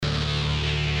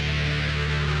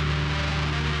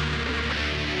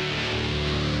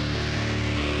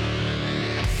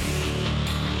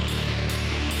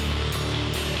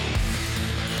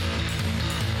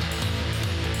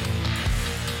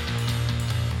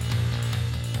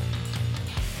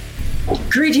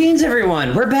Greetings,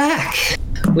 everyone. We're back.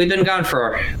 We've been gone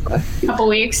for a couple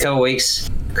weeks.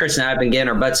 Chris and I have been getting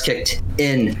our butts kicked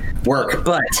in work,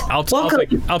 but I'll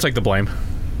take the blame.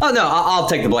 Oh no, I'll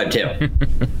take the blame too.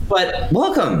 But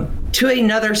welcome to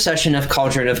another session of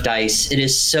Cauldron of Dice. It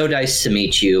is so nice to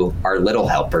meet you, our little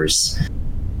helpers.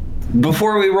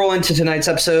 Before we roll into tonight's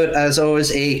episode, as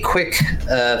always, a quick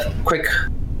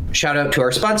shout out to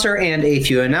our sponsor and a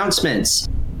few announcements.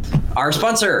 Our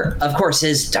sponsor, of course,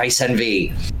 is Dice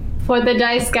Envy. For the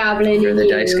Dice Goblin. For the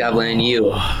Dice Goblin and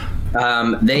you.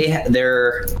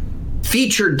 Their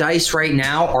featured dice right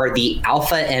now are the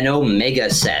Alpha and Omega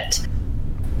set.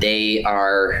 They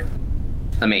are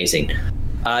amazing.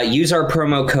 Use our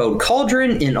promo code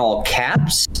Cauldron in all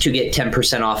caps to get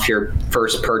 10% off your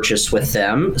first purchase with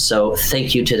them. So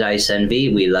thank you to Dice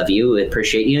Envy. We love you, we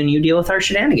appreciate you, and you deal with our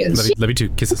shenanigans. Love you too.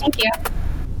 Kisses. Thank you.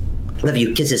 Love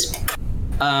you. Kisses.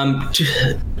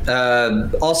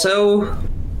 Also,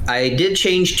 I did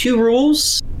change 2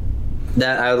 rules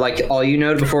that I would like all you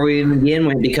know before we even begin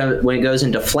when it goes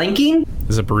into flanking.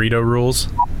 Is it burrito rules?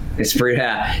 It's pretty,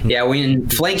 yeah. When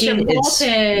flanking, it's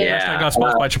I got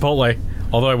sponsored by Chipotle.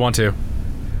 Although I want to.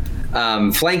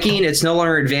 Flanking, it's no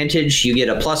longer advantage. You get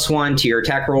a +1 to your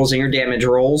attack rolls and your damage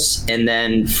rolls. And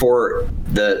then for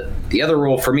the other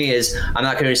rule for me is I'm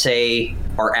not going to say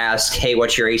or ask, hey,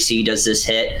 what's your AC? Does this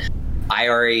hit? I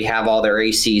already have all their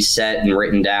ACs set and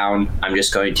written down. I'm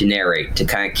just going to narrate to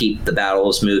kind of keep the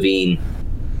battles moving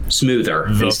smoother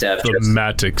instead of the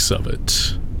thematics of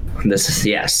it. This is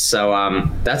yes. So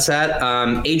that's that.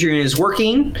 Adrian is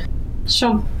working.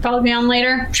 She'll probably be on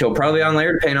later,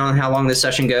 depending on how long this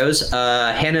session goes.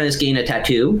 Hannah is getting a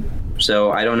tattoo,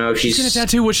 so I don't know if she's getting a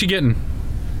tattoo. What's she getting?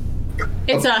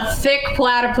 It's a thick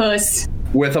platypus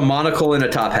with a monocle and a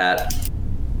top hat.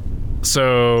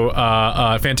 So,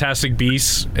 Fantastic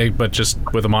Beasts, but just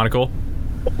with a monocle.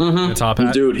 Mm-hmm. A top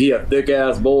hat. Dude, he a thick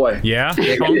ass boy. Yeah.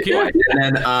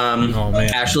 And then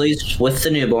Ashley's with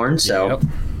the newborn, so. Yep.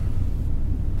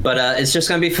 But it's just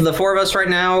going to be for the 4 of us right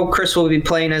now. Chris will be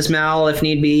playing as Mal if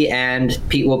need be, and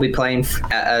Pete will be playing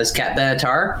as Cat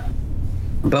Benatar.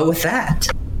 But with that,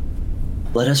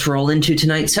 let us roll into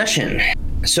tonight's session.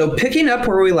 So picking up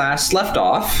where we last left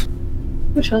off.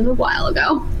 Which was a while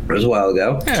ago. It was a while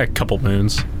ago. A couple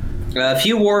moons. A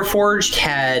few Warforged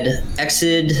had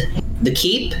exited the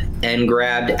keep and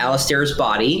grabbed Alistair's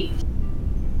body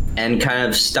and kind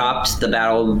of stopped the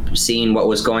battle, seeing what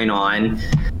was going on.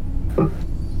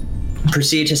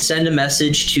 Proceeded to send a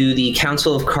message to the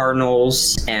Council of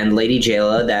Cardinals and Lady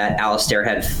Jayla that Alistair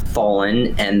had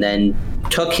fallen, and then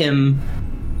took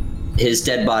his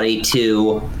dead body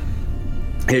to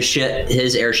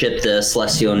his airship, the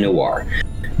Celestial Noir.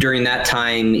 During that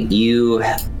time,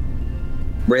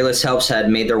 Rayless Helps had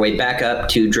made their way back up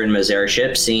to Drinma's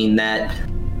airship, seeing that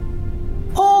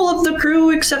all of the crew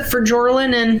except for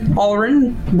Jorlin and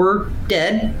Alrin were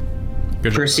dead.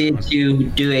 Proceed to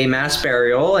do a mass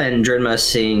burial, and Drinma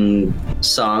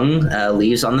sung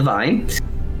Leaves on the Vine.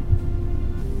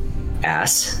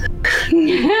 Ass.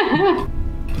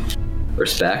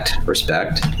 Respect.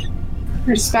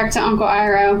 Respect to Uncle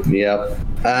Iroh. Yep.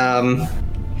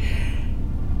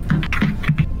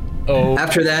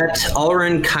 After that,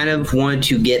 Alrin kind of wanted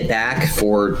to get back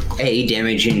for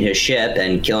damaging his ship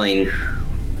and killing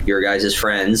your guys'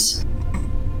 friends.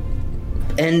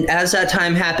 And as that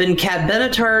time happened, Cat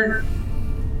Benatar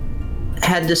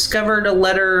had discovered a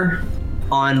letter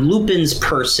on Lupin's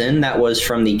person that was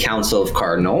from the Council of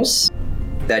Cardinals,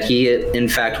 that he, in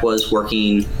fact, was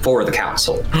working for the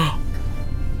Council.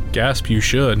 Gasp, you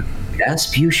should.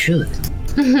 Gasp, you should.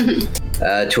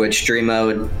 To which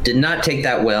Dreamo did not take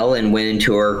that well and went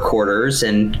into her quarters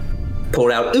and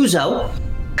pulled out Uzo.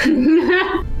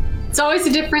 It's always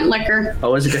a different liquor.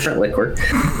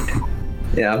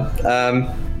 Yeah.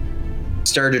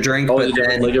 Started to drink, always but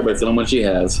then liquor, but it's the only one she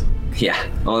has. Yeah,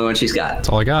 only one she's got. That's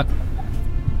all I got.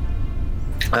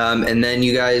 And then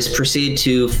you guys proceed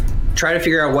to try to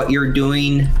figure out what you're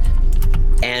doing,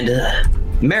 and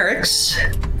Merrick's,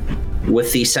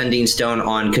 with the sending stone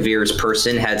on Kavir's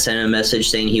person, had sent a message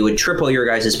saying he would triple your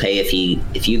guys' pay if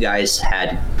you guys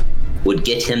would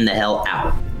get him the hell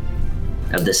out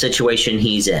of the situation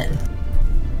he's in.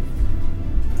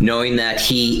 Knowing that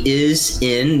he is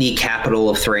in the capital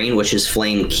of Thrain, which is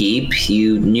Flame Keep,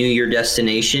 you knew your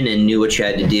destination and knew what you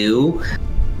had to do.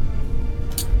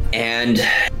 And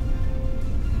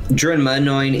Drinma,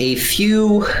 knowing a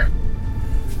few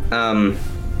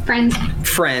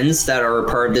friends that are a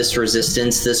part of this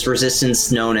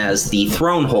resistance known as the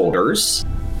Throne Holders,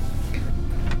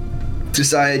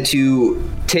 decided to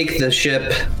take the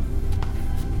ship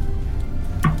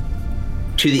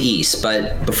to the east,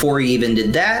 but before you even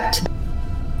did that,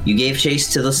 you gave chase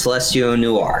to the Celestio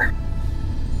Noir.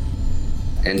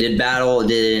 And did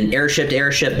an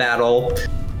airship-to-airship battle,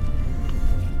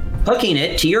 hooking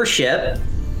it to your ship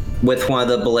with one of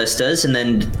the ballistas, and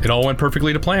then... It all went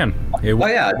perfectly to plan.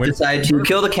 Decided to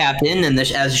kill the captain, and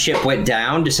as the ship went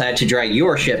down, decided to drag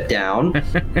your ship down.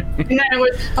 And then it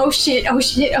was, oh shit.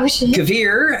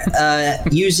 Kavir,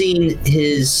 using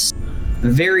his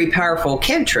very powerful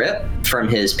cantrip from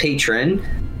his patron,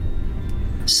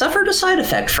 suffered a side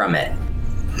effect from it.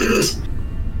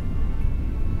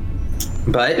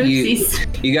 But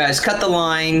you guys cut the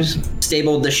line,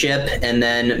 stabled the ship, and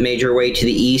then made your way to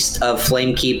the east of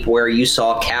Flamekeep, where you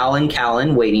saw Cal and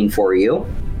Callan waiting for you.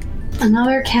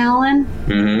 Another Callan?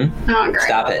 Mm-hmm. Oh, great.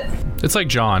 Stop it. It's like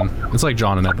John. It's like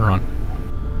John and Eberron.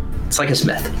 It's like a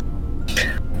Smith.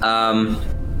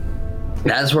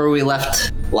 That's where we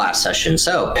left last session.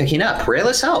 So, picking up,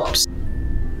 Rayless helps.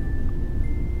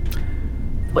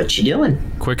 What you doing?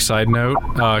 Quick side note,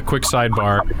 quick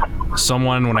sidebar.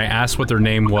 Someone, when I asked what their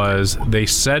name was, they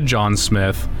said John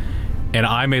Smith, and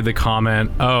I made the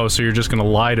comment, "Oh, so you're just gonna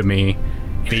lie to me?"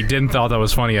 And he didn't thought that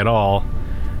was funny at all.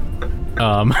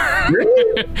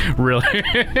 Really? Really?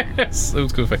 It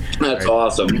was good. That's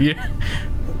awesome. Yeah.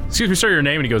 Excuse me, sir, your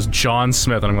name? And he goes, John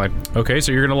Smith. And I'm like, okay,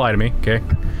 so you're gonna lie to me, okay?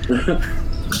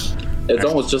 It's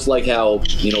almost just like how,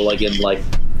 like in like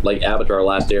Avatar: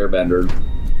 Last Airbender,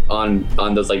 on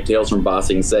those like Tales from Ba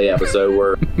Sing Se episode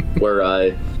where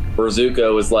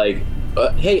Zuko is like,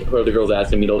 hey, or the girl's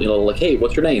asking me, like, hey,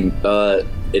 what's your name?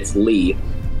 It's Lee.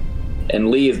 And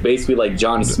Lee is basically like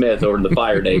John Smith over in the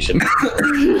Fire Nation.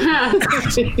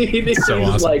 He's so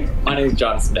awesome. Like, my name's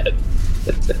John Smith.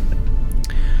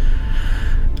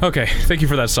 Okay, thank you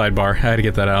for that sidebar. I had to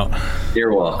get that out.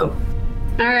 You're welcome.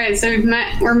 All right, so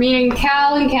we're meeting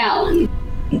Cal and Callan.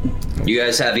 You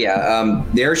guys have,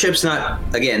 the airship's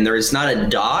there is not a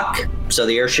dock, so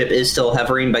the airship is still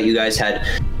hovering, but you guys had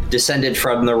descended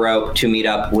from the rope to meet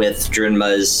up with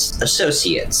Drinma's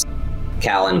associates,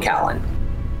 Cal and Callan.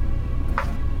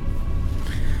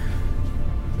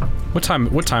 What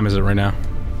time is it right now?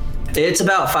 It's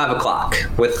about 5 o'clock.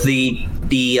 With the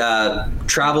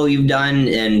travel you've done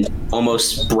and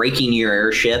almost breaking your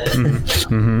airship, it's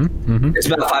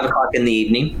about 5 o'clock in the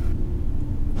evening.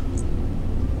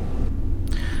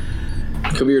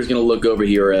 Kabir's gonna look over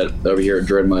here at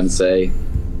Drinma and say,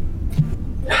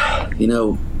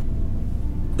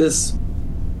 this.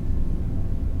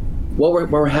 While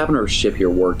we're having our ship here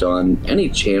worked on, any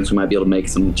chance we might be able to make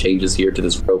some changes here to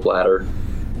this rope ladder?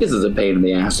 This is a pain in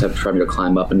the ass to have to try to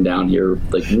climb up and down here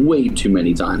like way too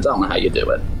many times. I don't know how you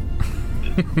do it.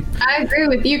 I agree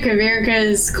with you, Kavir,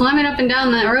 because climbing up and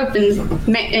down that rope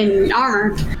in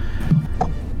armor,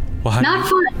 Well, not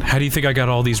fun. How do you think I got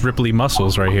all these Ripley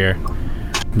muscles right here?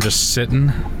 I'm just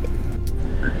sitting.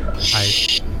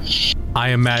 I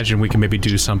imagine we can maybe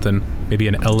do something. Maybe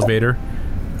an elevator.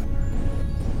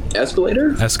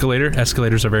 Escalator?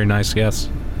 Escalators are very nice, yes.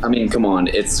 I mean, come on,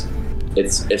 it's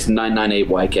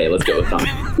 998YK. Let's go with them.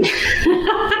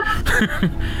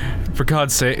 For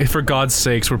God's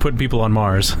sakes, we're putting people on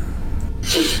Mars.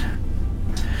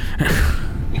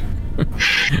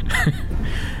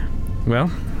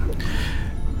 Well,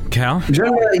 Cal?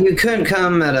 Drinma, you couldn't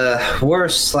come at a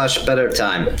worse/better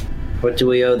time. What do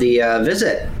we owe the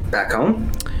visit back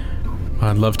home?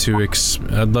 I'd love to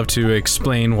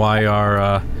explain why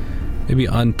our maybe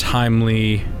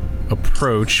untimely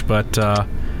approach, but I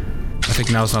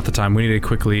think now's not the time. We need to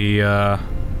quickly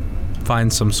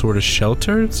find some sort of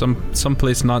shelter, some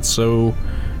place not so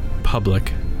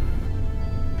public.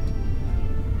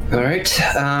 All right.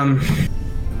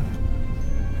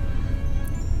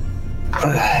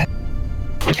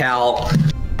 Cal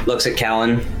looks at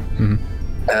Callan.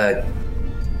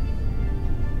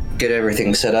 Get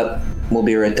everything set up. We'll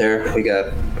be right there.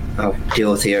 I'll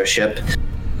deal with the airship.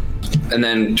 And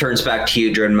then turns back to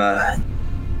you, Drinma.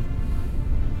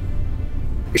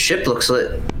 Your ship looks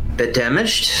a bit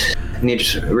damaged.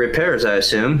 Needs repairs, I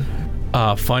assume.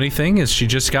 Funny thing is, she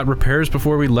just got repairs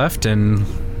before we left, and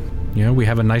we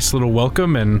have a nice little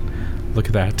welcome. And look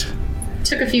at that.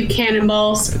 Took a few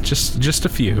cannonballs. Just a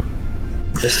few.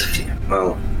 Just a few.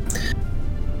 Well,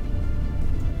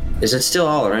 is it still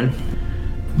Olerin?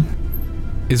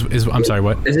 I'm sorry,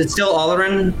 what? Is it still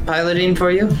Olerin piloting for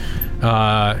you?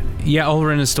 Yeah,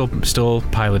 Olerin is still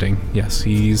piloting. Yes,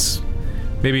 he's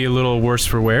maybe a little worse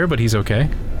for wear, but he's okay.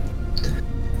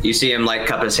 You see him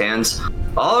cup his hands.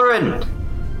 Olerin,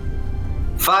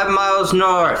 5 miles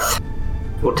north.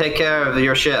 We'll take care of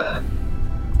your ship.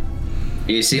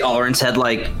 You see Olrin's head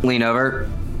lean over.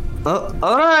 Oh,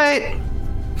 all right,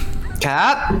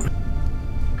 Cap.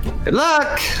 Good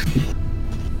luck!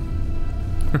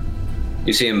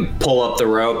 You see him pull up the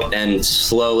rope and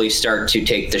slowly start to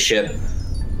take the ship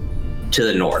to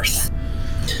the north.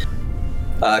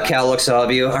 Cal looks at all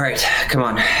of you. All right, come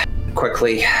on,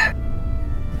 quickly.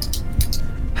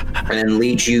 And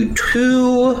leads you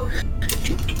to...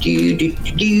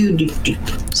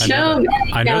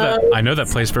 I know that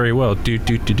place very well. Do.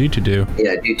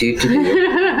 Yeah, do.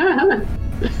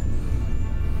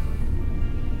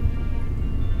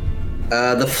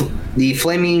 The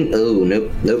flaming... Oh,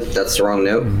 nope, that's the wrong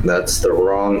note. That's the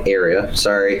wrong area.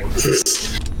 Sorry.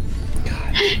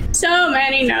 So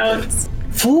many notes.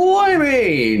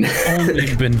 Flaming!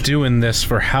 We've been doing this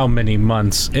for how many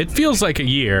months? It feels like a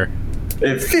year.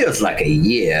 It feels like a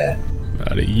year.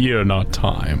 About a year, not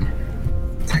time.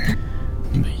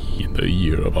 The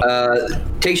year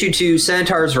of... Takes you to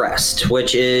Centaur's Rest,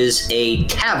 which is a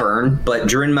tavern, but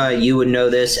Drinma, you would know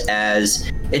this as...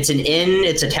 It's an inn,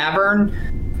 it's a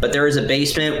tavern, but there is a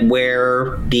basement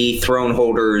where the throne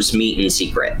holders meet in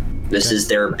secret. This is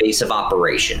their base of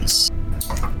operations.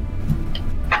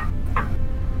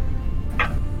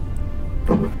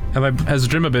 Has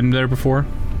Drinma been there before?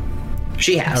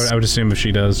 She has. I would assume if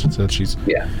she does, that she's...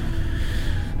 Yeah.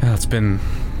 It's been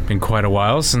quite a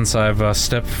while since I've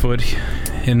stepped foot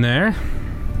in there.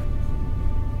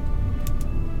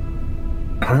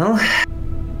 Well,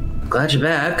 glad you're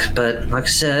back, but like I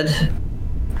said,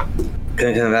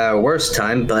 couldn't have had a worse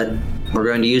time, but we're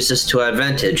going to use this to our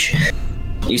advantage.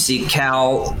 You see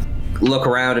Cal look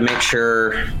around to make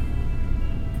sure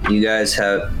you guys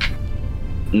have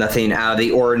nothing out of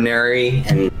the ordinary,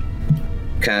 and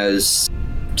kind of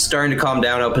starting to calm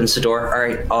down, opens the door. All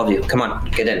right, all of you, come on,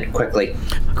 get in quickly.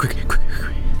 Quick.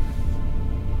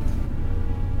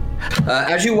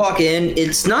 As you walk in,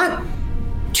 it's not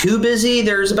too busy.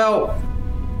 There's about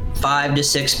 5 to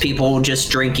 6 people just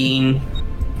drinking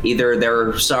either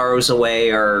their sorrows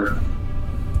away or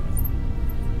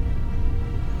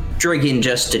drinking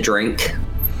just to drink.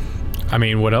 I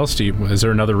mean, what else is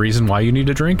there another reason why you need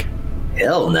to drink?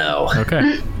 Hell no.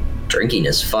 Okay. Drinking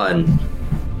is fun.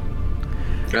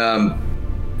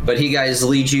 But he guys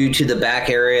lead you to the back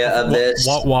area of this.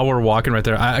 While we're walking right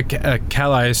there,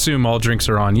 Cal, I assume all drinks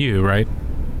are on you, right?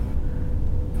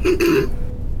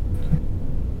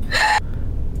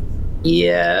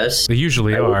 Yes. They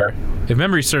usually are. If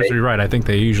memory serves me right, I think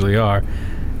they usually are.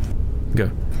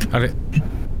 Go. Okay.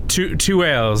 Two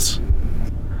ales.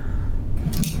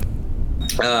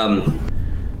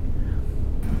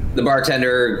 The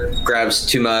bartender grabs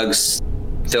 2 mugs,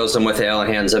 fills them with ale,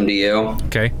 and hands them to you.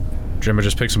 Okay. Drinma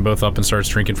just picks them both up and starts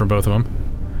drinking from both of them.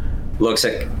 Looks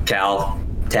at Cal.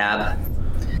 Tab.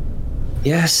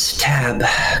 Yes, Tab.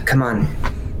 Come on.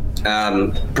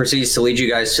 Proceeds to lead you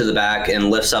guys to the back and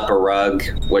lifts up a rug,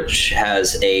 which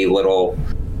has a little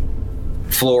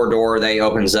floor door that he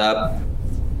opens up.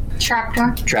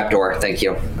 Trapdoor. Trapdoor, thank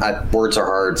you. Words are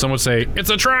hard. Some would say, it's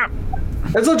a trap!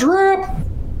 It's a trap!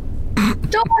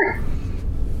 Door.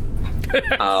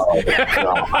 Oh,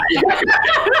 God.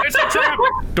 It's a trap!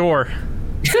 Door.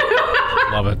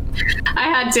 Love it. I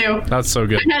had to. That's so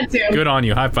good. I had to. Good on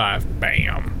you. High five.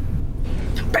 Bam.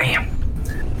 Bam.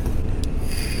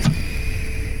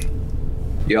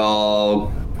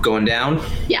 Y'all going down?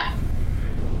 Yeah.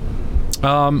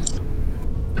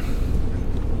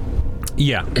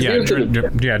 Yeah.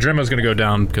 Drinma's gonna go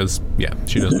down because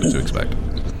she doesn't know what to expect.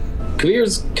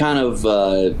 Kavir's kind of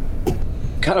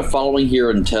following here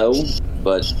in tow,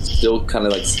 but still kind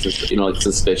of like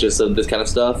suspicious of this kind of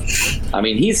stuff. I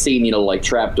mean, he's seen like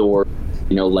trapdoor,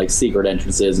 like secret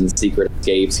entrances and secret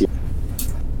escapes here.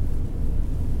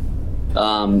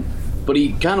 But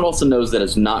he kind of also knows that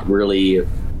it's not really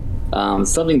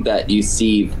something that you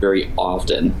see very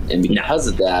often, and because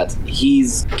of that,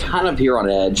 he's kind of here on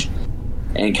edge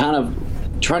and kind of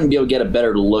trying to be able to get a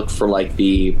better look for like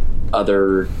the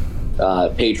other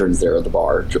patrons there at the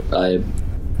bar.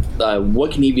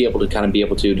 What can he be able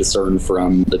to discern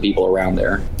from the people around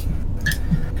there?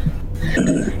 Make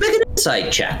an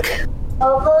insight check.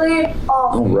 All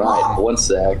right, 1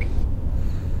 sec.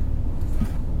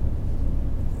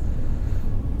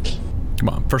 Come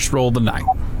on, first roll of the night.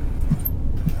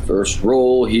 First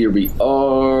roll, here we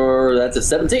are. That's a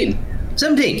 17.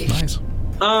 17. Nice.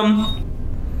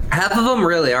 Half of them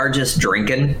really are just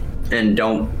drinking and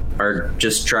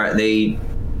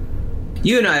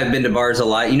you and I have been to bars a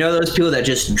lot. You know those people that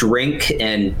just drink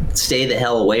and stay the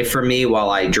hell away from me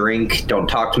while I drink? Don't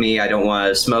talk to me. I don't want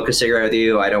to smoke a cigarette with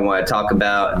you. I don't want to talk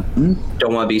about,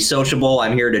 don't want to be sociable.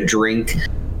 I'm here to drink.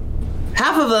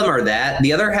 Half of them are that.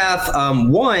 The other half,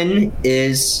 one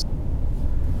is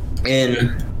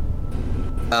in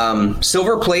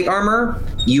silver plate armor.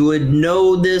 You would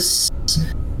know this.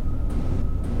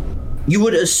 You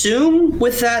would assume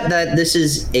with that this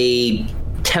is a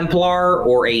Templar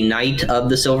or a Knight of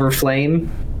the Silver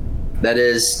Flame that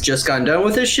has just gotten done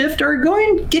with his shift or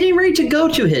getting ready to go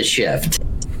to his shift.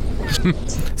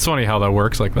 It's funny how that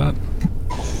works like that.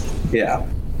 Yeah.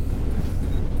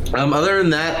 Other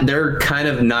than that, they're kind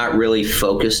of not really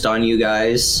focused on you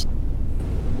guys.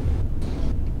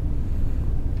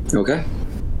 Okay.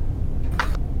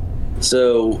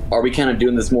 So, are we kind of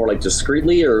doing this more like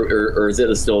discreetly, or is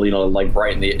it still, like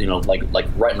bright in the, like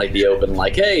right in like the open,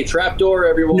 like, hey, trapdoor,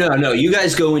 everyone? No, you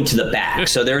guys go into the back.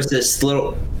 So there's this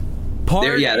little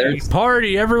party,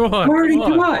 party, everyone. Party,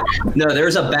 come on. No,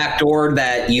 there's a back door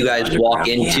that you guys walk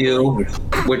into,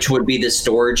 which would be the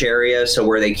storage area. So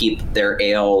where they keep their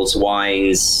ales,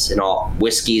 wines, and all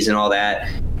whiskeys and all that.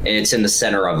 And it's in the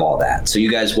center of all that. So you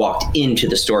guys walked into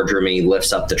the storage room and he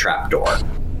lifts up the trapdoor.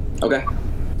 Okay.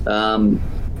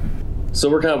 So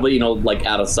we're kind of, like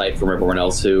out of sight from everyone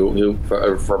else who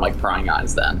from like prying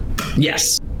eyes then.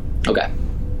 Yes. Okay.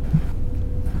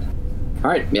 All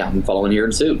right. Yeah, I'm following here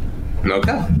in suit.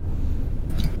 Okay.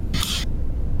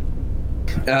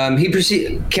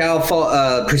 Cal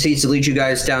proceeds to lead you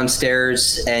guys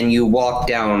downstairs, and you walk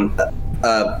down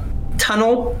a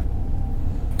tunnel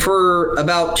for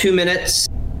about 2 minutes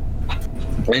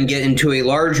and get into a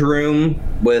large room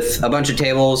with a bunch of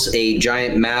tables, a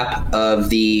giant map of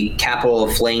the capital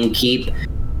of Flame Keep,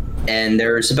 and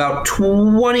there's about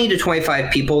 20 to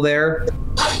 25 people there,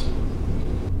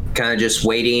 kind of just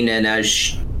waiting. And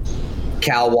as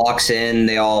Cal walks in,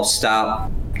 they all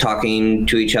stop talking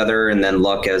to each other and then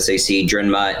look as they see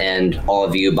Drinma and all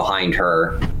of you behind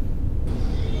her.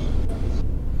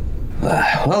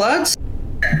 Well, lads,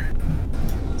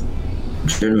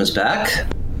 Drinma's back.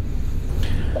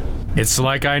 It's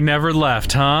like I never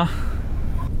left, huh?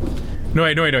 No,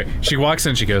 wait. She walks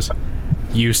in, she goes,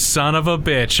 "You son of a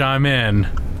bitch, I'm in."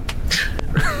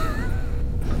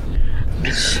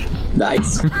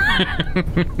 Nice.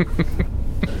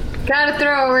 Gotta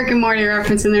throw a Rick and Morty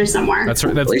reference in there somewhere. That's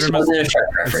Drinma's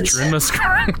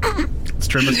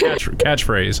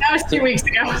catchphrase. That was 2 weeks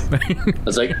ago.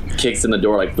 It's like kicks in the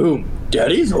door like, boom,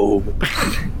 daddy's home.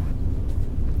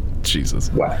 Jesus.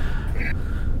 Wow.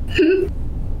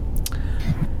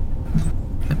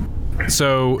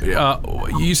 So,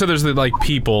 you said there's like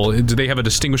people. Do they have a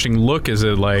distinguishing look? Is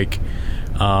it like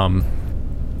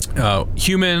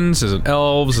humans? Is it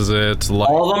elves? Is it like...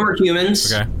 All of them are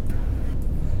humans. Okay.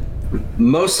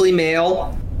 Mostly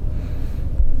male,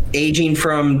 aging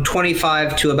from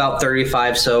 25 to about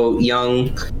 35, so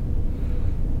young.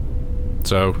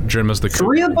 So Drinma's the...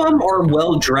 3 of them are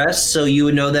well dressed, so you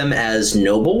would know them as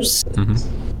nobles. Mm-hmm.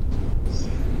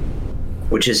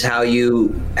 Which is how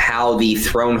the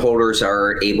throne holders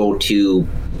are able to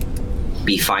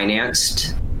be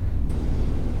financed.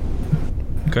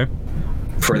 Okay.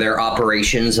 For their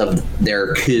operations of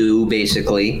their coup,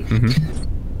 basically. Mm-hmm.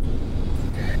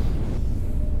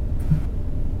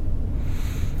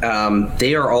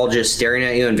 They are all just staring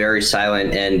at you and very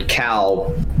silent, and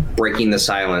Cal breaking the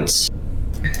silence.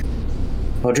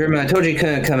 Well, Drinma, I told you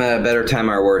couldn't come at a better time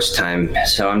or a worse time,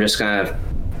 so I'm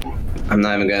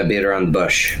not even gonna beat around the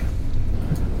bush.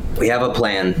 We have a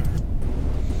plan.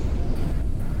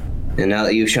 And now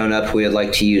that you've shown up, we would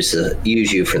like to use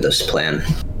you for this plan.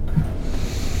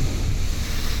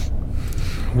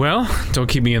 Well, don't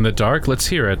keep me in the dark. Let's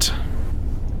hear it.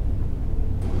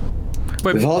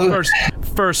 Wait,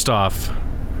 first off.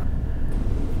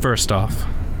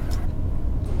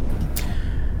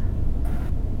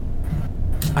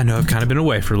 I know I've kind of been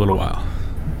away for a little while.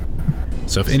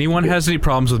 So if anyone has any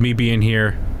problems with me being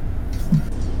here,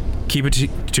 keep it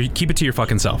to your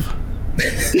fucking self.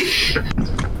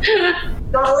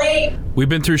 We've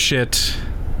been through shit.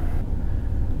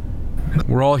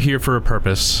 We're all here for a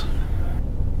purpose.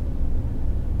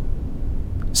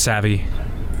 Savvy.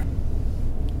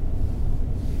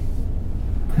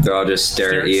 They'll all just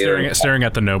stare at you. Staring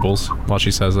at the nobles while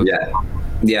she says it.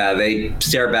 Yeah, they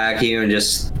stare back at you and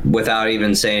just, without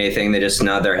even saying anything, they just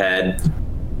nod their head.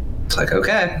 It's like,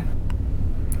 okay.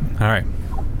 All right.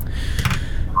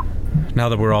 Now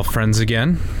that we're all friends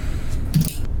again,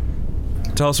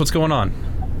 tell us what's going on.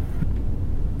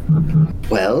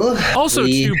 Well, also,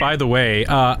 too, by the way,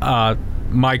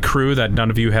 my crew that none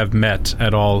of you have met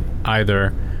at all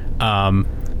either.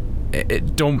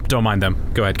 Don't mind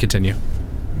them. Go ahead, continue.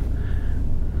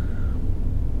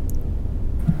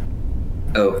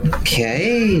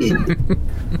 Okay.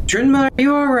 Drinma, are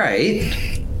you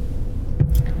alright?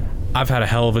 I've had a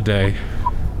hell of a day.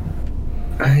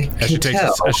 I can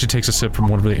tell. As she takes a sip from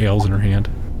one of the ales in her hand.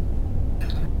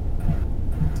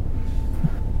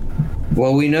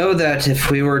 Well, we know that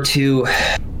if we were to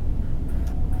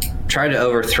try to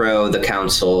overthrow the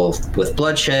council with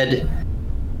bloodshed,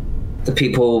 the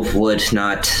people would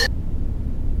not,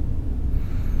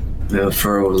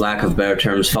 for lack of better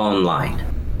terms, fall in line.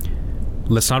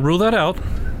 Let's not rule that out.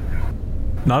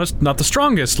 Not the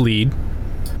strongest lead,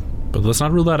 but let's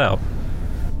not rule that out.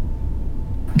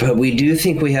 But we do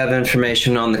think we have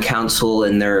information on the council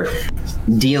and their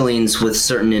dealings with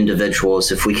certain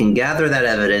individuals. If we can gather that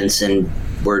evidence and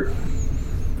we're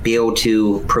be able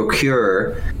to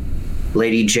procure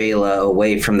Lady Jayla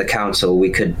away from the council, we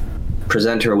could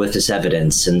present her with this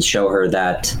evidence and show her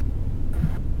that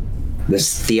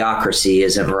this theocracy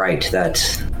isn't right,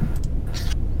 that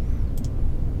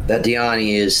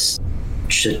Diani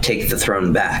should take the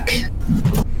throne back.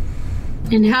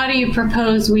 And how do you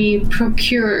propose we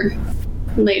procure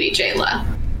Lady Jayla?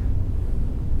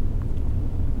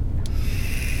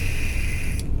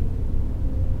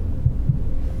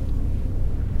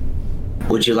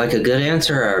 Would you like a good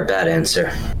answer or a bad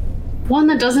answer? One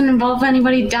that doesn't involve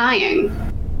anybody dying.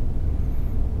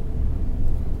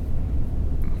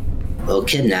 Well,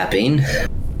 kidnapping.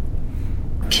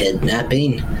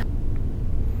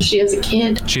 She is a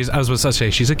kid. I was about to say,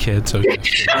 she's a kid, so...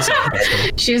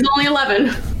 She's only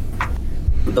 11.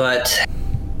 But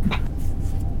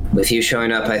with you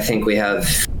showing up, I think we have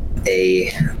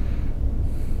a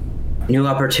new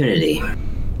opportunity.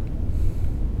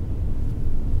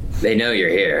 They know you're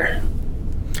here.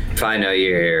 If I know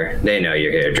you're here, they know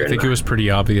you're here, Drinma. I think it was pretty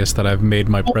obvious that I've made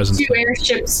my presence. 2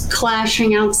 airships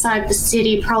clashing outside the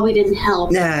city probably didn't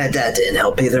help. Nah, that didn't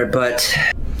help either, but...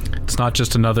 It's not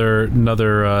just another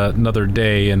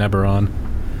day in Eberron.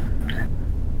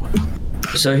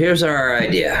 So here's our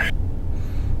idea.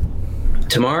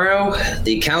 Tomorrow,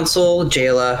 the council,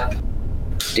 Jayla,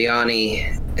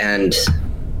 Diani, and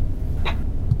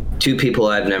 2 people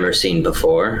I've never seen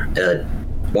before.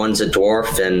 One's a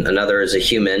dwarf and another is a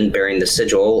human bearing the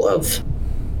sigil of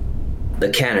the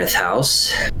Cannith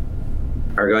House,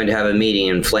 are going to have a meeting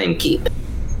in Flamekeep.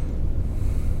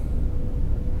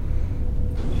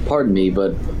 Pardon me,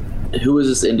 but who is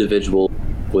this individual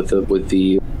with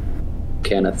the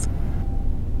Cannith?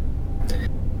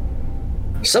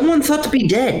 Someone thought to be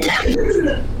dead.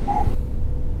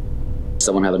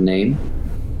 Someone have a name?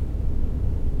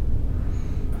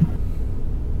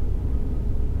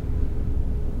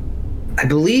 I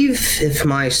believe, if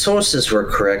my sources were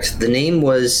correct, the name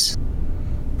was...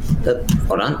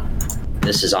 hold on.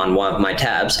 This is on one of my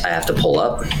tabs. I have to pull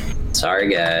up.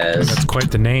 Sorry, guys. That's quite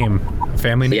the name.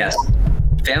 Family name? Yes.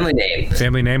 Family name.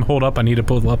 Family name? Hold up, I need to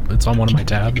pull it up. It's on one of my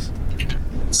tabs.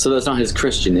 So that's not his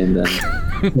Christian name, then?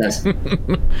 Yes.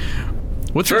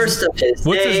 What's First of his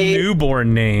What's his name?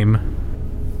 newborn name?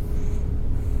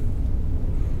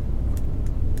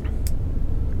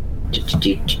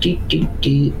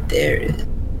 There it is.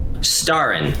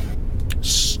 Starin.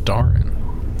 Starin.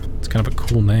 It's kind of a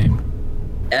cool name.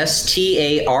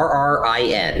 Starrin.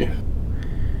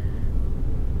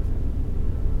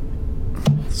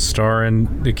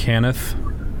 Starin the Cannith.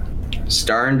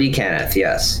 Starin D. Cannith,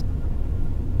 yes.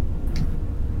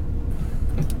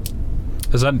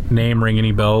 Does that name ring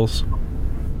any bells?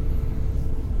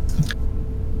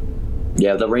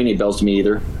 Yeah, that rang any bells to me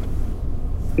either.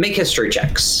 Make history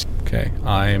checks. Okay,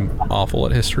 I'm awful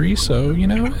at history, so, you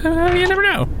never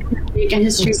know. Make a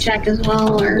history check as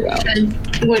well, or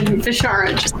would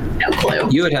Vishara just no clue?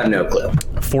 You would have no clue.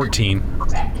 14.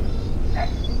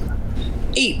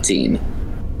 18.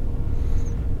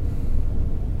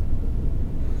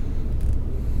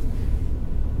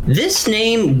 This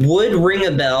name would ring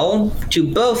a bell to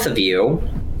both of you.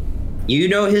 You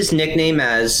know his nickname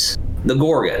as the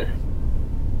Gorgon.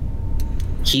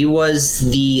 He was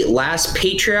the last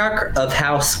patriarch of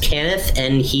House Cannith,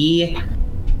 and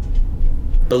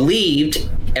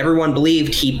everyone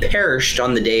believed he perished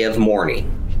on the day of mourning.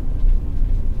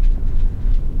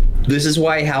 This is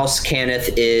why House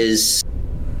Cannith is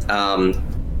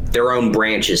their own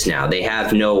branches now. They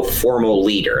have no formal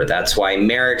leader. That's why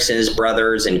Merrick's and his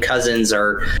brothers and cousins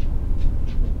are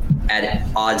at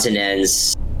odds and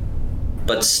ends.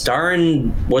 But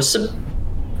Starin was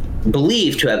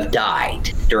believed to have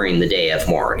died during the day of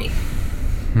mourning.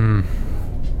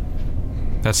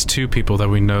 That's 2 people that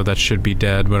we know that should be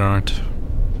dead but aren't.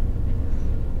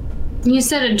 You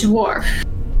said a dwarf.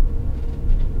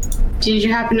 Did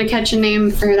you happen to catch a name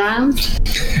for them?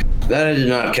 That I did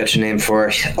not catch a name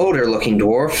for. Older looking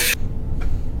dwarf.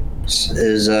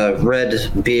 His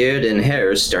red beard and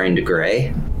hair is starting to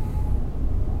gray.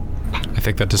 I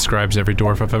think that describes every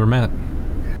dwarf I've ever met.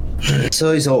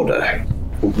 So he's older.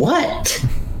 What?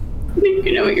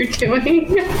 You know what you're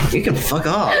doing. You can fuck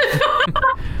off.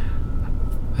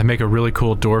 I make a really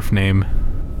cool dwarf name.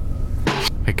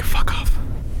 Make a fuck off.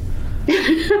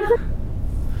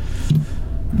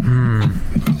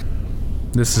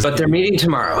 This is. But they're meeting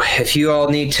tomorrow. If you all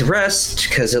need to rest,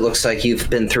 because it looks like you've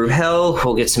been through hell,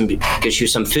 we'll get you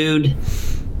some food,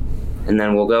 and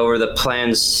then we'll go over the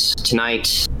plans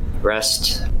tonight.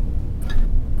 Rest.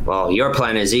 Well, your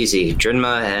plan is easy,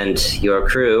 Drinma and your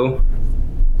crew.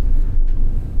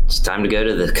 It's time to go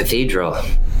to the cathedral.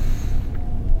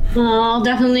 I'll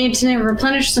definitely need to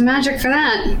replenish some magic for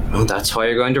that. Well, that's why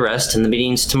you're going to rest, and the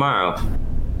meeting's tomorrow.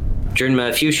 Drinma,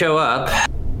 if you show up,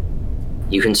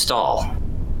 you can stall.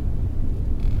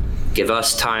 Give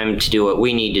us time to do what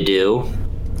we need to do,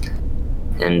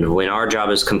 and when our job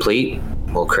is complete,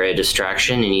 we'll create a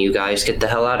distraction and you guys get the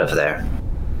hell out of there.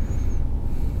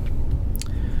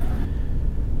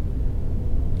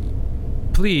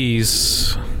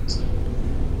 Please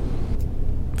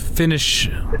finish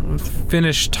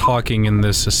talking in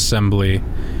this assembly.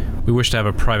 We wish to have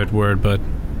a private word, but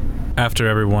after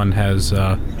everyone has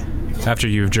after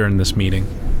you've adjourned this meeting.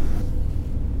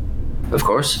 Of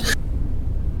course.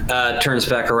 Turns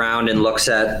back around and looks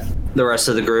at the rest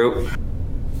of the group.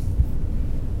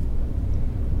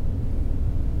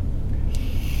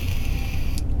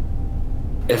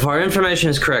 If our information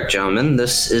is correct, gentlemen,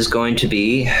 this is going to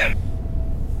be,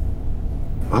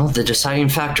 well, the deciding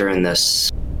factor in this.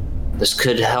 This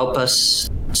could help us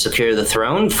secure the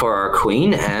throne for our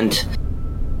queen and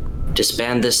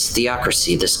disband this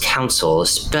theocracy, this council,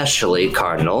 especially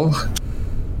Cardinal.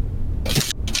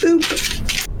 Boop.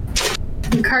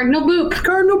 Cardinal Boop.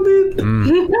 Cardinal Boop.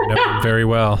 No, very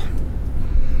well.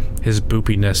 His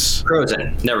boopiness.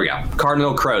 Crozin. There we go.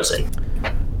 Cardinal Crozin.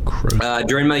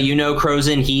 Drinma, you know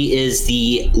Crozin. He is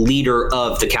the leader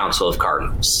of the Council of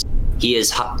Cardinals.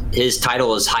 His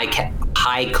title is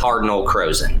High Cardinal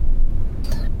Crozin.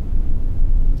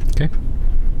 Okay.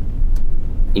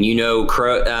 And you know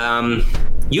Crozin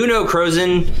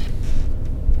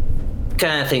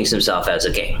kind of thinks himself as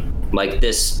a king. Like,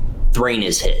 this throne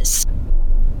is his.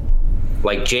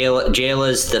 Like,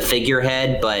 Jayla's the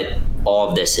figurehead, but all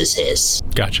of this is his.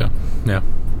 Gotcha. Yeah.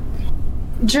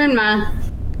 Drinma,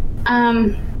 I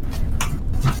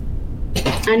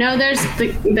know there's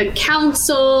the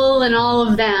council and all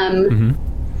of them.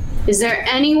 Mm-hmm. Is there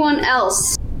anyone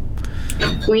else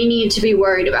we need to be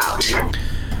worried about?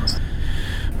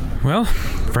 Well,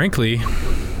 frankly,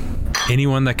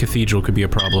 anyone that Cathedral could be a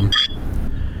problem.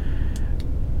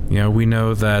 You know, we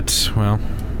know that, well,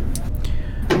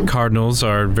 Cardinals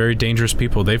are very dangerous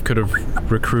people. They could have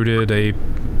recruited a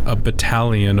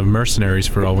battalion of mercenaries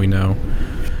for all we know.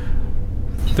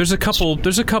 There's a couple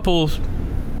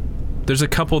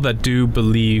that do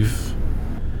believe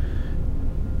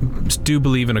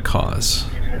in a cause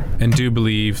and do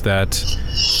believe that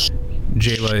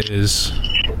Jayla is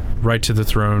right to the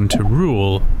throne to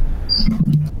rule,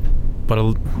 but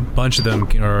a bunch of them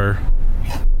are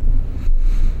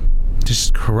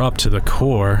just corrupt to the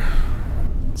core.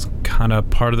 It's kind of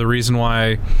part of the reason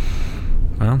why,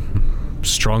 well,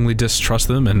 strongly distrust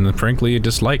them and frankly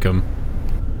dislike them.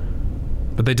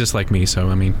 But they dislike me, so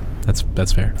I mean,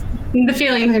 that's fair. The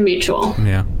feelings are mutual.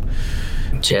 Yeah.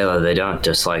 Jayla, they don't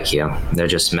dislike you. They're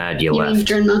just mad you left. Mean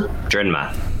Drinma?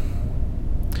 Drinma.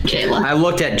 Jayla. I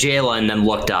looked at Jayla and then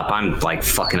looked up. I'm like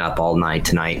fucking up all night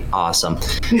tonight. Awesome.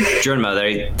 Drinma,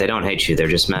 they don't hate you. They're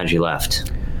just mad you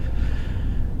left.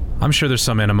 I'm sure there's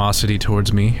some animosity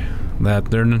towards me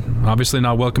that they're obviously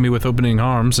not welcoming me with opening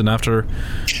arms, and after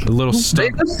a little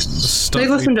stunt... They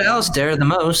listen to Alistair the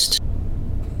most.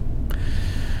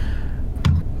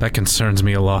 That concerns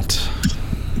me a lot.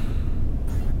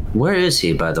 Where is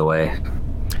he, by the way?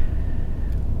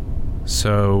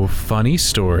 So, funny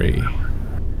story.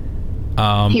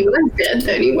 He was dead,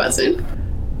 then he wasn't.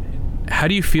 How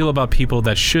do you feel about people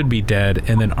that should be dead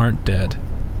and then aren't dead?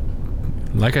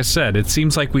 Like I said, it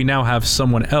seems like we now have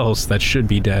someone else that should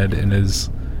be dead and is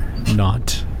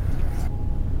not.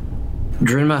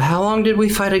 Drinma, how long did we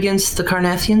fight against the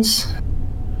Carnathians?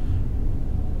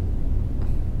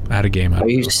 Out of game. Are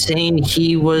you saying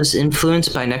he was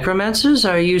influenced by necromancers? Or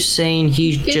are you saying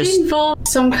he It just... involved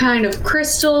some kind of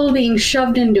crystal being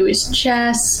shoved into his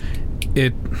chest.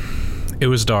 It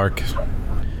was dark.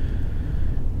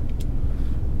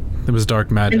 It was dark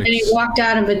magic. And then he walked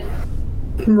out of a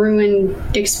ruined,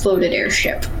 exploded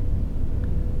airship.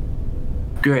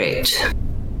 Great.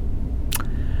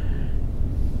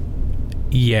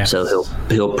 Yeah. So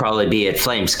he'll probably be at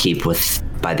Flameskeep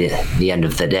by the end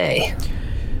of the day.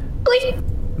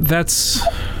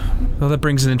 That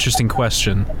brings an interesting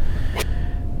question.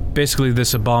 Basically,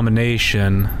 this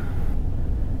abomination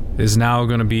is now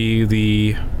going to be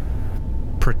the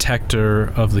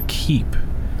protector of the keep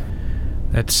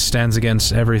that stands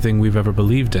against everything we've ever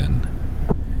believed in.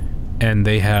 And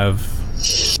they have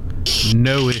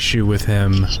no issue with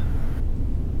him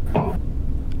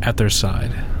at their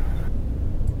side.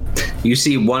 You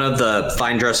see one of the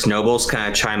fine-dressed nobles kind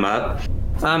of chime up.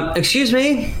 Excuse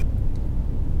me?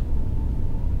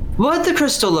 What'd the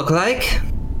crystal look like?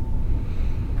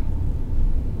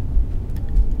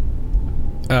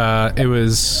 It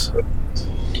was...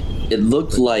 It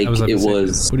looked like it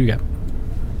was... What do you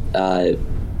got?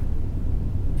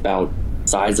 About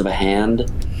size of a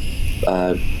hand.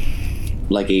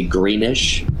 Like a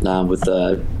greenish, with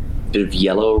a bit of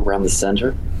yellow around the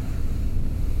center.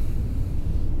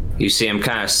 You see him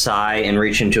kind of sigh and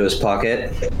reach into his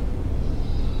pocket.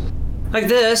 Like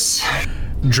this.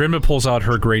 Drinma pulls out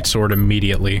her greatsword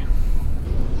immediately.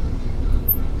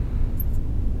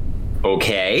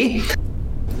 Okay.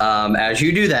 As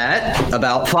you do that,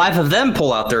 about 5 of them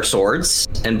pull out their swords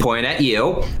and point at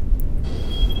you.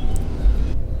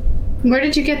 Where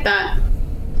did you get that?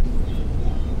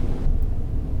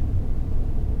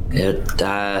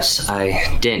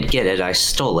 I didn't get it, I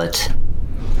stole it.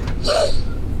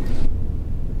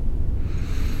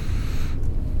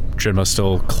 Drinma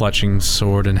still clutching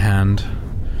sword in hand.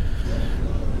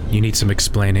 You need some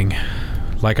explaining.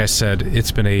 Like I said,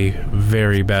 it's been a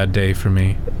very bad day for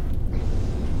me.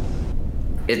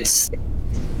 It's...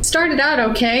 Started out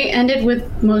okay, ended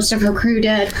with most of her crew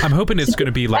dead. I'm hoping it's going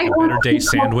to be like a better day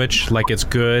sandwich, like it's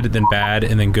good, then bad,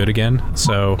 and then good again.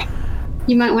 So...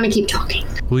 You might want to keep talking.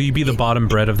 Will you be the bottom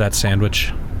bread of that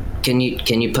sandwich? Can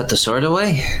you put the sword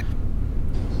away?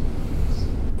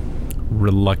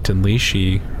 Reluctantly,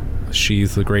 she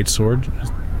sheathes the great sword.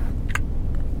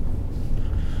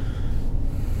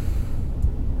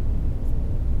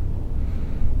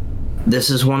 This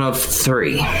is one of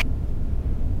 3.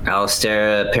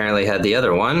 Alistair apparently had the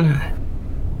other one.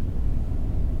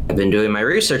 I've been doing my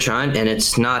research on it, and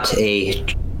it's not a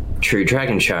true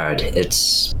dragon shard.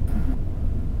 It's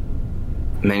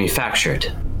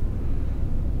manufactured.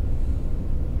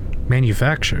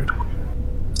 Manufactured?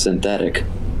 Synthetic.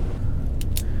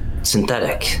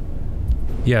 Synthetic.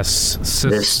 Yes,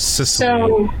 Sicily.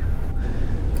 So,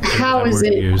 how is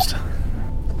it used?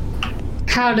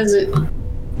 How does it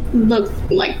look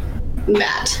like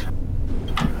that?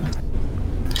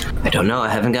 I don't know. I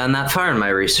haven't gotten that far in my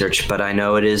research, but I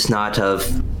know it is not of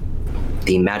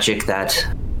the magic that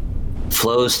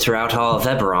flows throughout all of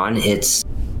Eberron. It's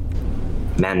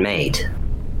man-made.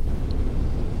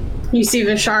 You see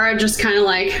Vishara just kind of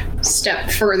like step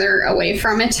further away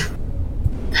from it.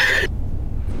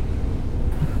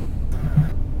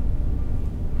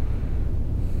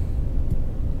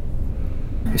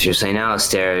 If you're saying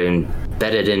Alistair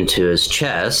embedded into his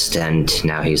chest and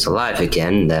now he's alive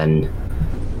again, then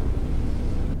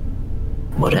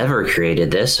whatever created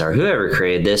this or whoever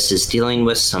created this is dealing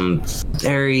with some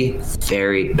very,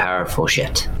 very powerful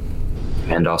shit.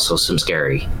 And also some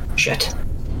scary shit.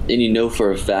 And you know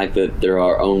for a fact that there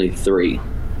are only 3.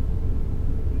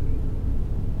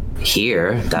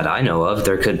 Here, that I know of,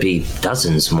 there could be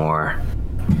dozens more.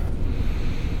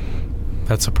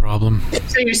 That's a problem.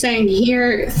 So you're saying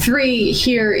here, 3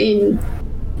 here in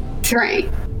Thrain?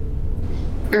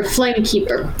 Or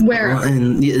Flamekeeper, where? Well,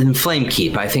 in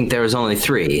Flamekeep, I think there was only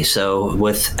 3. So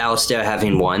with Alistair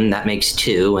having 1, that makes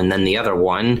 2, and then the other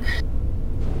one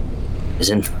is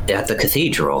at the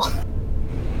cathedral.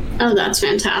 Oh, that's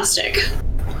fantastic.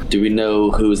 Do we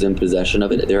know who's in possession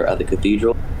of it there at the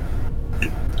cathedral?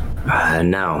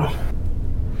 No.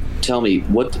 Tell me,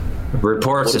 what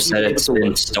Reports have said it's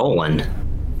been stolen.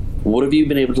 What have you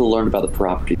been able to learn about the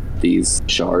property of these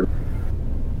shards?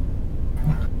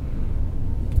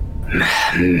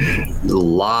 A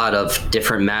lot of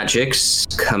different magics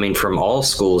coming from all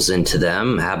schools into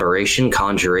them. Aberration,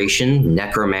 conjuration,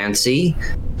 necromancy.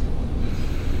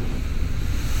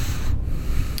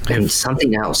 And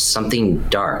something else, something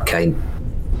dark.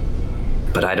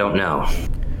 But I don't know.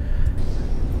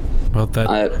 Well, go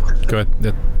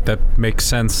ahead. That makes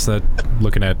sense. That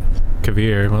looking at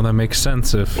Kavir, well, that makes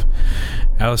sense. If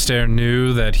Alistair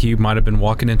knew that he might have been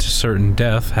walking into certain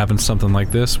death, having something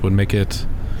like this would make it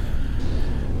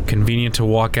convenient to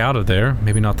walk out of there.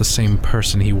 Maybe not the same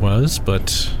person he was,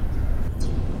 but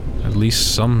at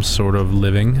least some sort of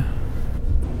living.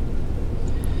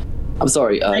 I'm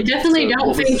sorry. I definitely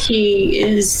don't think he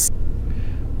is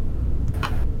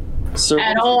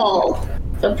at all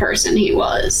the person he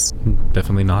was.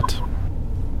 Definitely not.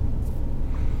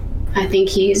 I think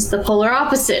he's the polar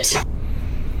opposite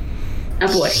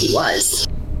of what he was.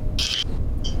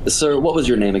 Sir, what was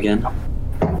your name again?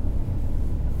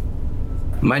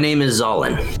 My name is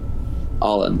Zolin.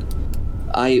 Olin.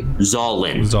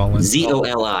 Zolin.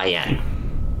 Zolin.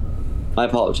 My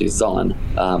apologies, Zolin.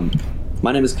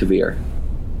 My name is Kavir.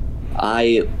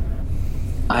 I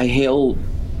hail,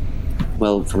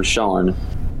 well, from Sharn.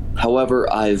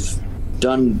 However, I've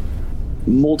done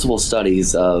multiple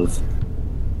studies of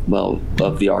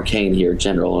the arcane here in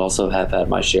general, and also have had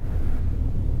my share.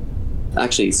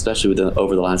 Actually, especially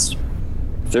over the last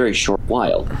very short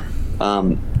while.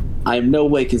 I in no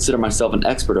way consider myself an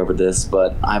expert over this,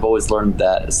 but I've always learned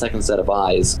that a second set of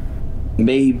eyes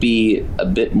may be a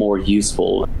bit more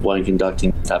useful when conducting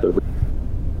this type of.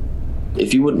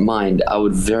 If you wouldn't mind, I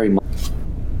would very much.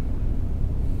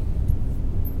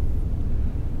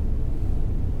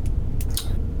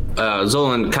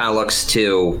 Zolan kind of looks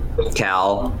to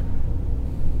Cal,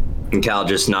 and Cal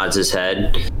just nods his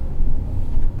head,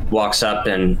 walks up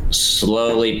and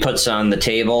slowly puts on the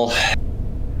table.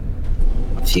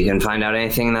 If you can find out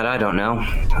anything that I don't know,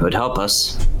 it would help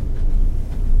us.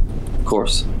 Of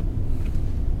course.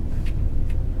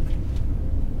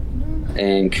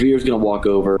 And Kavir's gonna walk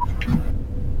over,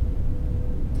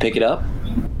 pick it up.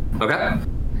 Okay.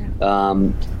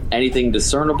 Anything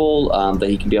discernible that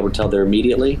he can be able to tell there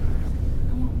immediately?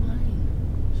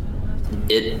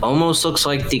 It almost looks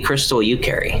like the crystal you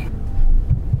carry.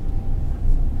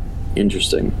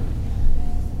 Interesting.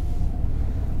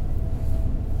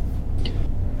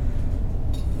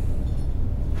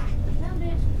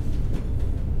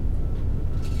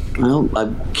 Well, I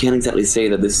can't exactly say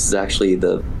that this is actually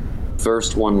the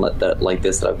first one like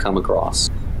this that I've come across.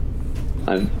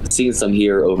 I've seen some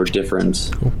here over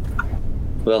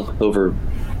over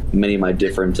many of my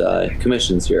different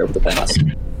commissions here over the past.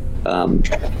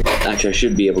 Actually, I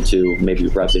should be able to maybe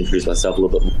perhaps introduce myself a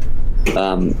little bit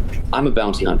more. I'm a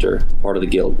bounty hunter, part of the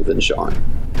guild within Sharn.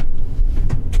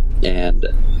 And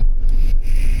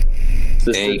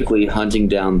specifically hunting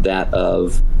down that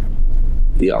of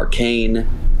the arcane,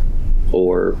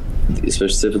 or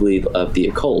specifically of the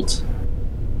occult.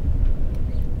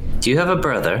 Do you have a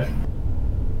brother?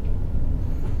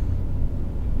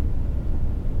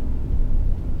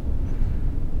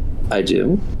 I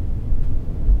do.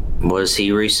 Was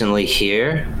he recently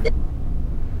here?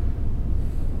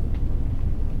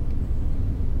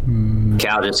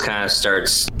 Cal just kind of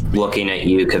starts looking at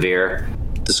you, Kavir.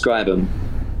 Describe him.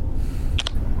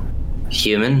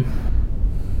 Human?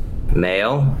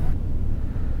 Male?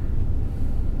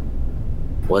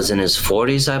 Was in his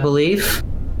 40s, I believe.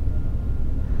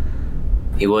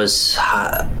 He was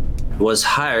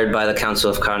hired by the Council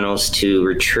of Cardinals to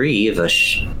retrieve a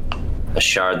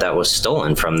shard that was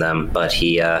stolen from them, but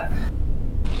he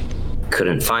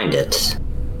couldn't find it.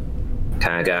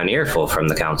 Kind of got an earful from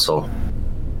the council.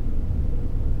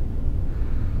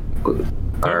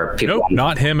 Or people. Nope,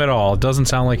 not him at all. Doesn't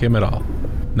sound like him at all.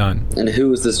 None. And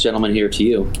who is this gentleman here to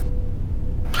you?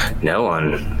 No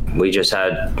one. We just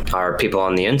had our people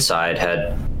on the inside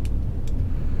had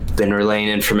been relaying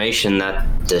information that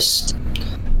this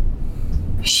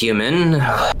human,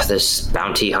 this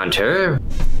bounty hunter,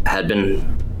 had been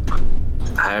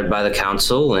hired by the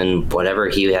council, and whatever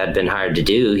he had been hired to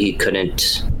do, he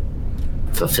couldn't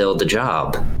fulfill the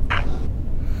job.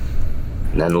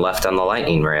 And then left on the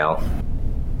lightning rail.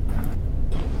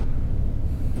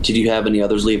 Did you have any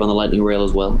others leave on the lightning rail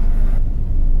as well?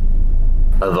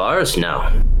 Of ours,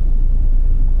 no.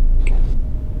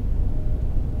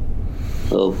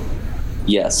 Well,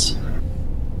 yes.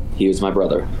 He was my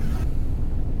brother.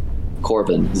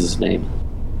 Corbin is his name.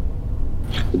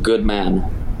 A good man.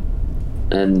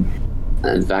 And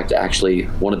in fact, actually,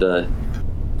 one of the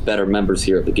better members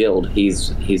here of the guild.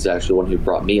 He's actually one who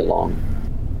brought me along.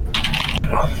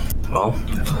 Well,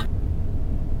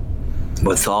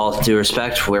 with all due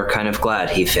respect, we're kind of glad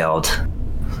he failed.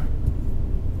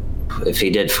 If he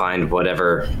did find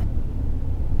whatever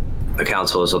the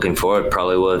council was looking for, it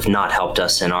probably would have not helped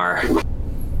us in our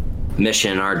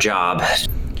mission, our job,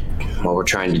 what we're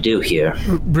trying to do here.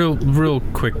 Real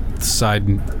quick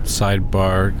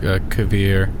sidebar,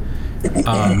 Kavir.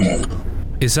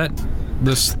 Is that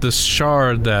this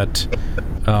shard that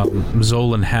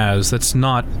Zolan has? That's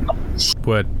not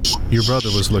what your brother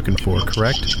was looking for,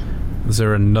 correct? Is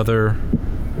there another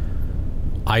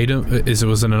item?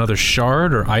 Was it another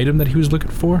shard or item that he was looking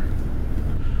for?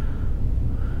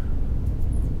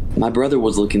 My brother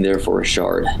was looking there for a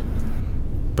shard,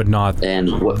 but not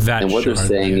what they're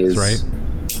saying is right.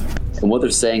 And what they're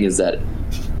saying is that,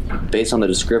 based on the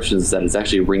descriptions, that it's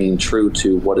actually ringing true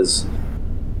to what is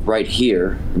right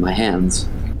here in my hands.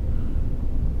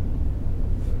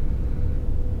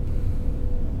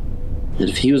 And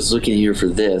if he was looking here for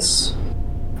this,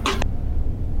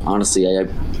 honestly,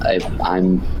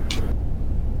 I'm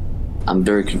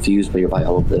very confused by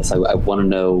all of this. I want to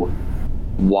know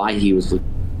why he was looking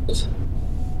at it.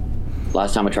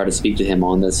 Last time I tried to speak to him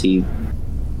on this, he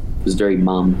was very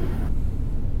mum.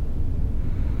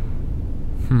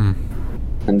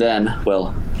 And then,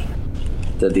 well,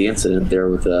 the incident there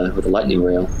with the lightning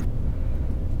rail.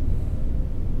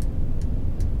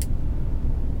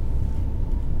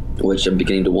 Which I'm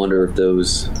beginning to wonder if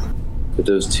those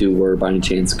two were by any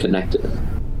chance connected.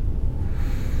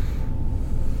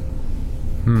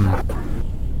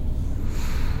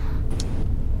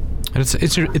 And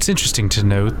it's interesting to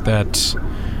note that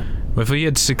if he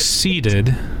had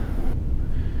succeeded,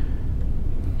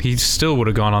 he still would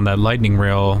have gone on that lightning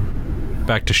rail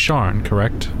back to Sharn,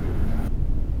 correct?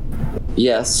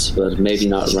 Yes, but maybe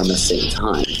not around the same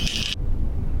time.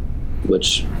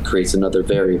 Which creates another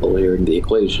variable here in the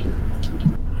equation.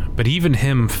 But even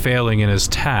him failing in his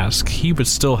task, he would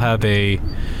still have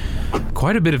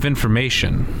quite a bit of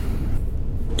information.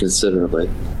 Considerably.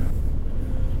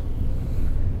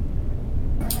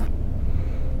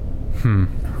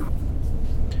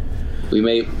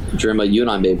 Jeremiah, you and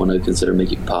I may want to consider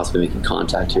possibly making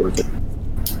contact here with him.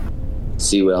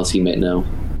 See what else he may know.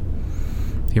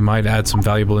 He might add some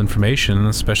valuable information,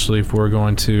 especially if we're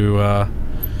going to,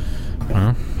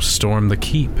 storm the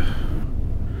keep.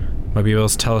 Might be able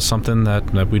to tell us something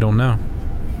that we don't know.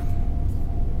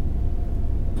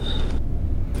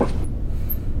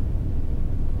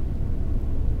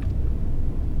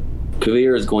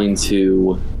 Kavir is going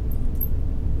to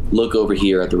look over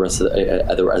here at the rest of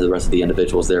the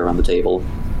individuals there around the table.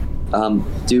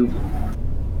 Do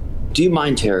you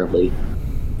mind terribly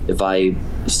if I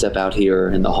step out here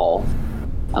in the hall?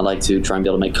 I'd like to try and be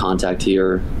able to make contact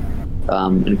here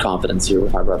in confidence here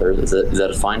with my brother. Is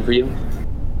that fine for you?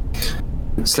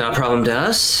 It's not a problem to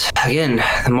us. Again,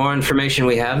 the more information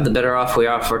we have, the better off we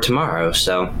are for tomorrow.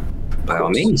 So, by all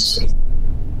means.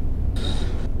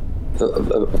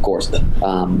 Of course.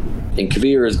 And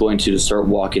Kavir is going to start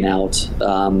walking out,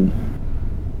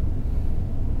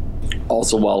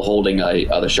 also while holding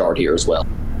the shard here as well.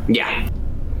 Yeah.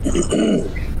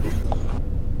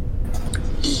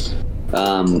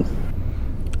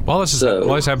 While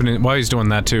he's happening, while he's doing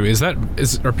that too,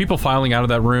 are people filing out of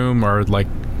that room, or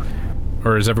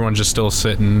is everyone just still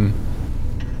sitting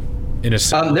in a?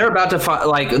 They're about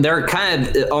to they're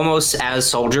kind of almost as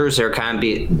soldiers. They're kind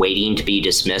of waiting to be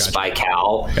dismissed by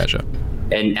Cal. Gotcha.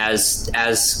 And as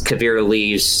Kavir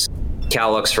leaves,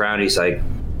 Cal looks around. He's like,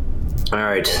 "All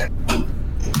right,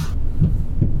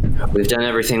 we've done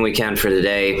everything we can for the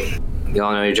day. You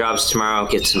all know your jobs tomorrow.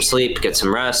 Get some sleep. Get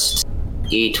some rest.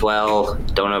 Eat well.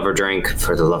 Don't overdrink.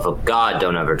 For the love of God,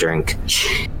 don't overdrink."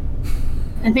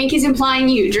 I think he's implying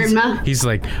you, Drimna. He's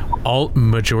like,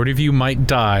 majority of you might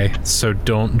die, so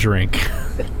don't drink.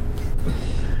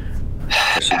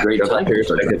 Great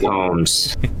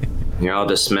homes. You're all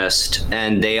dismissed,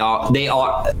 and they are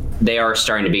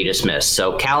starting to be dismissed.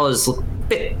 So Cal is,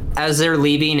 as they're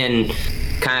leaving and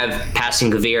kind of passing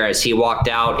Kavir as he walked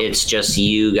out, it's just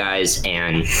you guys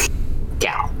and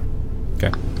Cal.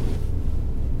 Okay.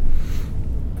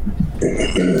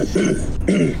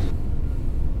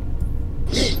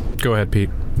 Go ahead, Pete,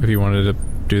 if you wanted to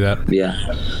do that. Yeah.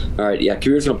 All right. Yeah.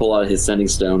 Kavir's gonna pull out his sending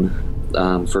stone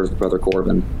for his brother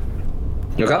Corbin.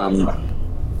 Okay.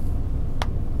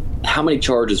 How many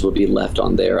charges would be left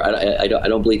on there? I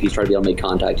don't believe he's trying to be able to make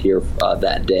contact here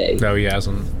that day. No, he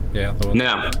hasn't. Yeah.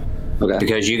 No. Okay.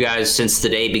 Because you guys, since the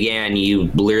day began,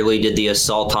 you literally did the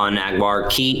assault on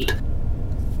Agbar Keep.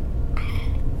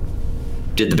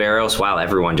 Did the barrels? Wow,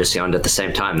 everyone just yawned at the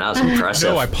same time. That was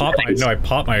impressive. I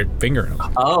popped my finger.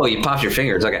 Oh, you popped your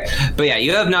fingers. Okay. But yeah,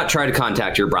 you have not tried to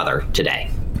contact your brother today.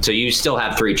 So you still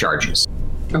have 3 charges.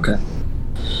 Okay.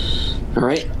 All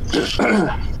right.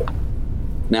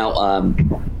 Now,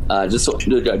 just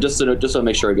to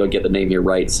make sure I go get the name here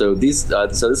right. So this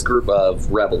group of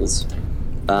rebels.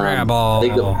 Rabbles.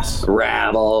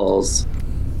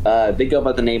 They go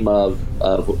by the name of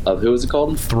who is it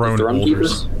called? Throne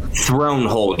Keepers. Throne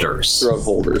holders. Throne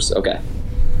holders. Okay.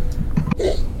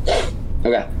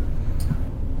 Okay.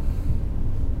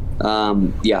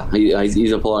 Yeah,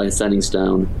 he's gonna pull out his sending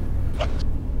stone,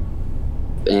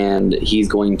 and he's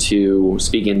going to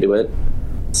speak into it,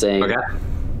 saying,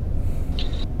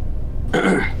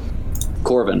 "Okay,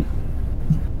 Corvin,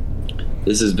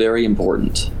 this is very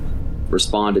important.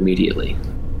 Respond immediately.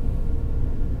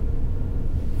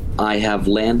 I have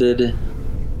landed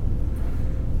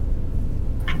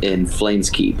in Flames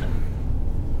Keep.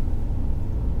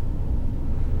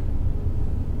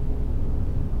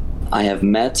 I have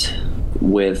met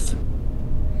with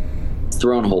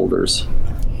throne holders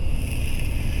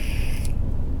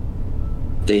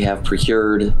they have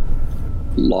procured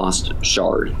lost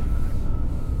shard.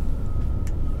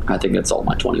 I think that's all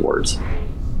my 20 words.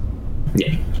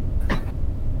 Yeah.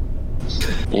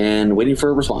 And waiting for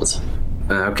a response.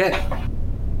 Okay.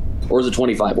 Or is it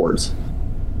 25 words?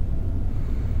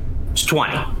 It's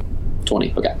 20.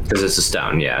 20, okay. Because it's a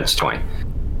stone. Yeah, it's 20.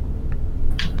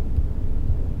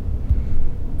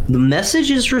 The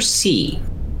message is received.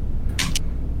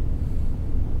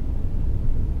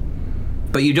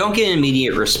 But you don't get an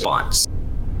immediate response.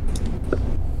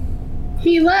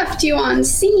 He left you on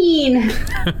scene.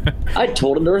 I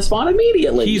told him to respond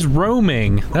immediately. He's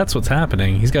roaming. That's what's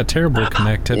happening. He's got terrible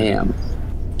connectivity. Damn.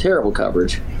 Terrible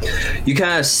coverage. You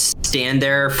kind of stand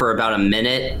there for about a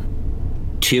minute,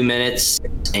 2 minutes,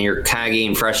 and you're kind of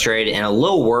getting frustrated and a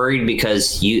little worried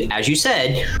because you, as you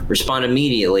said, respond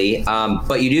immediately.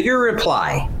 But you do get a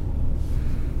reply.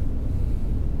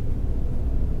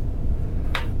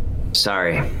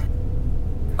 Sorry.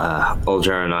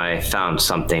 Uldren and I found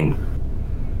something.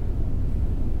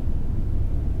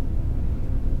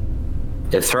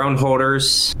 If throne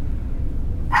holders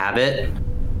have it,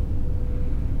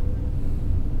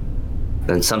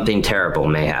 then something terrible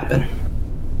may happen.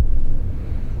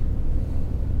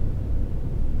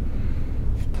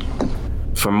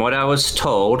 From what I was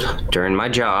told during my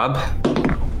job,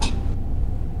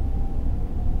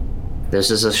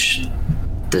 this is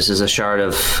a shard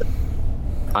of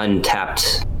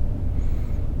untapped,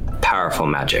 powerful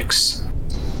magics.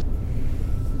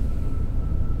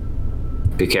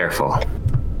 Be careful.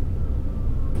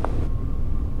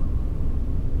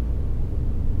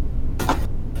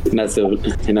 That's the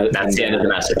end of the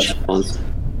message.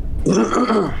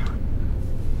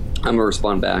 I'm gonna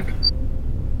respond back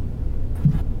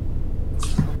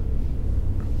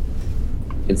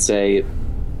and say,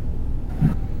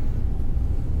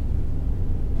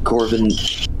 Corvin,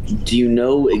 do you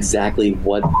know exactly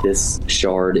what this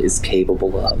shard is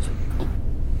capable of?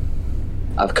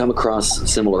 I've come across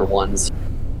similar ones,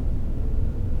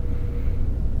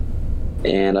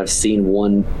 and I've seen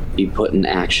one be put in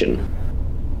action.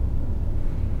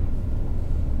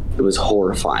 It was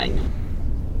horrifying.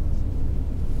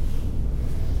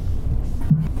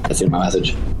 That's in my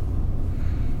message.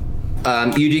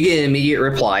 You do get an immediate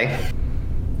reply.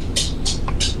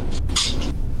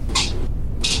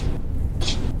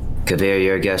 Kabir,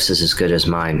 your guess is as good as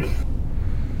mine.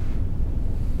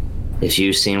 If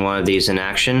you've seen one of these in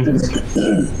action,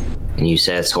 and you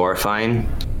say it's horrifying,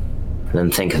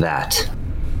 then think of that.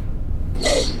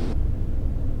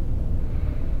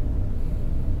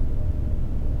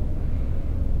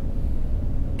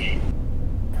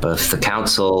 But if the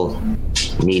council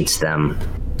needs them,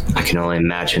 I can only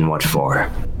imagine what for.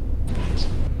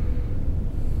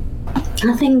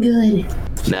 Nothing good.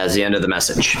 That's the end of the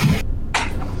message.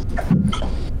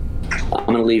 I'm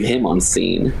gonna leave him on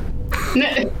scene.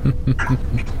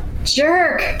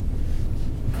 Jerk.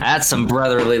 That's some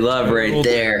brotherly love right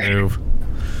there. Move.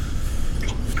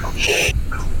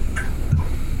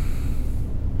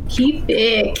 He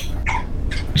thick.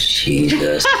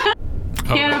 Jesus.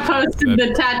 Hannah posted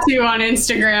the tattoo on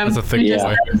Instagram. That's a thick and just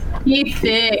boy. said, he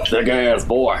thick. Thick ass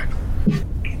boy.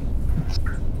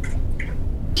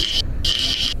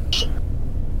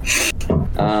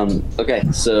 Okay,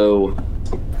 so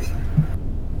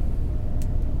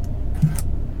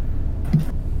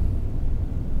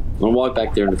I'm gonna walk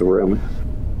back there into the room.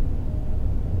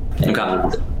 And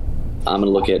Okay. I'm gonna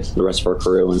look at the rest of our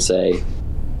crew and say,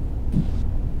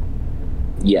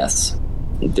 yes,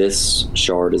 this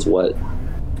shard is what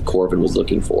Corvin was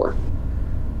looking for.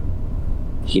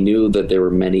 He knew that there were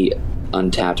many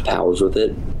untapped powers with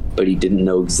it, but he didn't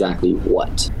know exactly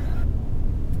what.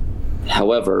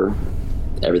 However,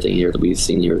 everything here that we've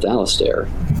seen here with Alistair.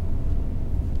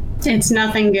 It's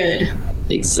nothing good.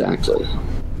 Exactly.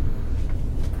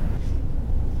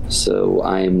 So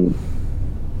I'm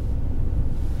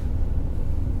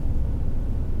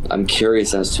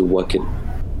curious as to what could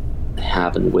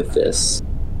happen with this.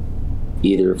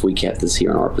 Either if we kept this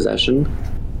here in our possession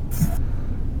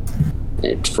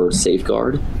for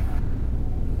safeguard,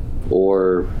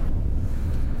 or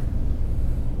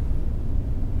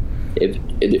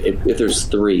if there's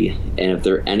three, and if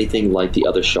they're anything like the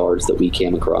other shards that we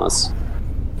came across,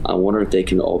 I wonder if they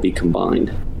can all be combined.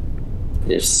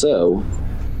 And if so,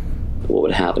 what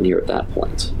would happen here at that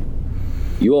point?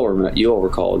 You all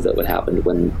recall that what happened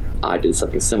when I did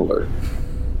something similar.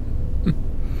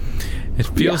 It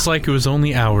feels like it was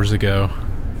only hours ago.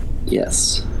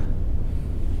 Yes.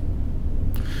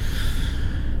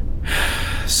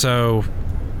 So,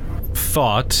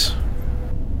 thought.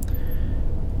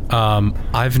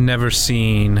 I've never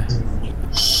seen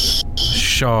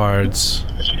shards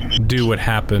do what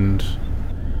happened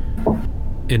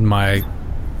in my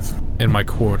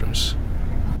quarters.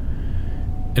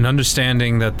 And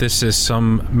understanding that this is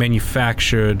some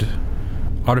manufactured,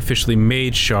 artificially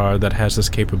made shard that has this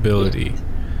capability.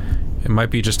 It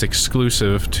might be just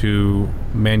exclusive to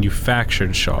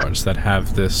manufactured shards that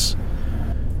have this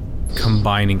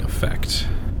combining effect.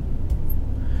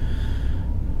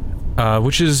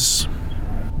 Which is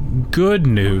good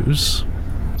news.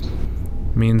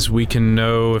 Means we can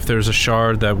know if there's a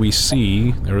shard that we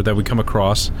see, or that we come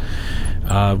across,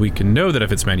 we can know that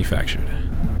if it's manufactured.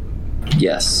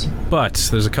 Yes. But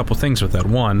there's a couple things with that.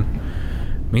 One,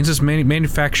 means it's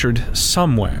manufactured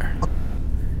somewhere.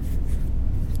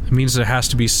 It means there has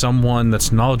to be someone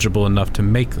that's knowledgeable enough to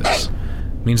make this.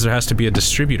 It means there has to be a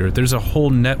distributor. There's a whole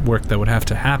network that would have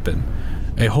to happen.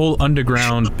 A whole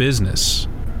underground business.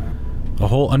 A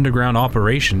whole underground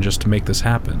operation just to make this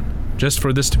happen. Just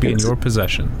for this to be in your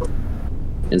possession.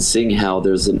 And seeing how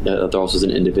there also is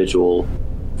an individual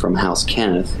from House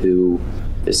Kenneth who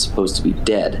is supposed to be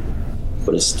dead,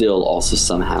 but is still also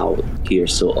somehow here,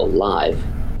 still alive.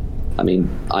 I mean,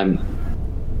 and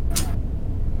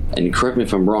correct me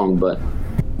if I'm wrong, but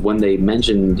when they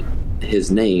mentioned his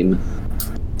name,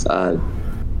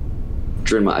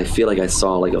 Drinma, I feel like I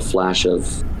saw like a flash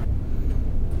of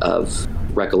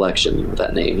recollection with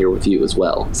that name here with you as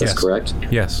well. Is that correct?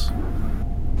 Yes.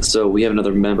 So we have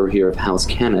another member here of House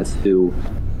Kenneth who,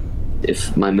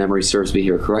 if my memory serves me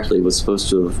here correctly, was supposed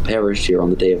to have perished here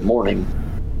on the day of mourning,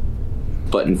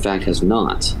 but in fact has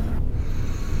not.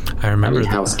 I remember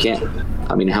House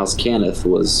Kenneth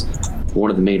was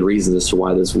one of the main reasons as to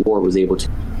why this war was able to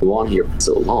go on here for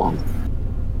so long.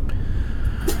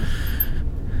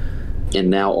 And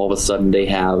now all of a sudden they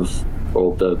have,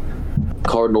 well, the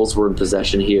Cardinals were in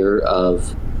possession here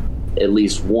of at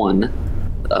least one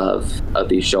of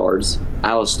these shards.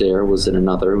 Alistair was in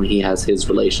another. He has his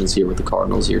relations here with the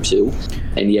Cardinals here too.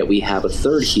 And yet we have a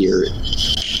third here,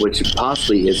 which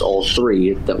possibly is all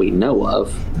three that we know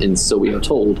of, and so we are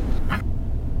told.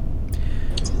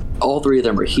 All three of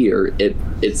them are here.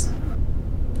 It's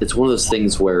one of those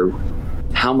things where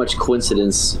how much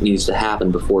coincidence needs to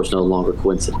happen before it's no longer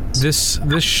coincidence.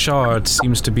 This shard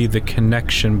seems to be the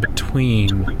connection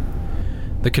between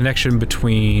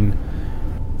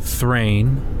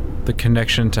Thrain, the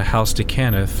connection to House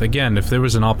DeCannith. Again, if there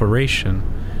was an operation,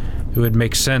 it would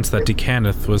make sense that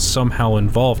DeCannith was somehow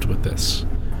involved with this.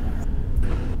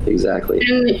 Exactly.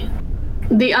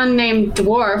 And the unnamed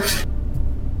dwarf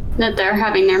that they're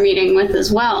having their meeting with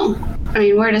as well. I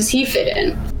mean, where does he fit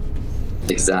in?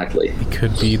 Exactly. He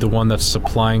could be the one that's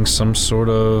supplying some sort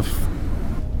of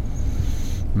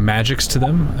magics to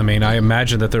them. I mean, I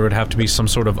imagine that there would have to be some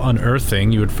sort of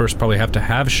unearthing. You would first probably have to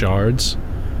have shards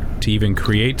to even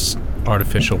create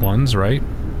artificial ones, right?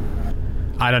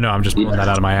 I don't know, I'm just pulling that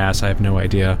out of my ass. I have no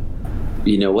idea.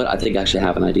 You know what? I think I actually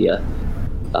have an idea.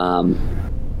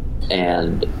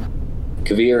 And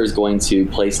Kavir is going to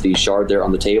place the shard there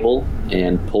on the table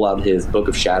and pull out his Book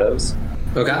of Shadows.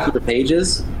 Okay. The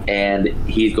pages, and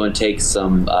he's going to take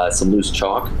some loose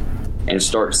chalk and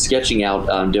start sketching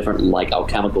out different like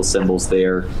alchemical symbols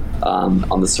there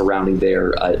on the surrounding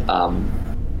there there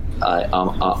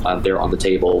on the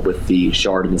table with the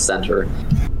shard in the center.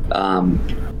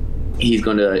 He's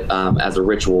going to, as a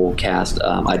ritual cast,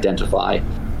 Identify.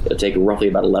 It'll take roughly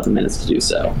about 11 minutes to do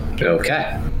so.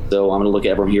 Okay. So I'm going to look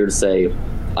at everyone here to say,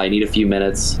 I need a few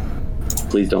minutes.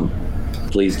 Please don't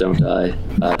try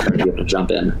to get to jump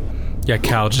in. Yeah,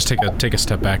 Cal, just take a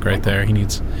step back right there. He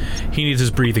needs his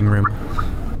breathing room.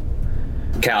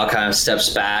 Cal kind of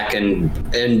steps back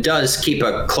and does keep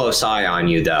a close eye on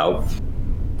you, though.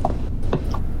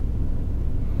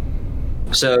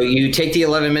 So you take the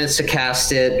 11 minutes to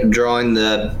cast it, drawing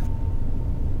the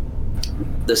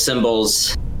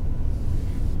symbols.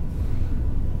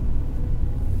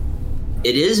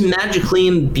 It is magically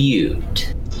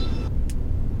imbued.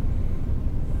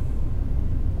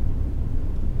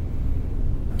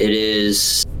 It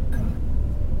is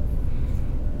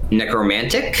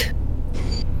necromantic.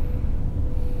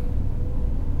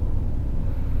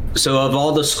 So of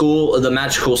all the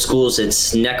magical schools,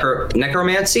 it's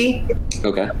necromancy,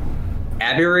 Okay.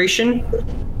 aberration,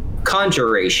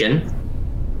 conjuration,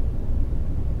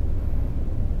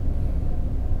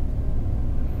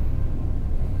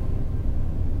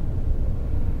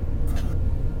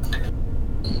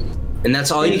 and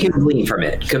that's all you can glean from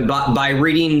it by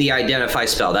reading the Identify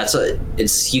spell.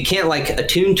 You can't like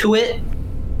attune to it.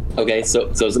 Okay,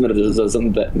 so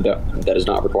something that does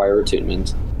not require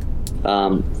attunement.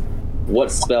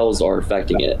 What spells are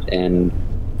affecting it, and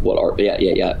What are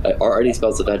Are any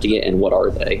spells affecting it, and what are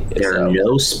they? There are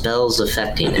no spells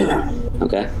affecting it.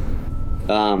 Okay.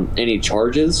 Any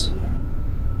charges?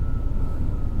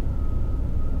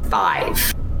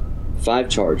 5. 5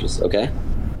 charges. Okay.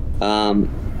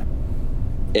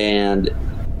 And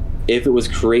if it was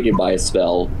created by a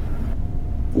spell,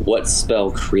 what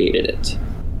spell created it?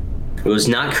 It was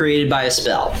not created by a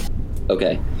spell.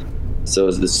 Okay. So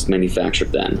is this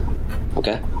manufactured then?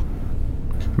 Okay.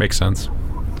 Makes sense.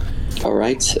 All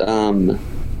right.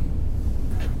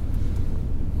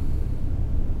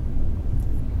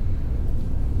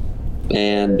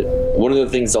 And one of the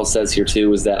things I'll says here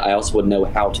too is that I also would know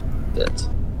how to do it.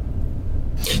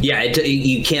 Yeah,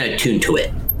 you can't attune to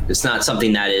it. It's not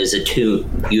something that is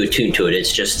you attune to it.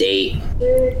 It's just a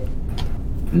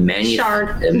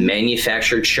Shard. A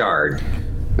manufactured shard.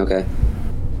 Okay.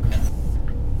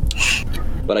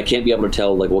 But I can't be able to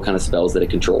tell like what kind of spells that it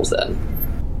controls then.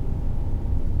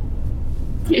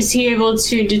 Is he able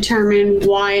to determine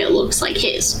why it looks like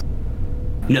his?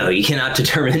 No, you cannot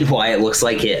determine why it looks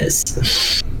like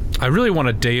his. I really want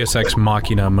a Deus Ex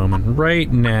Machina moment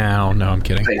right now. No, I'm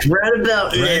kidding. Like, right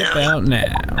about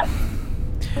now.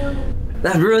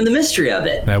 That would ruin the mystery of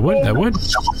it. That would.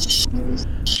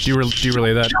 Do you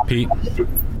relay that, Pete?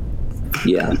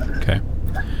 Yeah. Okay.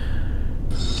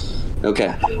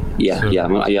 Okay. Yeah.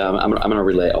 I'm gonna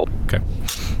relay it all. Okay.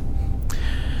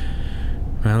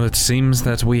 Well, it seems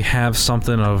that we have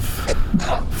something of,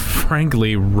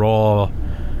 frankly, raw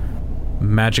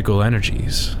magical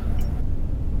energies.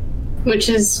 Which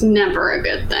is never a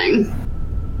good thing.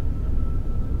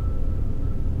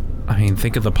 I mean,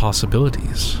 think of the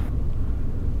possibilities.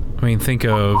 I mean, think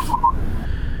of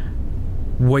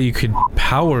what you could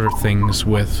power things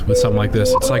with something like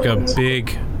this. It's like a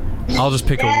big... I'll just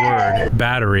pick a word.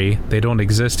 Battery. They don't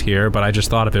exist here, but I just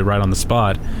thought of it right on the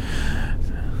spot.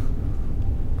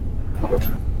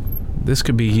 This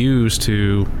could be used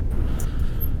to...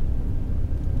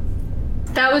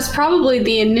 That was probably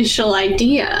the initial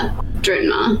idea,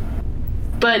 Drinma.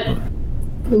 But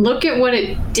look at what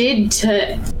it did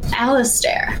to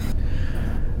Alistair.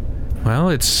 Well,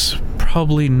 it's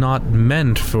probably not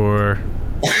meant for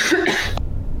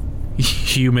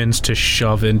humans to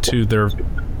shove into their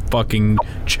fucking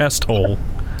chest hole.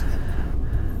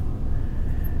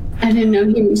 I didn't know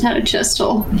humans had a chest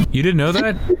hole. You didn't know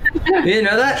that? You didn't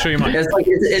know that? Show you mine. It's like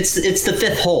it's the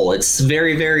 5th hole. It's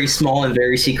very, very small and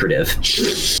very secretive.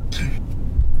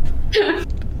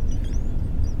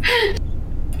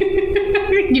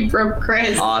 You broke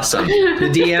Chris. Awesome.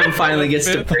 The DM finally gets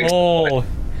to break. hole.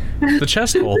 The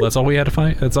chest hole. That's all we had to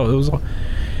find. That's all. It was all.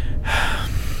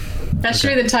 That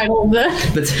should be the title of the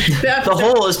The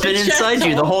hole has been inside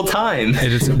you the whole time.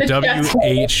 It is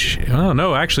W-H... Oh,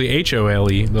 no, actually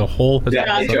H-O-L-E. The hole...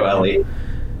 Yeah, H-O-L-E.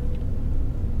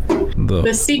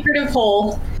 The secretive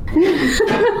hole.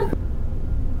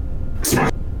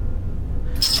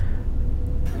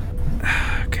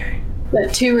 Okay.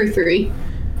 That 2 or 3?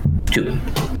 2.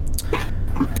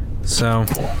 So...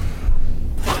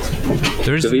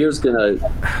 There's... Javir's gonna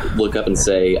look up and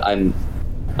say, I'm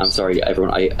sorry,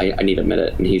 everyone, I need a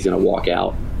minute, and he's gonna walk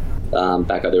out,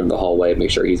 back out there in the hallway,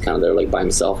 make sure he's kind of there, like, by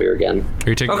himself here again. Are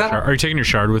you taking are you taking your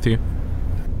shard with you?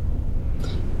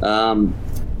 I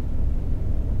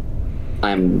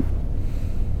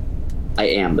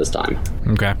am this time.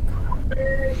 Okay.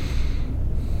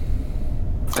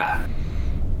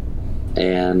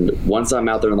 And once I'm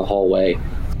out there in the hallway,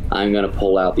 I'm gonna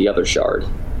pull out the other shard.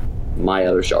 My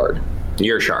other shard.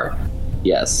 Your shard.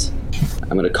 Yes.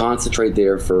 I'm gonna concentrate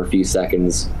there for a few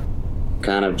seconds,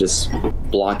 kind of just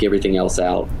block everything else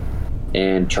out,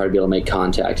 and try to be able to make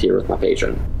contact here with my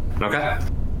patron. Okay.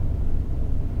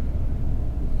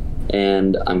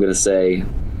 And I'm gonna say,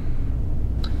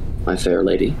 my fair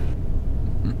lady,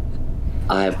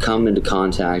 I have come into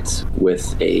contact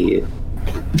with a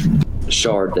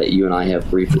shard that you and I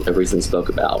have recently spoke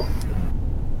about.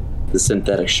 The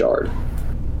synthetic shard.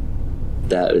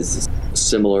 That is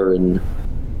similar in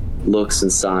looks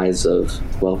and size of,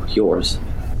 well, yours.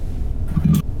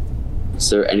 Is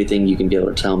there anything you can be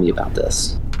able to tell me about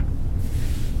this?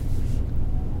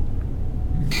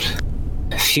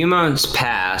 A few moments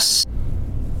pass,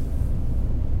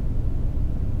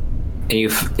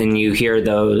 and you hear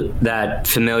that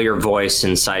familiar voice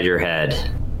inside your head.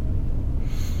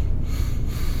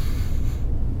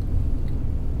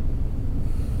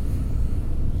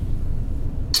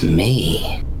 It's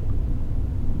me.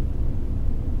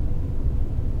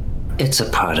 It's a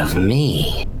part of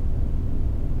me.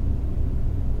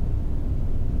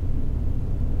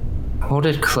 Hold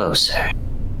it closer.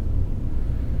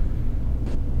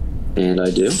 And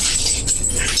I do.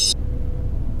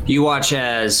 You watch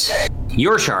as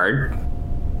your shard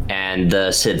and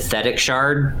the synthetic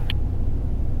shard,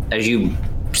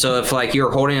 so if like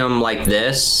you're holding them like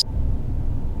this,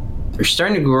 they're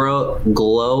starting to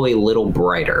glow a little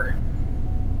brighter.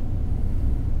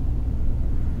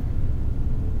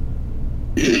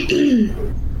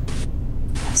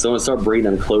 So I'm gonna start bringing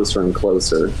them closer and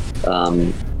closer.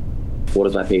 What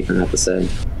does my patron have to say?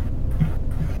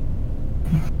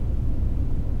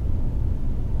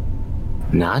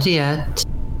 Not yet.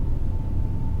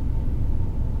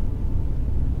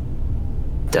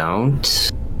 Don't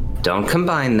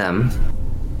combine them.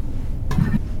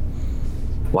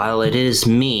 While it is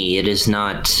me, it is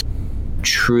not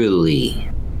truly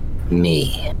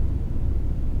me.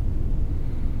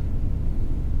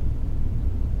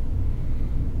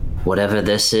 Whatever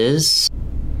this is,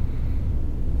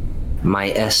 my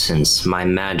essence, my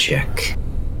magic,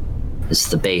 is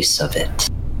the base of it.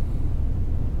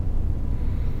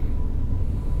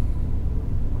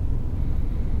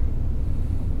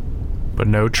 But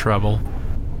no trouble.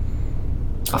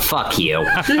 Oh, fuck you.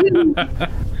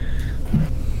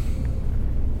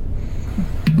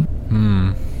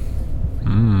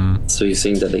 So you're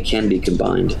saying that they can be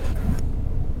combined?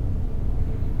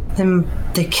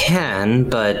 They can,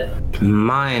 but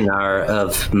mine are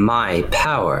of my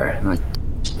power,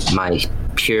 my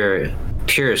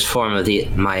purest form of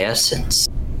my essence.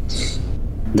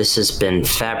 This has been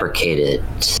fabricated,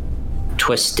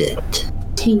 twisted,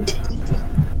 Tainted.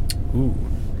 Ooh.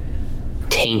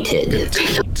 tainted,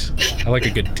 I like a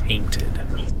good tainted.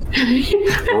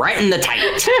 right in the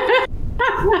taint.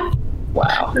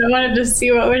 Wow. I wanted to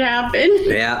see what would happen.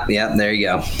 Yeah, there you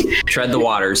go. Tread the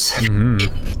waters.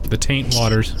 The taint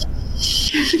waters.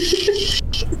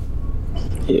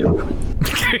 Ew.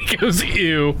 It goes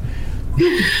ew.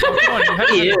 Oh, come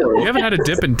on, you haven't had a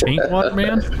dip in taint water,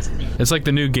 man? It's like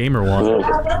the new gamer one.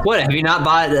 What, have you not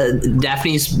bought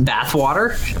Daphne's bath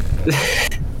water?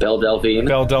 Belle Delphine.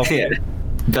 Belle Delphine.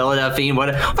 Bella Delphine, what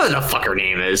the fuck her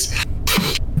name is.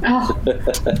 Oh,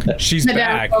 She's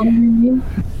back. Madame.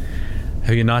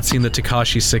 Have you not seen the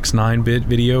Tekashi 6ix9ine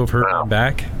video of her No.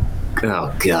 back?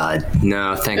 Oh god,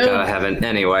 no, thank god I haven't.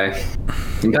 Anyway,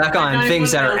 back on don't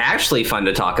things that even are know. actually fun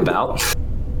to talk about.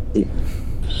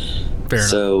 Fair enough.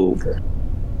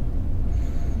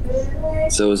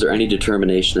 So is there any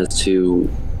determination as to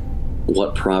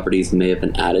what properties may have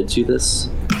been added to this?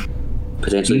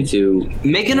 Potentially to...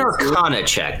 Make an Arcana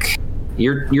check.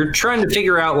 You're trying to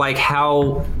figure out like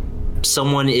how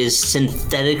someone is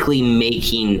synthetically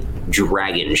making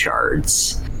dragon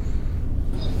shards.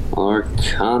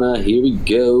 Arcana, here we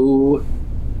go.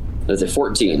 That's a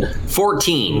 14.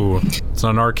 14. Ooh, it's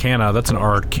not an Arcana, that's an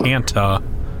Arcanta.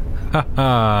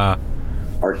 Haha.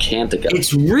 Arcantica.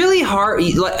 It's really hard.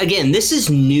 Again, this is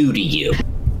new to you,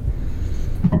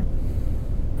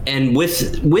 and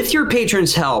with your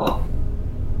patron's help,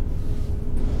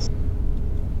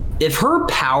 if her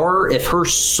power, if her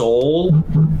soul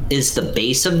is the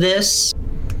base of this,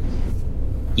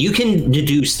 you can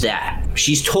deduce that.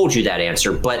 She's told you that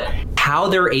answer, but how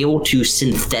they're able to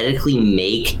synthetically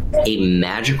make a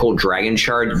magical dragon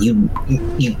shard, you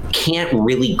can't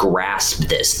really grasp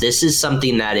this. This is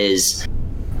something that is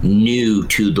new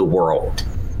to the world.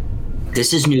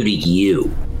 This is new to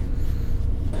you.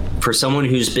 For someone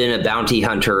who's been a bounty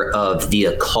hunter of the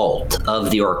occult,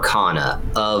 of the arcana,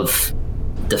 of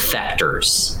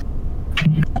defectors,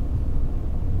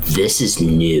 this is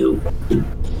new.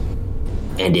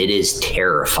 And it is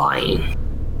terrifying.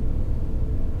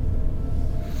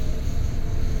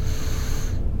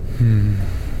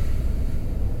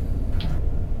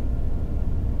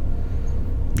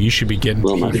 You should be getting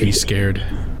Well, my TV dear. scared.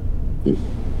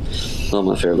 Well,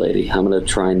 my fair lady, I'm gonna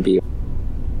try and be...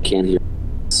 Can't hear.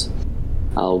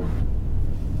 I'll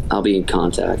be in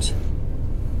contact.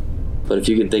 But if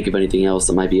you can think of anything else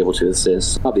that might be able to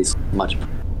assist, I'll be much...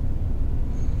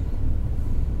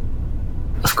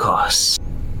 Of course.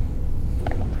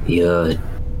 You've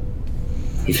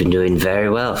been doing very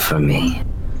well for me.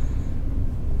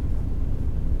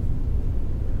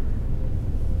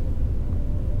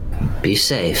 Be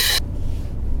safe.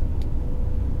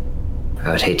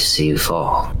 I would hate to see you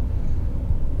fall.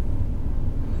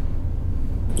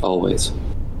 Always.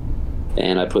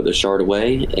 And I put the shard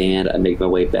away, and I make my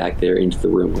way back there into the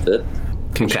room with it.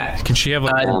 Okay. Can she have a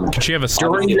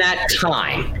During that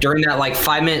time, during that like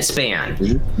 5-minute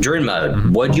span, Druid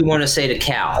mode, what do you want to say to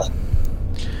Cal?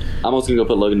 I'm also gonna go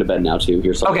put Logan to bed now too.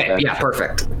 Here, so I'll Okay, get back. yeah,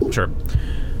 perfect. Sure.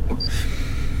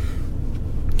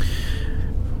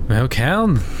 Well,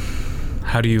 Cal,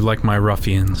 how do you like my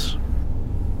ruffians?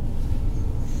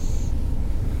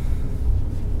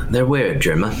 They're weird,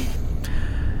 Drimma.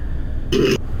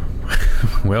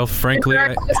 Well, frankly,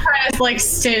 Merrick's just kind of like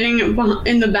standing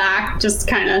in the back, just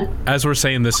kind of as we're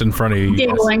saying this in front of you,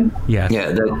 giggling. yes.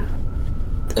 Yeah, the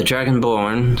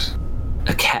Dragonborn,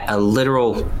 a cat, a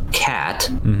literal cat,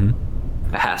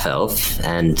 a half elf,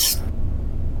 and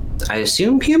I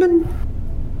assume human.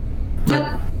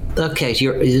 Yep. Okay,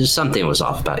 something was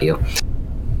off about you.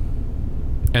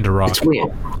 And a rock. It's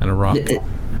weird. And a rock.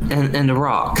 And a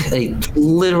rock, a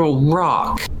literal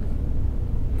rock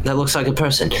that looks like a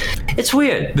person. It's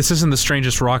weird. This isn't the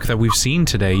strangest rock that we've seen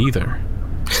today either.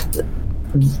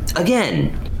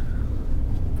 Again,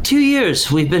 2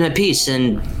 years we've been at peace,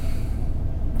 and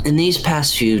in these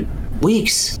past few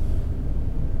weeks,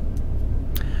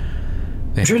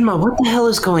 Drinma, what the hell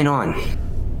is going on?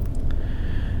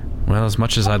 Well, as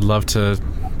much as I'd love to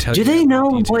tell you. Do they know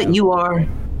detail, what you are?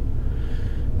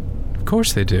 Of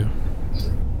course they do.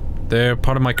 They're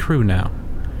part of my crew now.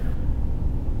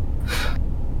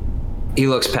 He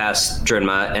looks past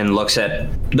Drinma and looks at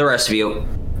the rest of you.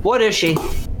 What is she?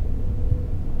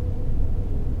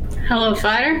 Hello,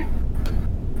 fighter.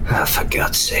 Oh, for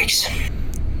God's sakes.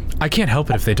 I can't help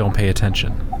it if they don't pay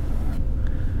attention.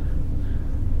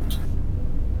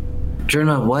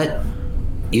 Drinma, what?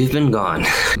 You've been gone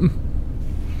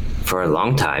for a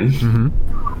long time.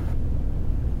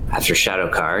 After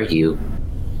Shadowcar, you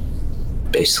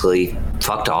basically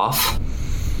fucked off.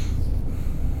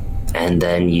 And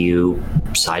then you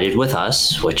sided with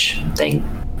us, which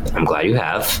I'm glad you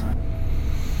have.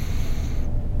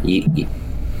 You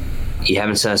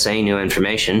haven't sent us any new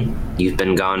information. You've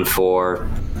been gone for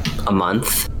a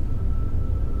month.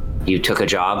 You took a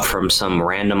job from some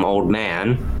random old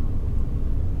man.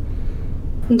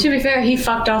 And to be fair, he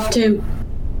fucked off too.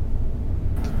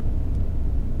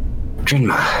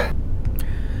 Drinma.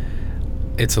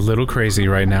 It's a little crazy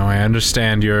right now. I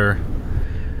understand your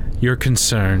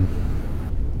concern.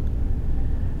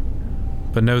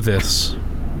 But know this.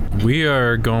 We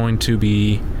are going to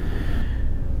be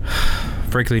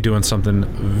frankly doing something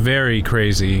very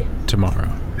crazy tomorrow.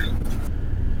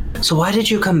 So why did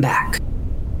you come back?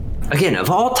 Again, of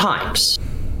all times.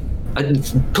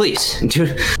 Please,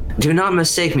 do not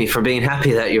mistake me for being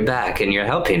happy that you're back and you're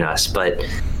helping us, but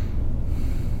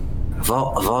of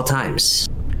all times,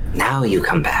 now you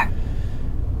come back.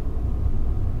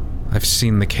 I've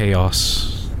seen the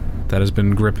chaos that has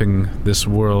been gripping this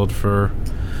world for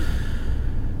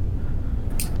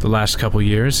the last couple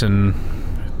years, and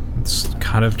it's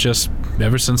kind of just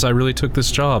ever since I really took this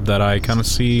job that I kind of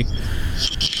see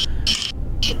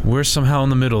we're somehow in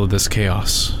the middle of this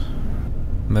chaos.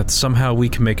 And that somehow we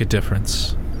can make a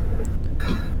difference.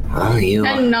 Well,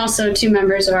 And also 2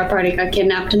 members of our party got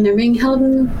kidnapped and they're being held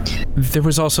in... There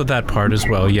was also that part as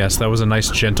well, yes. That was a nice,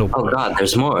 gentle... Oh God,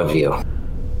 there's more of you.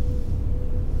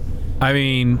 I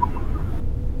mean...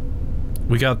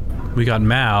 We got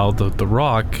Mal, the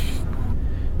rock.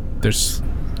 There's...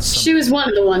 She was one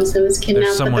of the ones that was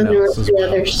kidnapped, but then there were 2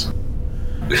 others.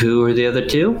 Who were the other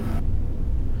 2?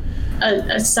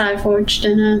 A Psyforged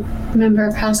and a member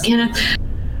of House Canna.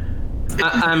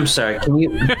 I'm sorry. Can you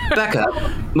back up?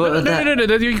 No,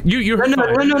 you heard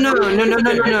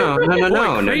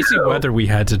No. Crazy weather we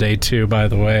had today too, by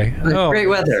the way. Great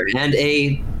weather and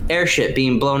a airship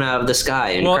being blown out of the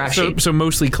sky and crashing. So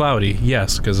mostly cloudy,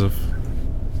 yes, because of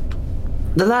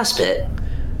the last bit.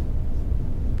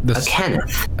 A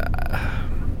Kenneth.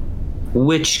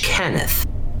 Which Kenneth?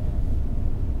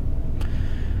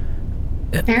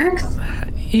 Merrick?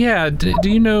 Yeah. Do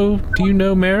you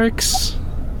know Merrick's?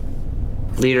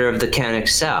 Leader of the Canuck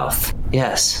South.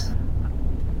 Yes.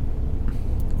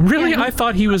 Really? Yeah. I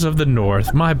thought he was of the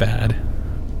North. My bad.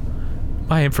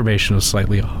 My information was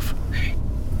slightly off.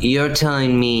 You're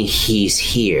telling me he's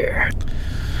here,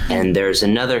 and there's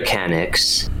another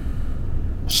Canucks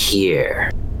here.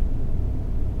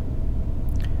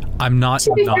 I'm not.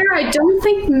 To be fair, I don't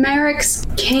think Merrick's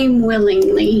came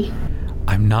willingly.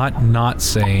 I'm not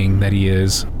saying that he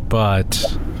is,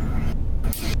 but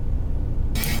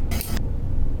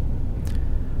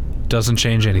doesn't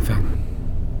change anything.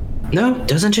 No,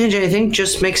 doesn't change anything.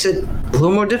 Just makes it a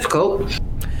little more difficult.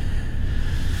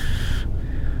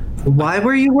 Why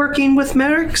were you working with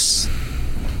Merrick's?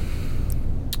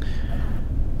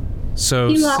 So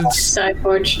He lost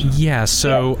Psyforged. yeah,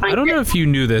 so I don't know if you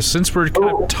knew this. Since we're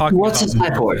kind of talking What's about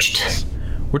a Psyforged?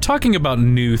 we're talking about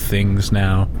new things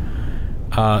now.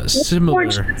 Similar.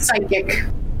 Forged psychic.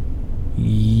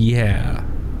 Yeah.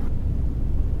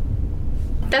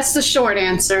 That's the short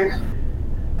answer.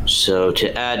 So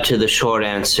to add to the short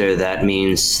answer, that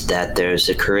means that there's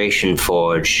a Creation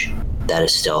Forge that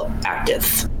is still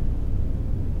active.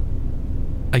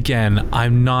 Again,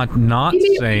 I'm not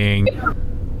saying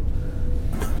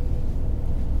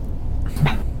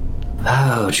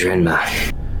Oh, Drenma.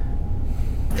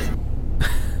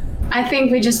 I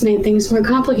think we just made things more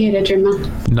complicated,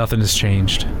 Drenma. Nothing has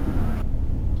changed.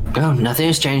 No, nothing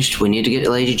has changed. We need to get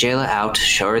Lady Jayla out.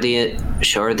 Show her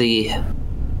the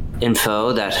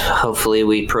info that hopefully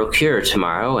we procure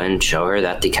tomorrow, and show her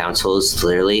that the council is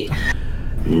clearly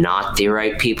not the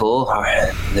right people or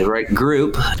the right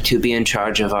group to be in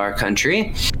charge of our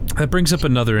country. That brings up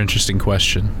another interesting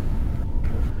question.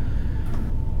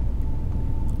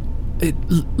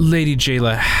 Lady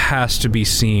Jayla has to be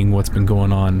seeing what's been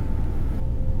going on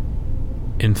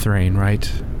in Thrain,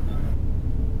 right?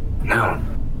 No.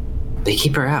 They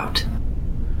keep her out.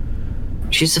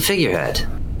 She's the figurehead.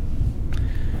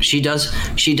 She does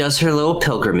her little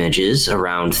pilgrimages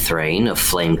around Thrain of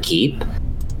Flame Keep.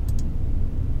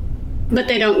 But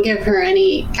they don't give her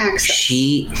any access.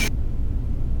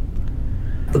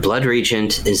 The Blood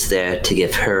Regent is there to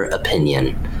give her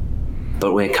opinion.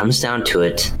 But when it comes down to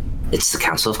it, it's the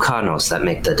Council of Cardinals that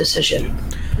make the decision.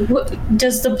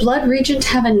 Does the Blood Regent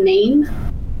have a name?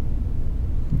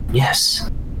 Yes.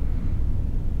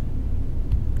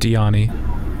 Diani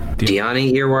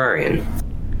Irwarian.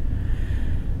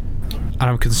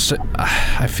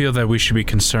 I feel that we should be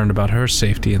concerned about her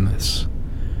safety in this.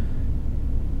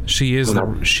 She is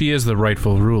the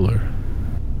rightful ruler.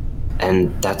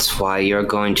 And that's why you're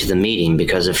going to the meeting,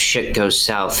 because if shit goes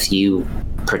south, you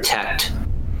protect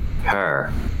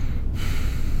her.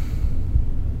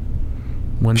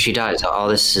 When she dies, all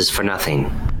this is for nothing.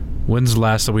 When's the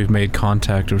last that we've made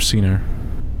contact or seen her?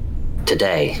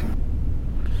 Today.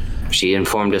 She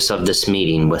informed us of this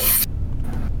meeting with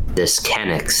this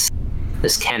Kenneth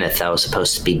that was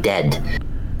supposed to be dead,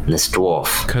 and this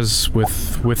dwarf. Because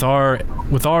with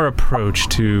our approach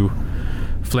to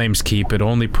Flames Keep, it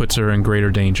only puts her in greater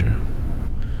danger.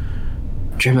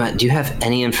 Drenma, do you have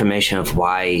any information of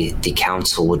why the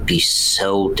council would be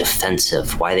so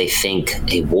defensive? Why they think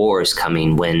a war is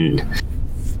coming when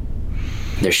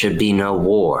there should be no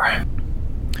war?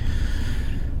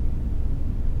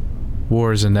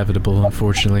 War is inevitable,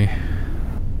 unfortunately.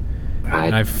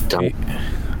 I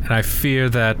fear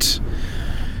that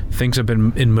things have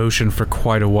been in motion for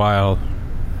quite a while.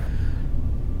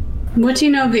 What do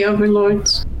you know of the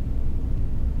Overlords?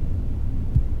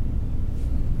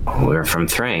 We're from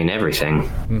Thrain, everything.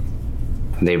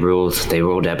 They ruled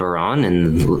Eberron,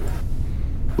 and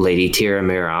Lady Tira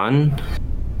Miran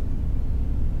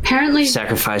apparently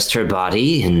sacrificed her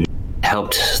body and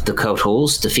helped the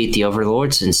Coatholes defeat the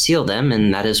Overlords and seal them,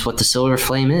 and that is what the Silver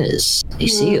Flame is. A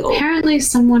seal. Apparently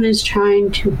someone is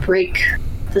trying to break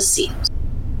the seals.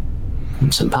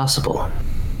 It's impossible.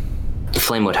 The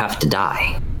flame would have to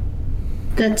die.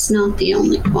 That's not the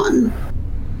only one.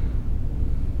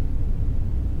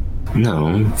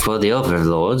 No, for the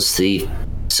Overlords, the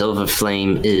Silver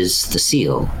Flame is the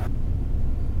seal.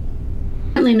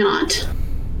 Apparently not.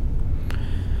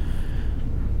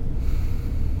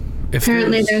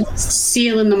 Apparently there's a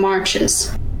seal in the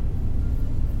marches.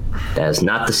 That is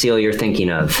not the seal you're thinking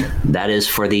of. That is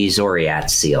for the Zoriat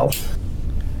seal.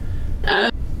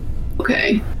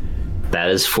 Okay. That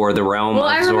is for the realm of Zoriat.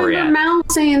 Well, I remember Mal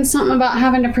saying something about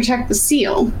having to protect the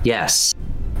seal. Yes.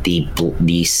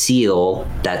 The seal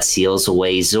that seals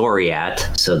away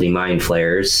Zoriat, so the Mind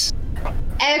Flayers.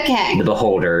 Okay. The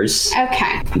Beholders.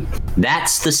 Okay.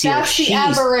 That's the seal. That's the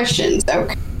aberrations.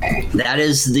 Okay. That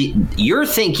is you're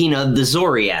thinking of the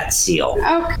Zoriat seal.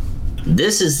 Okay.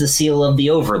 This is the seal of the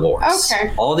Overlords.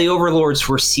 Okay. All the Overlords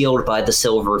were sealed by the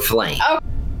Silver Flame. Okay.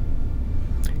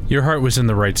 Your heart was in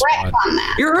the right spot. On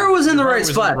that. Your heart was in the right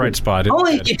spot.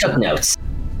 Only if you took notes.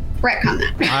 Wreck on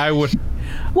that. I would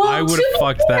have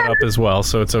fucked that up as well,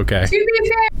 so it's okay. To be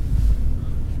fair,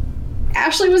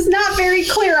 Ashley was not very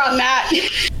clear on that.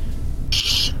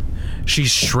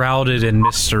 She's shrouded in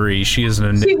mystery. She is an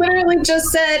enigma. She literally just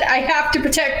said, "I have to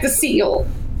protect the seal."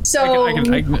 So, I'm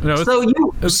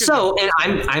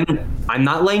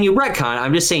not letting you retcon.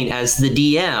 I'm just saying, as the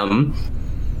DM,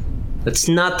 that's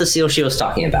not the seal she was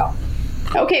talking about.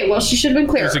 Okay, well, she should have been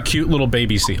clear. It's a cute little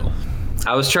baby seal.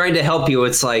 I was trying to help you.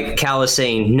 It's like Cal is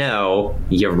saying, "No,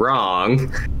 you're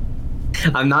wrong."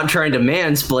 I'm not trying to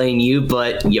mansplain you,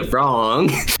 but you're wrong.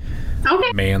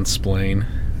 Okay. Mansplain.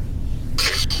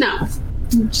 No.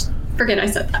 Just forget I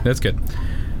said that. That's good.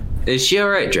 Is she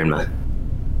alright, Drenma?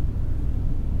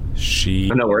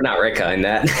 Oh, no, we're not retconning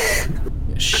that.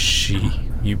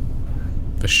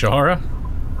 Vishara?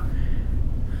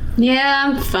 Yeah,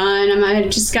 I'm fine. I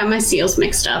just got my seals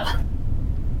mixed up.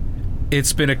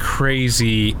 It's been a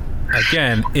crazy...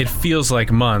 Again, it feels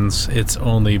like months. It's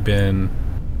only been...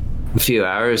 A few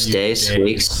hours, days,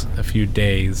 weeks. A few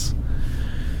days.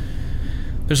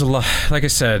 There's a lot. Like I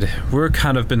said, we're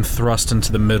kind of been thrust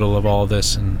into the middle of all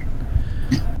this, and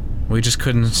we just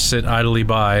couldn't sit idly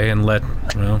by and let.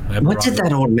 Well, what did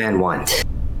that old man want?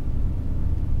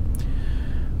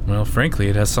 Well, frankly,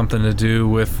 it has something to do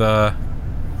with. I'm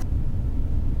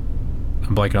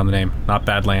blanking on the name. Not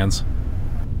Badlands.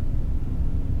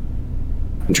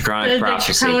 Draconic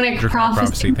Prophecy. Draconic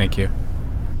Prophecy. Thank you.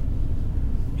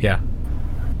 Yeah.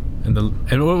 And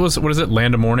what is it?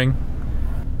 Land of Mourning.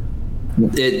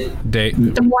 The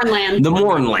Mournland. The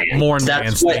Mournland.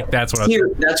 That's what That's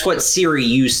what Ciri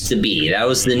used to be. That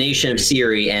was the nation of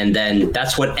Ciri, and then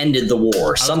that's what ended the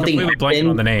war. Something blanking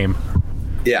on the name.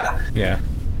 Yeah. Yeah.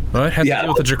 Well, it has to do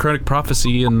with the Draconic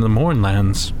Prophecy in the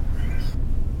Mournlands.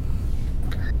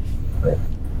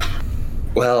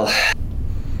 Well,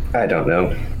 I don't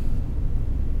know.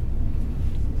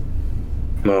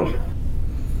 Well,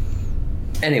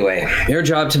 anyway, your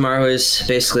job tomorrow is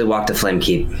basically walk to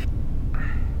Flamekeep.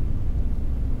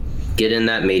 Get in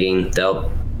that meeting.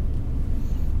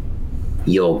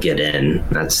 You'll get in.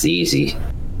 That's easy.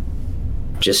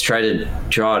 Just try to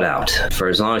draw it out for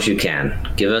as long as you can.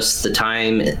 Give us the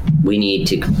time we need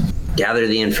to gather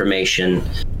the information.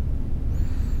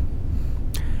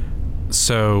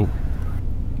 So,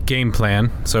 game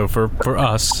plan. So for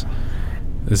us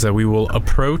is that we will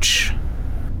approach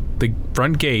the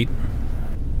front gate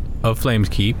of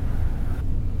Flamekeep.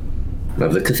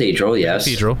 Of the cathedral, yes.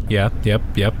 Cathedral, yeah, yep.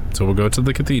 So we'll go to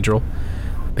the cathedral.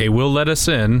 They will let us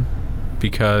in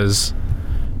because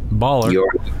Baller.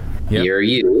 You're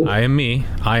you. I am me.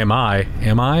 I am I.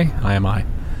 Am I? I am I.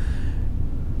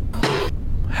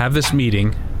 Have this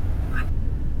meeting.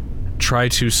 Try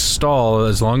to stall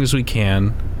as long as we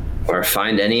can. Or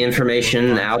find any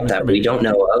information out that we don't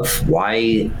know of.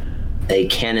 Why a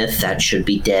Kenneth that should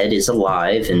be dead is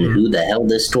alive, and who the hell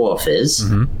this dwarf is.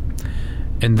 Mm-hmm.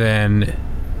 And then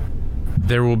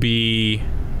there will be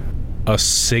a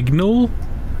signal.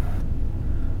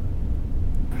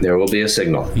 There will be a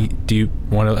signal. Do you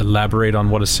want to elaborate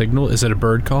on what a signal? Is it a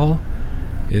bird call?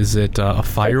 Is it a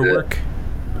firework?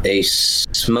 A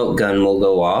smoke gun will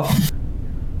go off.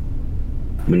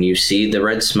 When you see the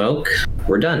red smoke,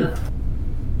 we're done.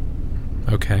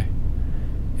 Okay.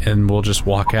 And we'll just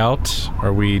walk out?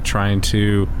 Are we trying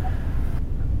to...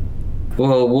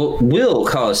 Well, we'll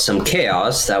cause some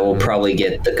chaos that will probably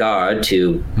get the guard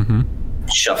to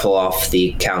shuffle off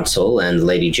the council and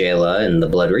Lady Jayla and the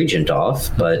Blood Regent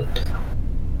off, but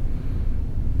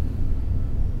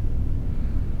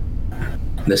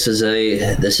this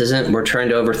isn't we're trying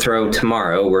to overthrow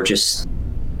tomorrow.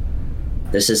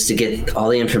 This is to get all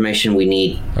the information we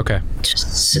need. Okay. To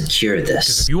secure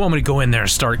this. If you want me to go in there and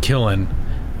start killing,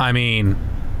 I mean,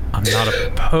 I'm not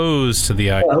opposed to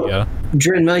the idea. Well,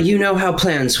 Drinma, you know how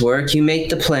plans work. You make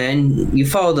the plan, you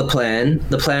follow the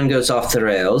plan goes off the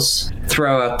rails,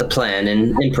 throw out the plan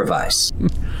and improvise.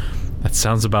 That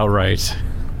sounds about right.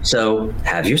 So,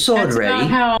 have your sword ready. That's about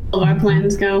how all of our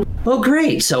plans go. Oh,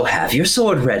 great. So, have your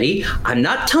sword ready. I'm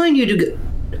not telling you to go.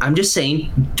 I'm just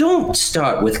saying, don't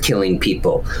start with killing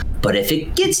people. But if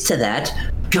it gets to that,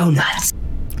 go nuts.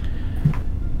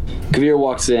 Kavir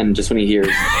walks in just when he hears,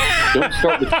 don't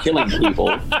start with killing people.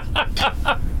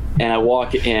 And I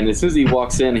walk in. As soon as he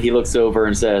walks in, he looks over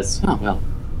and says, oh, well,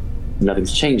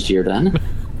 nothing's changed here then.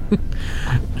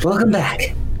 Welcome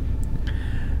back.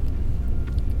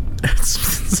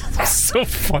 It's so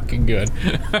fucking good.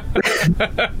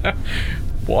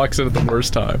 Walks in at the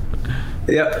worst time.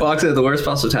 Yep, walks in at the worst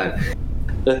possible time.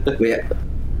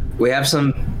 We have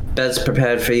some beds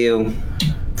prepared for you,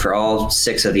 for all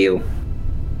 6 of you.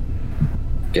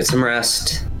 Get some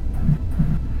rest.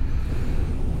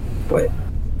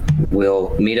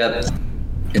 We'll meet up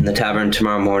in the tavern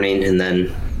tomorrow morning and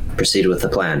then proceed with the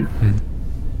plan.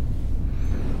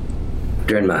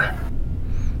 Drinma,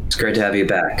 it's great to have you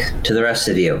back. To the rest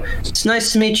of you, it's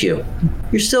nice to meet you.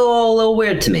 You're still all a little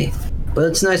weird to me, but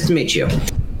it's nice to meet you.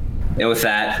 And with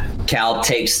that, Cal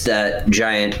takes the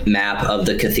giant map of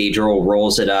the cathedral,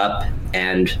 rolls it up,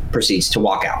 and proceeds to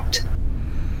walk out.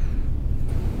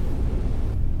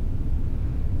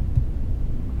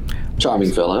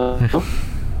 Charming fellow.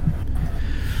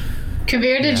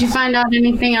 Kavir, did you find out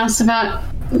anything else about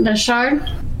the shard?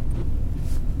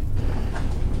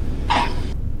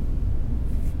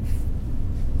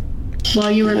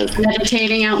 While you were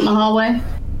meditating out in the hallway?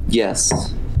 Yes,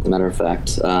 as a matter of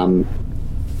fact.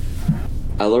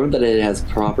 I learned that it has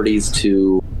properties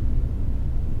to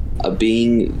a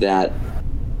being that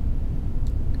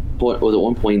was at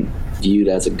one point viewed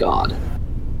as a god.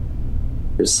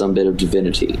 There's some bit of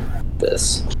divinity in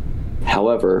this.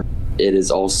 However, it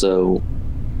is also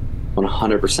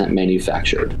 100%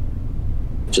 manufactured.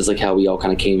 just like how we all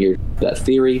kind of came here to that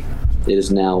theory, it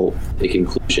is now a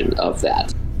conclusion of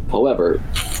that. However,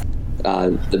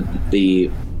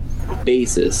 the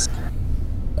basis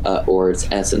or its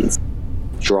essence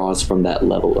draws from that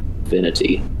level of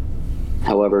divinity.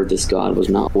 However, this god was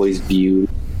not always viewed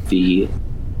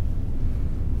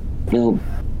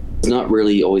it's not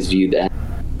really always viewed as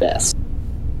best.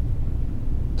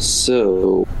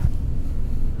 So,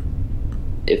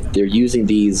 if they're using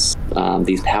these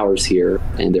powers here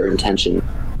and their intention,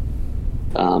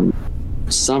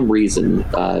 some reason,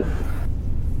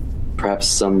 perhaps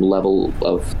some level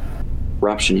of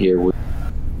corruption here would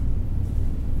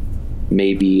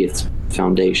maybe its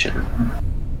foundation.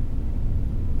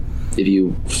 If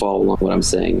you follow along what I'm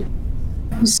saying.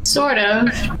 Sort of.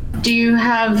 Do you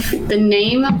have the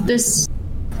name of this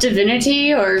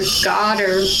divinity or god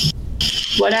or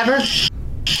whatever?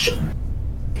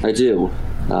 I do.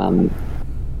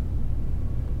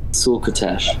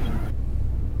 Sul-Katesh.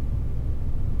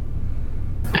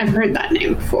 I've heard that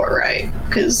name before, right?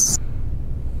 Because...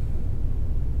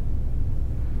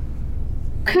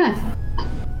 Okay.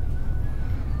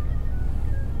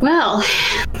 Well...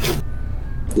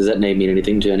 Does that name mean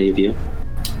anything to any of you?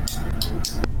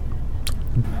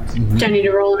 Do I need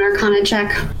to roll an Arcana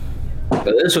check?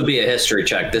 But this would be a history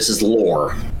check. This is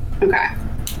lore. Okay.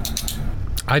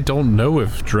 I don't know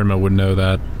if Drinma would know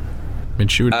that. I mean,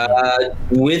 she would.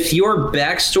 With your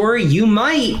backstory, you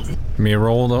might. Me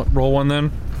roll one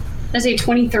then. That's a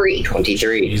 23.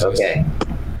 23. Jesus. Okay.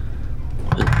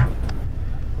 I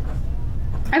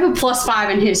have a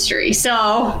 +5 in history,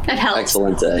 so that helps.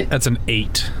 Excellent. That's an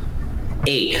 8.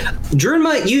 8.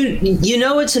 Drinma, you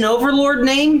know it's an overlord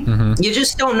name. Mm-hmm. You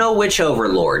just don't know which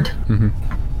overlord. Mm-hmm.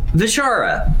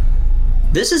 Vishara.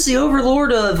 This is the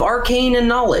overlord of arcane and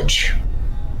knowledge.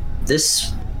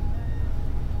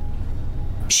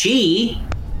 She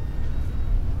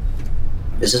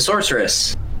is a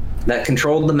sorceress that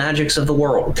controlled the magics of the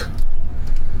world.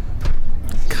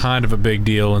 Kind of a big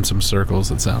deal in some circles,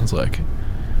 it sounds like.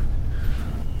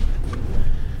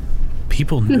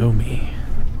 People know me.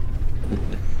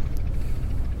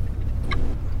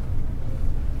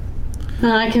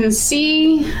 I can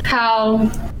see how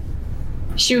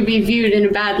she would be viewed in a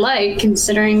bad light,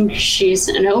 considering she's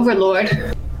an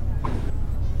overlord.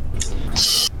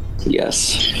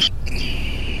 Yes.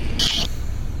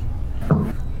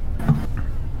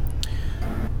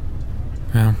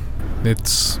 Yeah,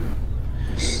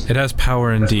 it has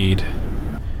power indeed.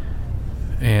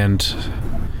 And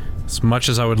as much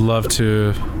as I would love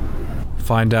to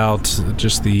find out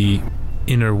just the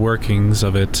inner workings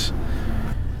of it,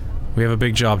 we have a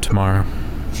big job tomorrow.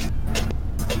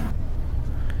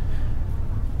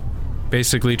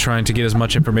 Basically trying to get as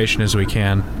much information as we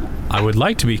can. I would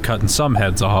like to be cutting some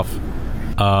heads off.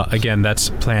 Again, that's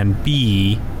plan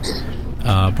B.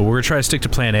 But we're gonna try to stick to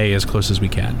plan A as close as we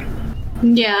can.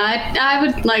 Yeah, I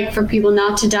would like for people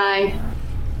not to die.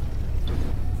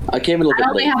 I came a little bit I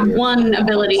only late have here. one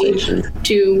ability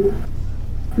to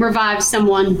revive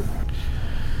someone.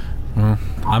 Well,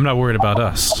 I'm not worried about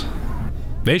us.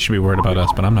 They should be worried about us,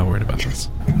 but I'm not worried about us.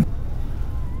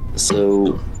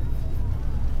 So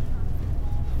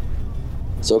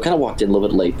I kind of walked in a little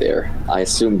bit late there. I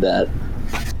assumed that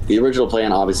the original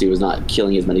plan obviously was not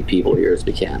killing as many people here as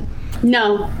we can.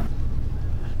 No.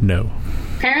 No.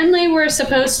 Apparently we're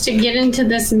supposed to get into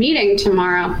this meeting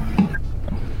tomorrow.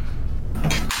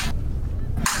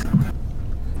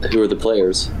 Who are the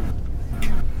players?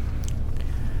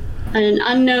 An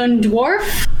unknown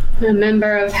dwarf, a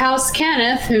member of House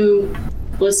Cannith, who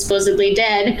was supposedly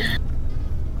dead.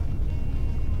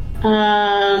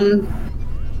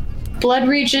 Blood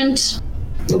Regent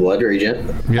The Blood Regent,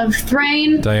 of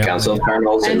Thrain, Diana. Council of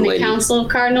Cardinals, and and the Lady. Council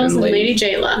of Cardinals, and Lady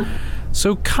Jayla.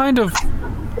 So kind of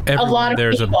everyone lot of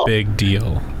there's people. a big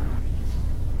deal.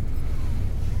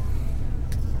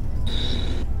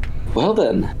 Well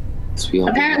then.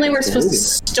 Apparently we're supposed to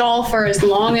stall for as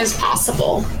long as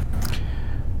possible.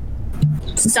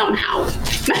 Somehow.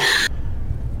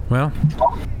 Well,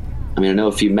 I mean, I know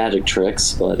a few magic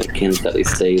tricks, but I can't at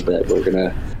least say that we're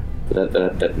gonna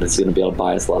that's gonna be able to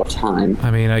buy us a lot of time. I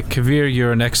mean, Kavir,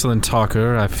 you're an excellent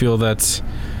talker. I feel that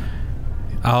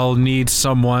I'll need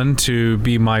someone to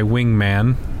be my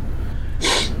wingman.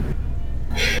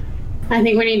 I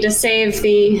think we need to save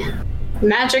the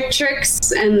magic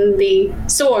tricks and the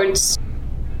swords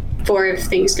for if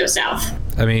things go south.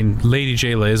 I mean, Lady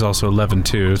Jayla is also 11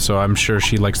 too, so I'm sure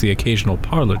she likes the occasional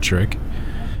parlor trick.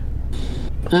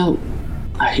 Well,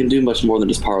 I can do much more than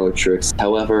just parlor tricks.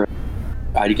 However,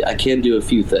 I can do a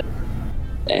few things.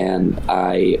 And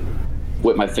I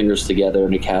whip my fingers together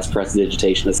and I cast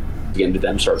prestidigitation begin to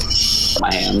then start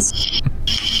my hands.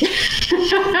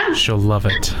 She'll love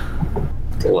it.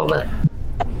 Love it.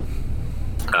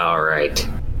 All right.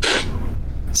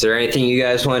 Is there anything you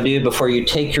guys want to do before you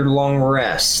take your long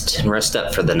rest and rest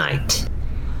up for the night?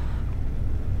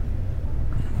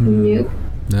 Nope.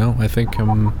 No, I think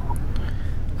I'm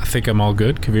all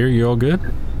good. Kavir, you all good?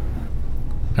 All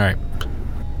right.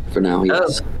 For now,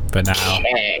 yes. But now,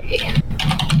 Hey.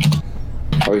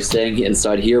 Are we staying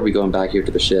inside here? Or are we going back here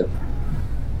to the ship?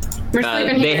 We're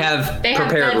sleeping They here. have They have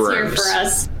prepared beds here rooms. for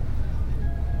us.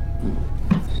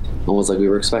 Almost like we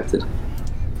were expected.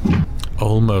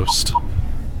 almost.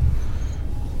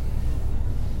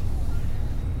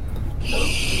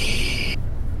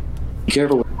 Be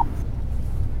careful.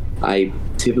 I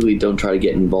typically don't try to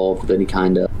get involved with any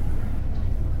kind of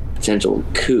potential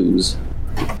coups,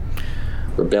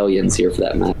 rebellions here for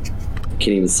that matter. Can't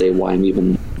even say why I'm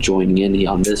even joining in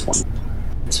on this one,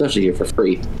 especially here for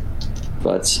free.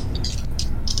 But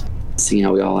seeing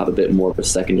how we all have a bit more of a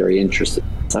secondary interest,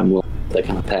 I'm willing to let that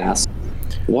kind of pass.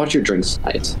 Watch your drinks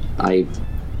tonight. I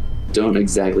don't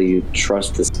exactly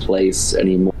trust this place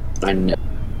anymore. I know,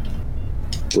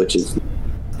 which is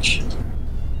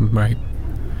Right.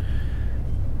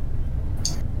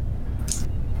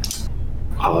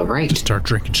 All right. Start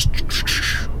drinking.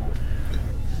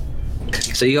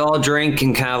 So you all drink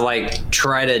and kind of like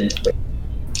try to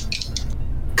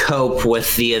cope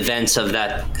with the events of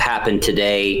that happened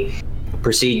today.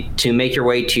 Proceed to make your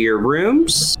way to your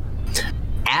rooms.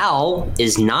 Al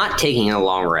is not taking a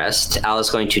long rest. Al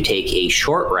is going to take a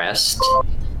short rest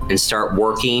and start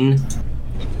working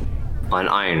on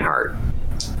Ironheart.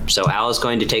 So Al is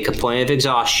going to take a point of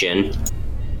exhaustion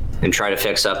and try to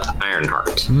fix up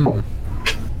Ironheart.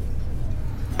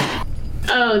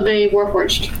 Oh, the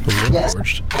Warforged.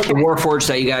 Warforged. The Warforged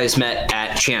that you guys met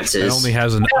at It Chance's. only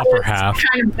has an upper half.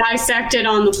 Kind of dissected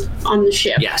on the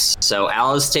ship. Yes. So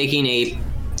Al is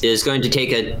going to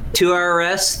take a 2-hour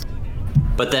rest,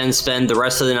 but then spend the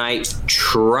rest of the night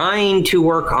trying to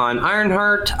work on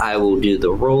Ironheart. I will do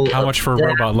the roll. How of much for that.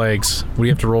 robot legs? What do you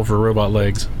have to roll for robot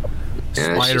legs? Yeah,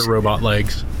 it's Slider just- robot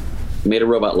legs. made a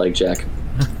robot leg, Jack.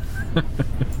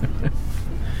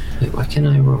 Wait, why can't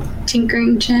I roll?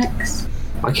 Tinkering checks.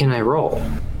 Why can't I roll?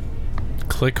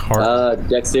 Click hard.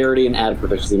 Dexterity and add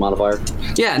proficiency modifier.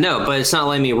 Yeah, no, but it's not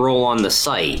letting me roll on the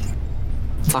site.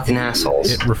 Fucking assholes.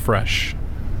 Hit refresh.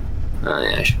 Oh,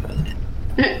 yeah, I should put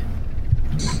it.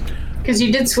 Because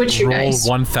you did switch your Roll dice.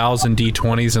 1,000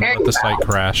 d20s and There let you the go. site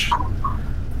crash.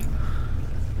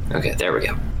 Okay, there we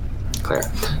go. Clear.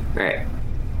 Alright.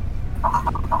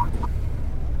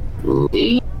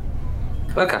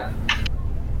 Okay.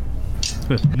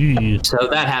 So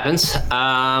that happens.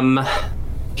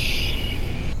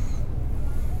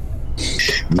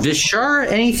 Vishar,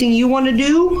 anything you want to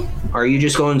do? Or are you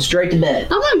just going straight to bed?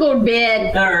 I'm gonna go to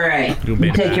bed. Alright. Go You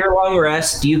bed take now. your long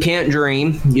rest. You can't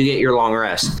dream. You get your long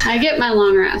rest. I get my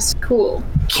long rest. Cool.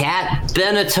 Cat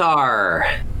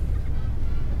Benatar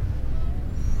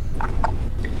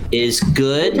is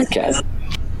good. Cat.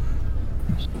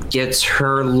 Gets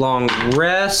her long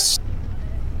rest.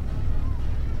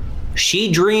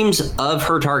 She dreams of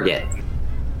her target,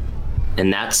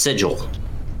 and that's Sigil.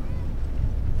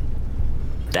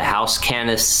 The House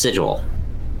Canis Sigil.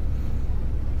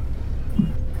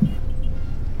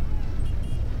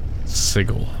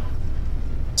 Sigil.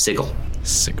 Sigil.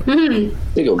 Sigil. There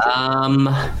you go.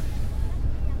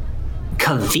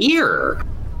 Kavir.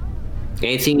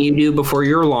 Anything you do before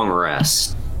your long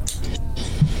rest?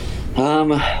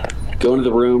 Go into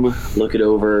the room, look it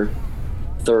over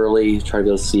thoroughly, try to be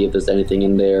able to see if there's anything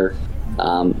in there,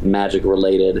 magic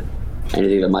related,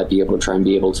 anything that might be able to try and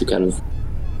be able to kind of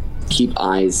keep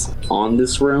eyes on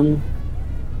this room.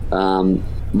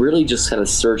 Really just kind of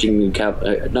searching,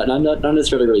 not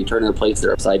necessarily really turning the plates that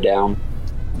are upside down,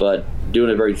 but doing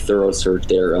a very thorough search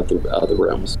there of the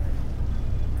rooms.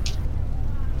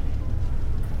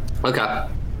 Okay.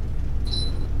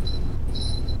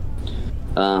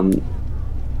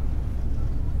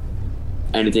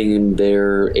 Anything in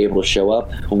there able to show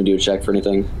up when we do a check for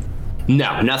anything?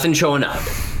 No, nothing showing up.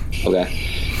 Okay.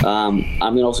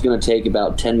 I'm also going to take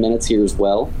about 10 minutes here as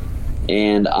well,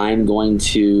 and I'm going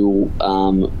to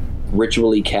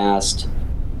ritually cast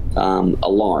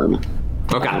Alarm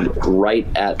Okay. right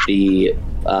at the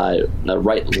at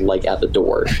the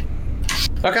door.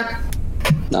 Okay.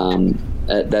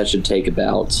 That should take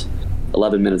about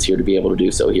 11 minutes here to be able to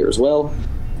do so here as well.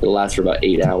 It'll last for about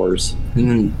 8 hours.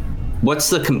 What's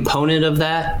the component of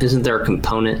that? Isn't there a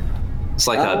component? It's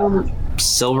like a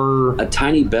silver. A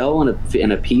tiny bell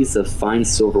and a piece of fine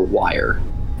silver wire.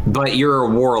 But you're a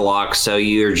warlock, so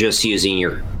you're just using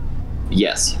your.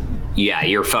 Yes. Yeah,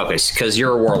 you're focused because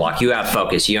you're a warlock. You have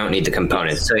focus. You don't need the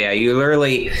component. So yeah, you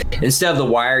literally, instead of the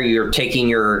wire, you're taking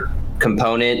your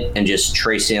component and just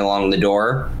tracing along the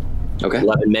door. Okay.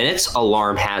 11 minutes.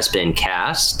 Alarm has been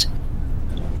cast.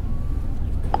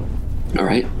 All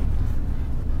right.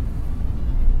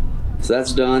 So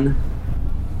that's done.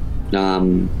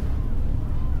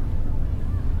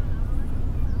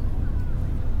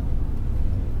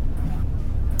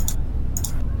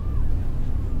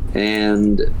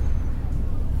 And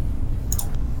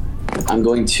I'm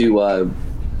going to,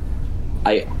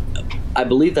 I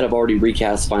believe that I've already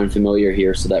recast Find Familiar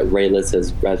here so that Rayless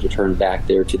has returned back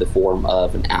there to the form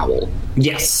of an owl.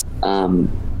 Yes.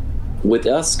 With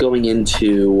us going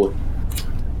into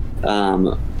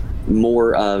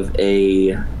more of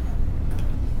a...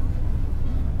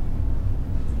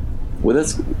 With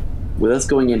us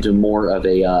going into more of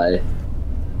a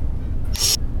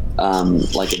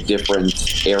like a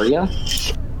different area,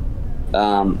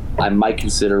 I might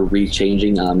consider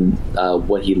rechanging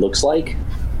what he looks like.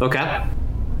 Okay.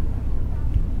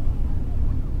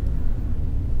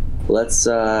 Let's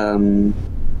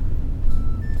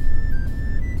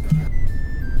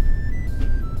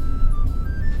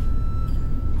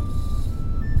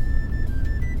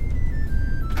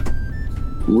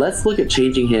look at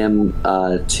changing him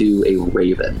to a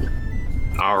raven.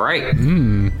 All right.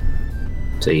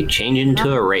 So you change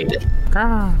into a raven.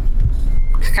 Caw,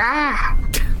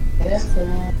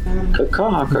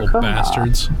 Little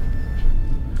bastards.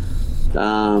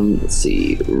 Let's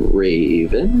see,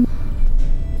 raven.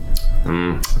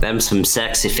 Them some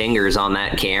sexy fingers on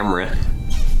that camera.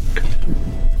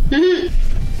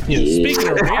 Speaking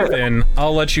of Raven,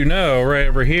 I'll let you know right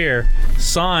over here.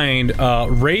 Signed,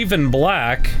 Raven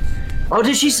Black. Oh,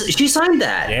 did she signed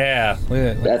that? Yeah, look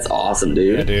at that. That's awesome,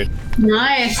 dude. Yeah, dude.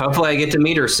 Nice. Hopefully I get to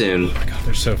meet her soon. God,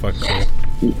 they're so fucking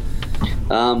cool.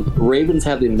 Ravens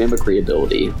have the mimicry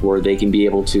ability, where they can be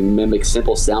able to mimic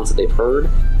simple sounds that they've heard,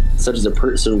 such as a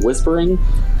person whispering,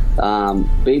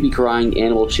 baby crying,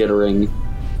 animal chittering,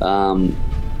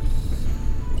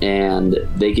 and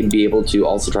they can be able to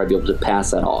also try to be able to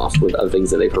pass that off with other things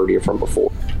that they've heard here from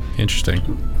before. Interesting.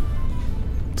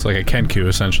 It's like a Kenku,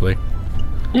 essentially.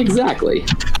 Exactly.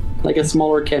 Like a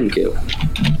smaller Kenku.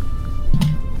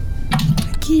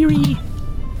 Kiri.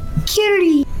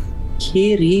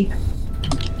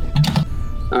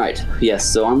 Alright, yes,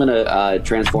 so I'm gonna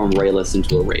transform Rayless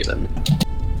into a raven.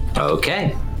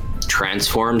 Okay.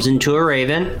 Transforms into a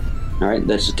raven. Alright,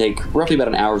 that should take roughly about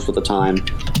an hour's worth of time.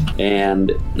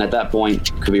 And at that point,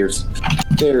 Kabir's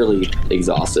fairly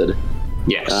exhausted.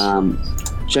 Yes.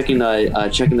 Checking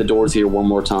the doors here one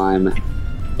more time,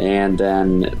 and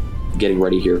then getting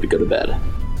ready here to go to bed.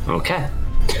 Okay.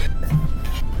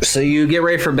 So you get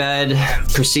ready for bed,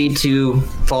 proceed to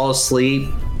fall asleep.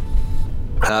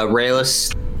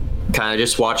 Rayless kind of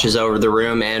just watches over the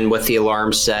room, and with the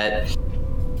alarm set,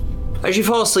 as you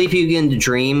fall asleep, you begin to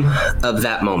dream of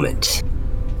that moment.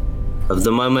 Of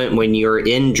the moment when you're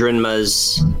in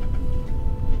Drinma's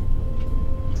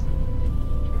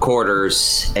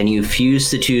quarters and you fuse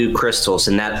the two crystals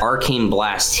and that arcane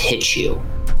blast hits you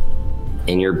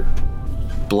and your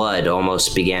blood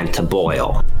almost began to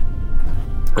boil.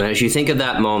 And as you think of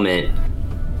that moment,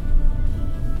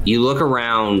 you look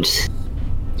around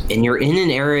and you're in an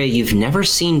area you've never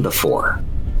seen before.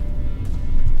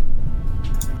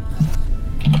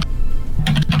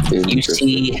 You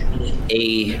see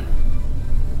a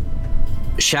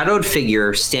shadowed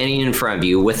figure standing in front of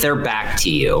you with their back to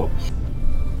you.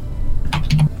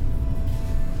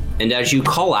 And as you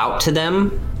call out to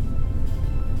them,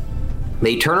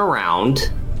 they turn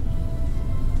around.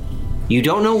 You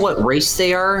don't know what race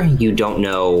they are. You don't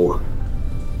know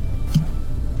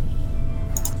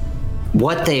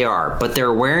what they are, but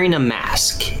they're wearing a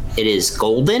mask. It is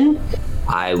golden.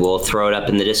 I will throw it up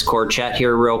in the Discord chat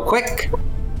here real quick.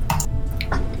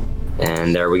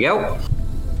 And there we go.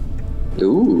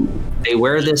 Ooh. They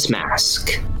wear this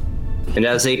mask. And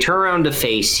as they turn around to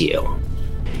face you,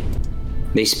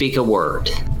 they speak a word.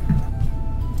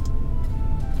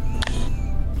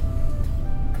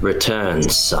 Return,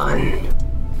 son.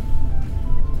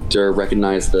 Do I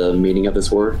recognize the meaning of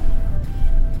this word?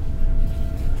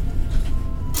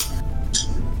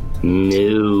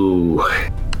 No.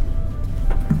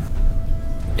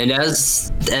 And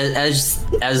as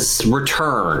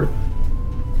return,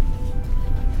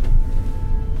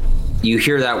 you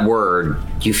hear that word,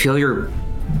 you feel your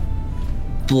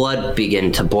blood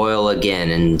begin to boil again,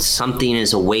 and something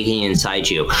is awakening inside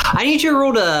you. I need you to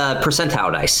roll a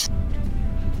percentile dice.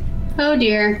 Oh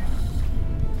dear.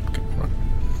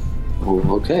 Oh,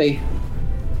 okay.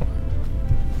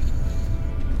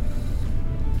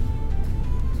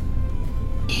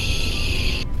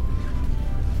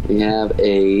 We have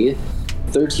a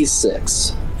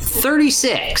 36.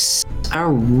 36.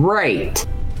 All right.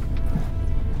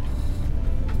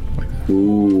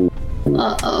 Ooh.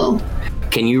 Uh-oh.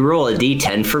 Can you roll a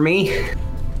d10 for me?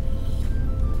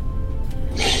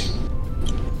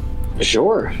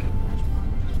 Sure.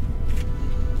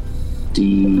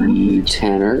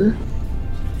 D10er.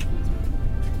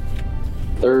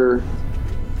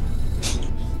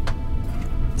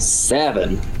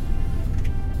 7.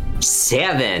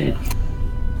 7.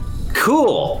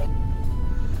 Cool.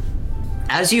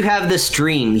 As you have this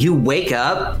dream, you wake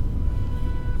up.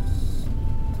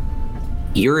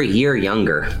 You're a year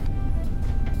younger.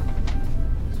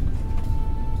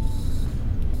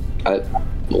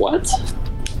 What?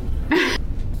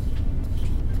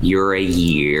 You're a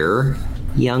year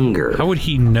younger. How would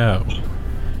he know?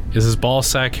 Is his ball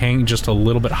sack hanging just a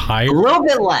little bit higher? A little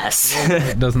bit less.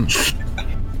 It doesn't.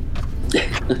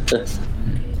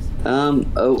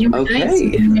 Oh, You were nice. You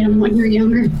okay. could have made him 1 year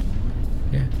younger.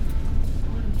 Yeah.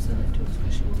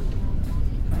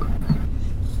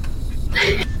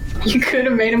 You could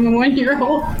have made him a 1 year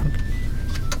old.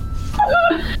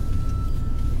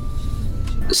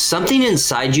 Something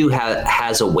inside you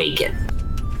has awakened.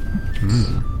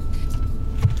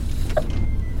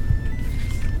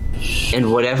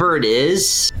 And whatever it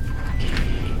is,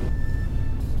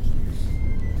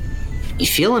 you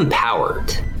feel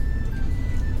empowered.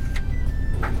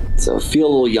 So I feel a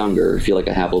little younger. I feel like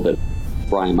I have a little bit of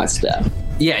fry in my step.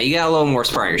 Yeah, you got a little more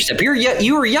spark in your step.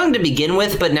 You were young to begin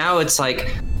with, but now it's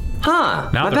like, Now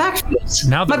my they're- back feels.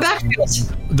 now my they're- back feels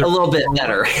they're- a little bit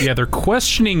better. Yeah, they're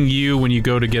questioning you when you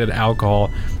go to get alcohol.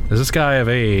 Is this guy of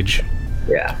age?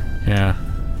 Yeah. Yeah.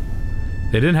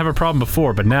 They didn't have a problem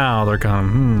before, but now they're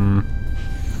kind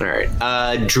of, All right.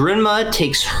 Drinma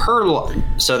takes her.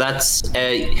 So that's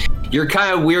you're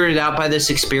kind of weirded out by this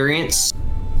experience,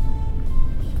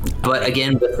 but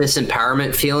again, with this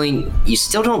empowerment feeling, you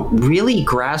still don't really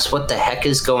grasp what the heck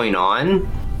is going on.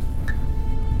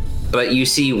 But you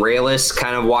see Rayless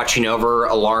kind of watching over.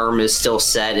 Alarm is still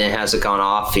set and it hasn't gone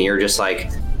off, and you're just like,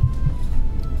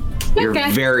 you're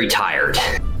Okay. very tired.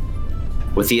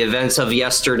 With the events of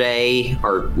yesterday,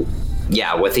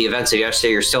 with the events of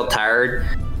yesterday, you're still tired.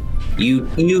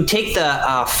 You take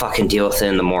the fucking deal with it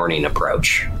in the morning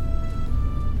approach.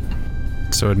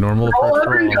 so a normal Roll approach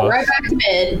over for and all go of us. right back to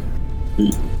bed.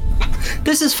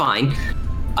 This is fine.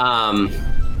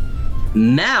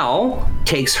 Mal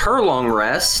takes her long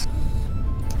rest.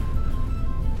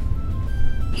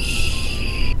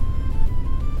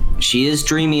 She is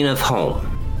dreaming of home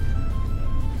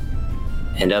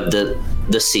and of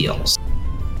the seals.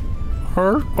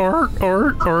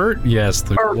 Yes,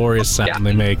 the glorious sound Yeah.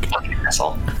 they make. That's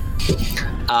all.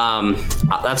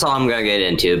 That's all I'm gonna get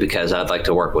into because I'd like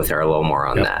to work with her a little more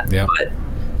on Yep, that. yep. But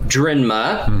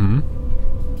Drinma,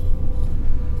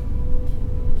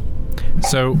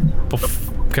 So,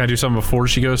 can I do something before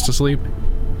she goes to sleep?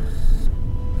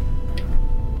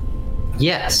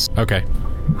 yes. Okay.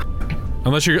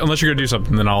 Unless you're gonna do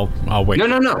something, then I'll wait. No.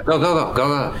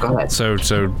 Go ahead. So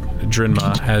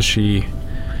Drinma, as she,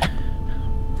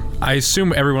 I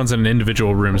assume everyone's in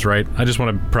individual rooms, right? I just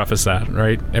want to preface that,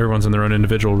 right? Everyone's in their own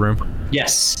individual room.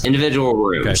 Yes, individual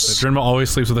rooms. Okay, so Drinma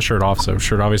always sleeps with a shirt off, so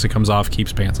shirt obviously comes off,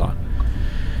 keeps pants on.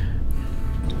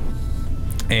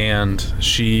 And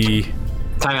she...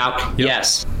 Time out. Yep.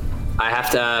 Yes. I have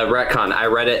to retcon. I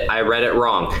read it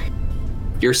wrong.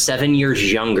 You're 7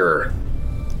 years younger.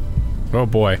 Oh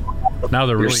boy. Now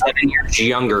they're You're really 7 years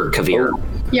younger, Kavir.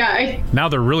 Yeah, now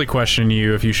they're really questioning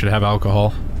you if you should have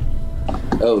alcohol.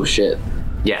 Oh shit.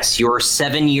 Yes, you're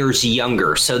 7 years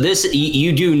younger. So this,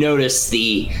 you do notice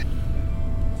the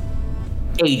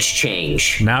age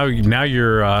change. Now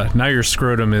your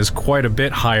scrotum is quite a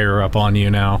bit higher up on you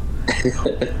now.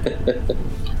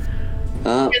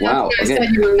 Wow. Wow. I Okay. said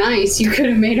you were nice. You could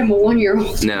have made him a 1 year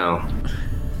old. No.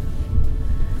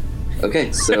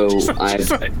 Okay. So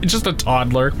I've Just a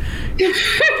toddler.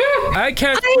 I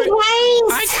can't put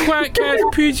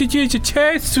it into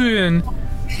testoon.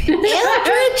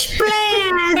 Eldritch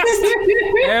Blast!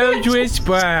 Eldritch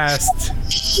Blast.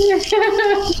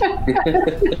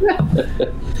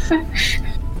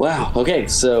 wow. Okay.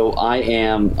 So I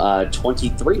am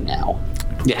 23 now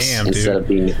Yes. Damn, instead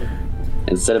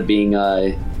of being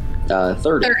 30.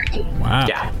 30. Wow.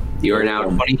 Yeah. You are now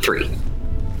 23.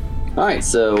 All right.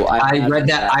 So I read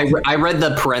that. I read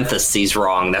the parentheses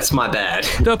wrong. That's my bad.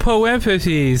 The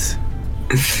poempathies.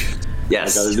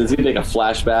 Yes. There's gonna be like a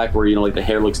flashback where like the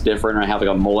hair looks different, and I have like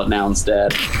a mullet now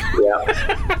instead.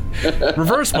 Yeah.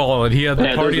 Reverse mullet. He had the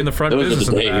Yeah, party those in the front, are business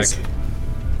the in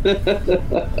the back.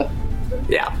 days.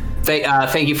 Yeah.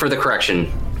 Thank you for the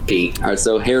correction. feet. All right,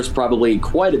 so hair's probably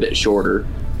quite a bit shorter.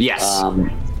 Yes.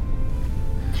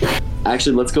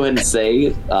 Actually, let's go ahead and say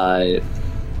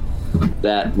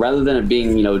that rather than it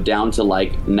being, down to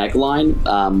like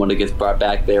neckline, when it gets brought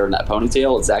back there in that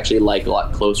ponytail, it's actually like a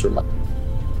lot closer,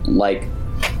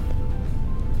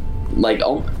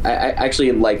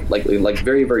 actually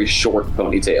very, very short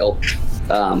ponytail.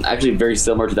 Actually very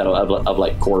similar to that of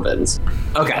like Corbin's.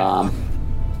 Okay.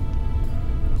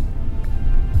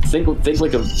 Think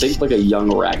like a young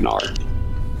Ragnar.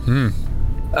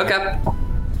 Okay.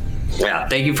 Yeah,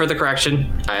 thank you for the correction.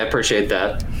 I appreciate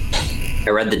that. I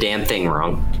read the damn thing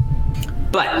wrong.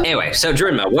 But anyway, so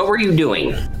Drinma, what were you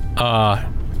doing?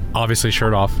 Obviously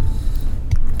shirt off.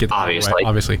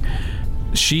 Obviously.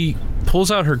 She pulls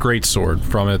out her greatsword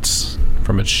from its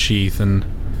sheath, and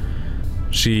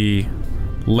she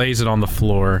lays it on the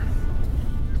floor,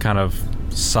 kind of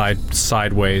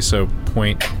sideways, so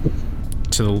point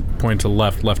to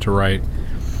left to right.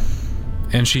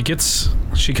 And she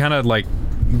kind of like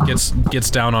gets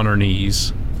down on her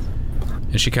knees,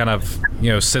 and she kind of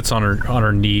sits on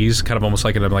her knees, kind of almost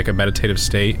like in a meditative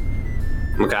state.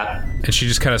 Okay. And she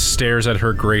just kind of stares at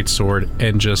her greatsword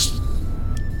and just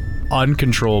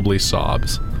uncontrollably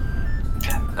sobs.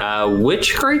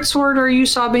 Which greatsword are you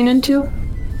sobbing into?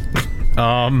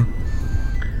 I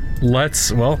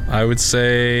would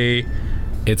say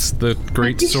it's the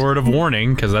great sword of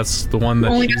warning, because that's the one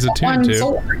that she's attuned to.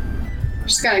 Sword.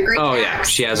 She's got a great axe. Yeah,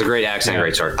 she has a great axe and a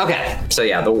great sword. Okay, so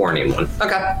yeah, the warning one.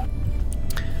 Okay.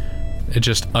 It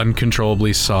just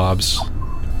uncontrollably sobs.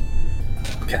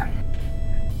 Okay.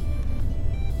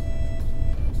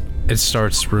 It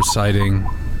starts reciting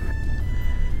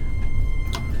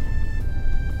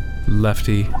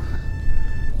Lefty,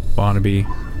 Barnaby,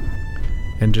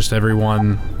 and just every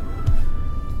one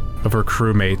of her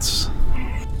crewmates.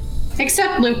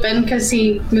 Except Lupin, because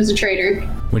he was a traitor.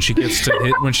 When she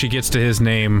gets to his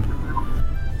name,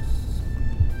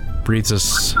 breathes a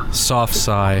soft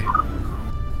sigh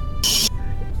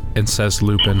and says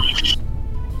Lupin,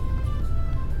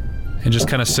 and just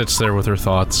kind of sits there with her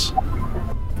thoughts.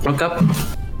 Okay.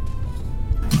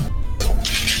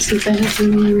 So better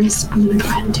than the rest. I'm gonna go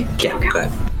ahead and do it. Yeah, go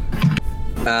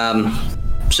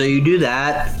ahead. So you do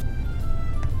that,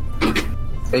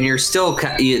 and you're still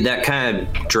that kind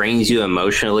of drains you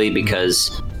emotionally,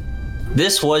 because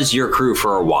this was your crew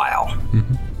for a while.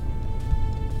 Mm-hmm.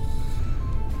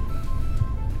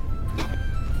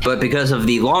 But because of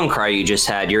the long cry you just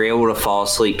had, you're able to fall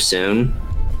asleep soon.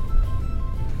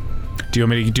 Do you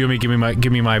want me to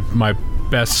give me my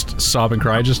best sob and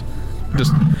cry? Just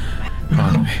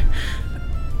on.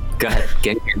 Go ahead,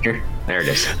 get in here. There it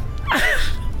is.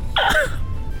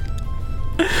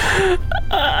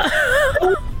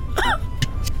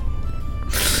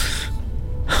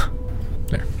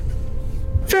 There.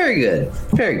 Very good.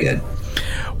 Very good.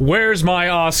 Where's my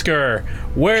Oscar?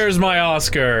 Where's my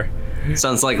Oscar?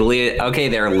 Sounds like Leo. Okay,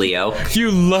 there, Leo.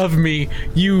 You love me.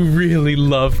 You really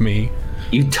love me.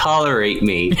 You tolerate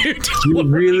me. You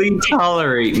really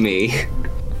tolerate me.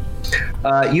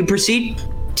 You proceed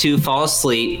to fall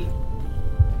asleep,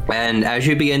 and as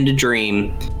you begin to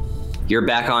dream, you're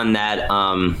back on that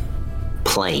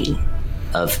plane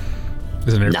of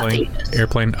Is it an airplane? nothingness.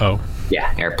 Airplane? Oh.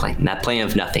 Yeah, airplane. That plane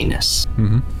of nothingness.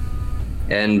 Mm-hmm.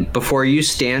 And before you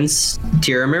stands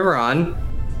Tira Miran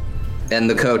and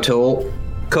the Kotal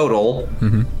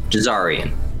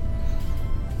Jazarian.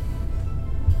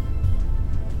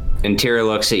 And Tira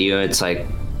looks at you and it's like,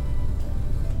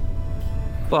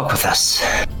 walk with us.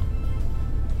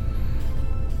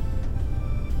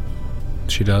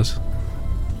 She does.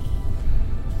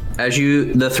 As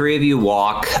the three of you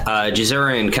walk,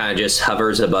 Jazarian kind of just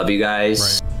hovers above you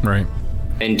guys. Right.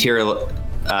 And Tira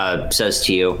says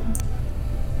to you,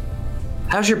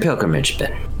 how's your pilgrimage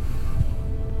been?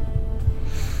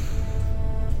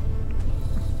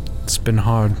 It's been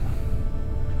hard.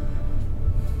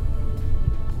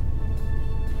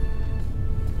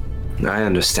 I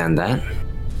understand that.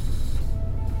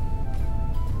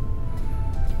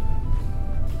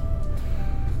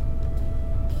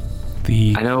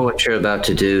 I know what you're about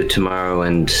to do tomorrow,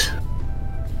 and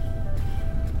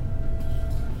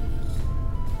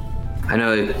I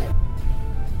know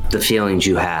the feelings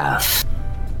you have.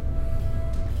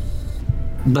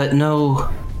 But no,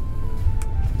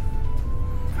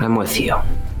 I'm with you.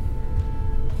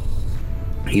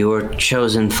 You were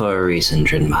chosen for a reason,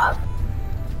 Drinma.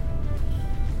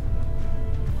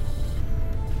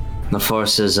 The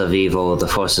forces of evil, the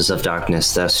forces of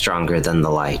darkness, they're stronger than the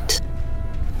light.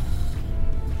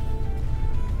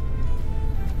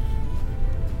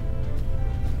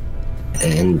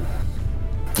 And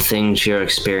the things you're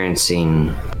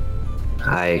experiencing,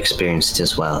 I experienced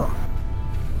as well.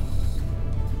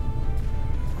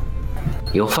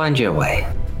 You'll find your way.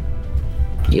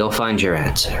 You'll find your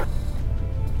answer.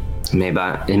 It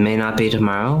may not be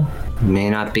tomorrow, it may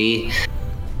not be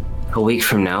a week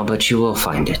from now, but you will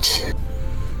find it.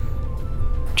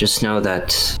 Just know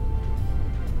that...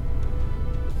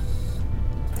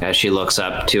 As she looks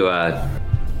up to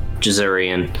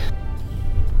Jazurian,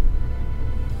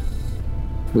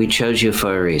 we chose you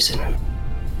for a reason.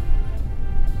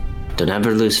 Don't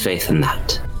ever lose faith in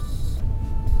that.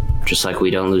 Just like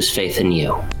we don't lose faith in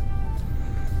you.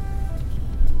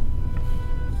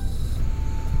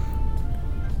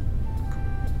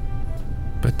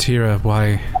 But Tira,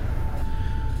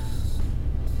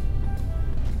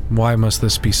 why must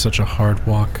this be such a hard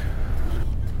walk?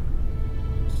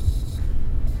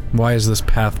 Why is this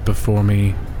path before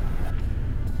me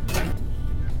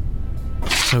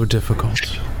so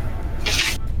difficult?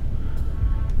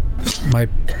 My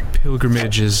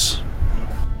pilgrimage is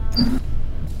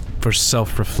for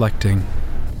self-reflecting,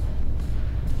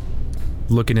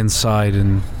 looking inside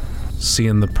and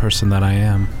seeing the person that I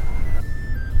am.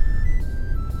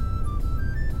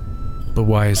 But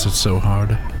why is it so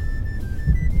hard?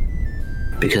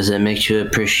 Because it makes you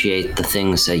appreciate the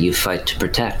things that you fight to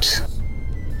protect.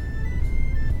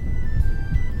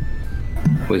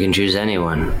 We can choose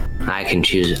anyone.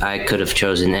 I could have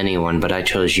chosen anyone, but I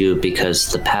chose you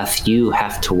because the path you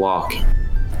have to walk,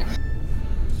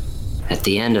 at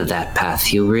the end of that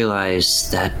path, you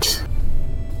realize that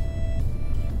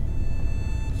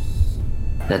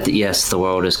yes, the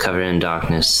world is covered in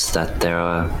darkness, that there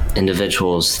are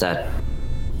individuals that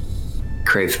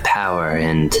crave power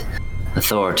and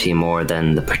authority more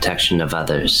than the protection of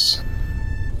others.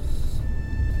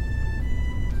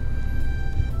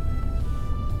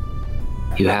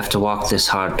 You have to walk this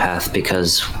hard path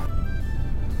because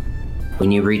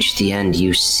when you reach the end,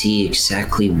 you see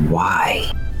exactly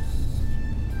why.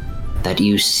 That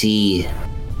you see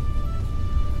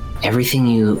everything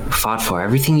you fought for,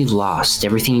 everything you lost,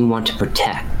 everything you want to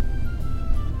protect.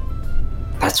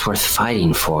 That's worth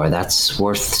fighting for. That's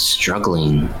worth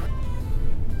struggling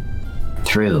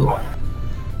through.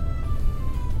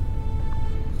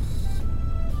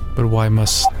 But why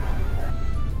must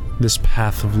this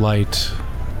path of light...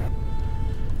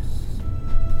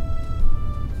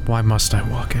 Why must I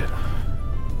walk it?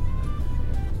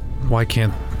 Why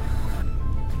can't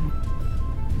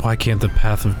the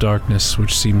path of darkness,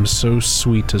 which seems so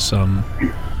sweet to some...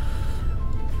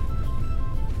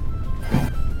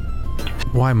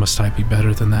 Why must I be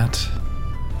better than that?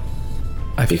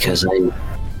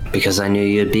 Because I knew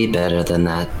you'd be better than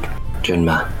that,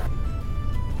 Drenma.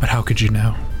 But how could you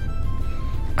know?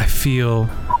 I feel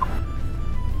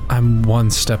I'm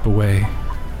one step away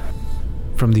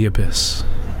from the abyss.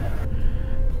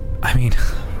 I mean,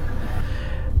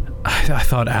 I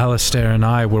thought Alistair and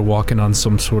I were walking on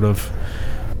some sort of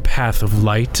path of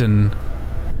light, and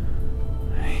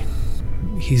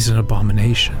he's an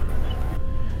abomination.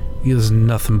 He is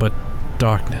nothing but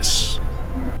darkness.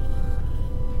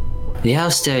 The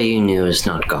Alistair you knew is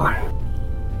not gone.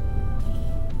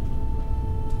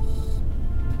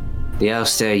 The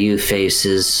Alistair you face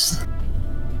is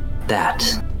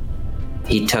that.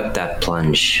 He took that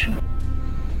plunge.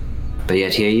 But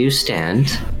yet here you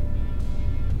stand,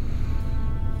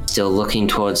 still looking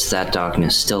towards that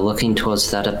darkness, still looking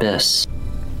towards that abyss.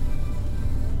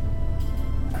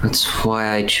 That's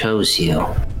why I chose you.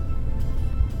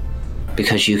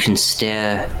 Because you can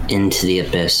stare into the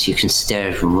abyss, you can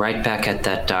stare right back at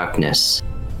that darkness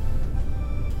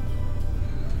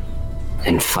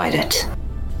and fight it.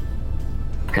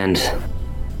 And,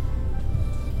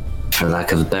 for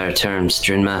lack of better terms,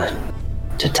 Drenma,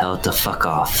 to tell it to fuck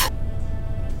off.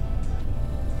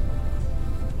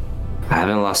 I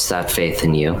haven't lost that faith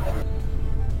in you.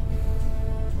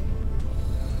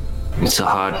 It's a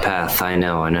hard path, I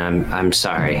know, and I'm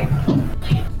sorry.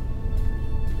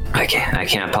 I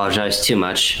can't apologize too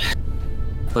much.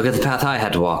 Look at the path I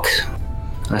had to walk.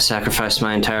 I sacrificed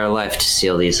my entire life to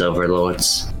seal these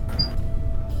overlords.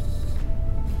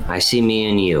 I see me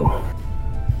in you.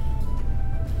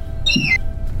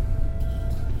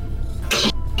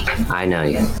 I know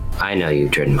you. I know you,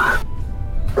 Drenma.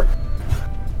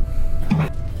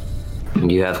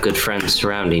 And you have good friends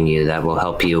surrounding you that will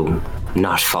help you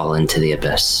not fall into the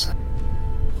abyss.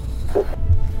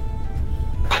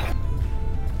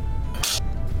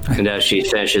 And as she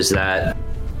finishes that,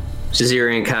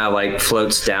 Jazurian kind of like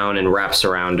floats down and wraps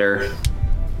around her.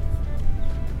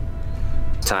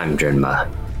 Time, Drenma.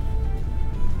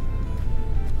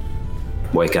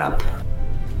 Wake up.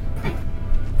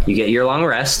 You get your long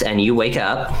rest, and you wake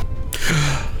up.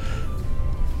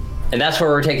 And that's where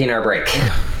we're taking our break.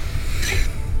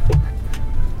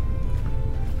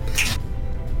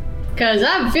 Because I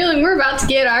have a feeling we're about to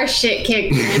get our shit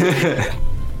kicked in.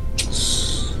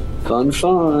 Fun.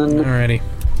 Alrighty.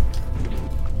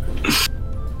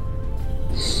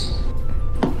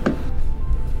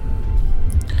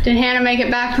 Did Hannah make it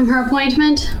back from her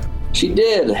appointment? She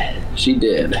did. She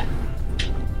go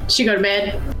to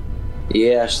bed?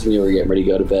 Yeah, she's gonna be getting ready to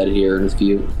go to bed here in a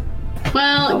few.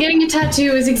 Well, getting a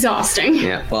tattoo is exhausting.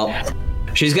 Yeah, well,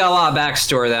 she's got a lot of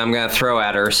backstory that I'm going to throw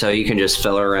at her, so you can just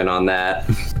fill her in on that.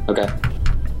 Okay.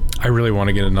 I really want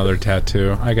to get another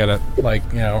tattoo. I gotta, I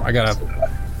gotta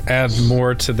add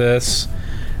more to this.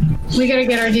 We gotta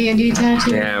get our D&D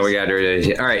tattoo. Yeah, we got to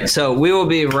do it. All right, so we will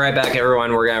be right back,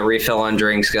 everyone. We're going to refill on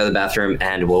drinks, go to the bathroom,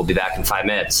 and we'll be back in 5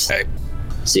 minutes. Okay.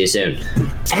 See you soon.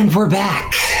 And we're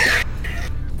back.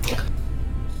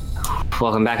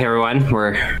 Welcome back, everyone.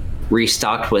 We're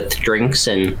restocked with drinks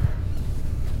and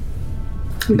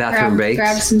bathroom breaks.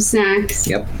 Grab some snacks.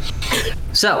 Yep.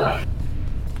 So,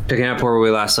 picking up where we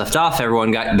last left off,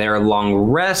 everyone got their long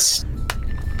rest.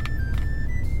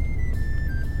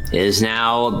 It is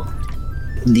now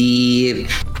the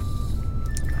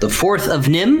 4th of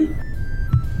Nim,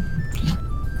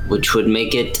 which would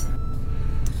make it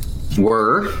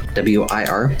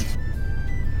W-I-R.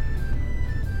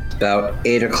 About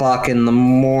 8 o'clock in the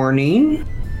morning.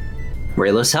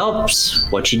 Rayless helps.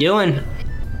 What you doing?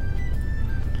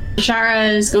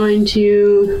 Shara is going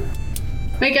to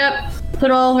wake up,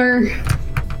 put all her...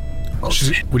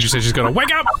 Would you say she's gonna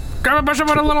wake up? Grab a bunch of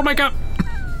a little makeup.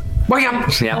 Wake up!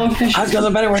 Yeah. I was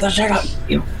gonna better with a checkup.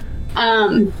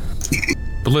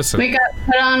 But listen. Wake up,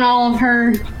 put on all of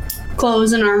her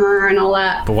clothes and armor and all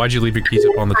that. But why'd you leave your keys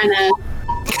up on the Kind of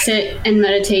sit and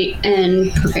meditate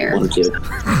and prepare. 1 or 2.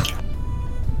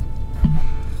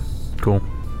 Cool.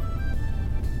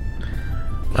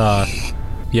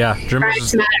 Yeah,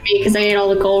 Brian's mad at me because I ate all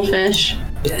the goldfish.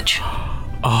 Bitch.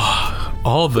 Oh,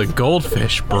 all the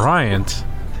goldfish, Bryant.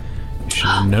 You should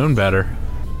have known better.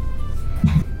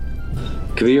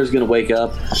 Kavir's gonna wake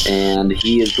up and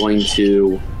he is going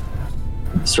to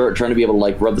start trying to be able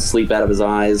to rub the sleep out of his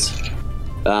eyes.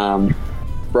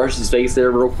 Brushes his face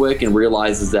there real quick and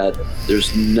realizes that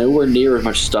there's nowhere near as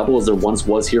much stubble as there once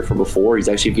was here from before. He's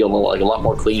actually feeling a lot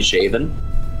more clean shaven.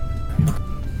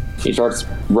 He starts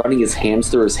running his hands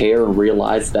through his hair and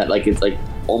realizes that it's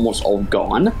almost all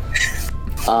gone.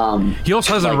 He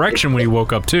also has an erection when he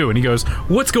woke up too, and he goes,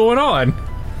 "What's going on?"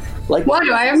 Why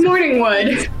do I have morning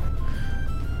wood?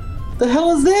 The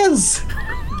hell is this?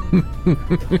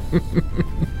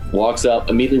 Walks up,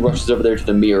 immediately rushes over there to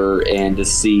the mirror and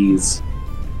just sees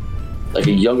a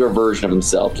younger version of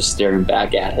himself just staring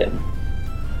back at him.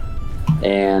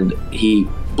 And he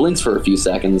blinks for a few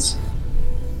seconds,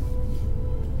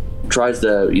 tries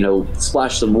to,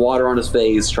 splash some water on his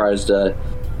face, tries to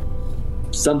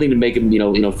something to make him,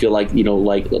 feel like,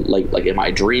 am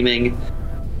I dreaming?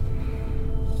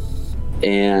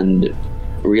 And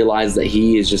realize that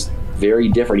he is just very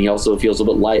different. He also feels a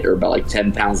little bit lighter, about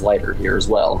 10 pounds lighter here as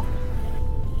well.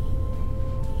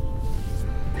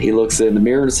 He looks in the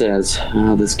mirror and says,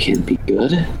 "Oh, this can't be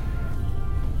good."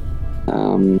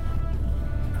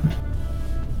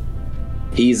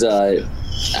 He's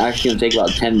actually going to take about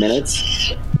 10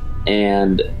 minutes,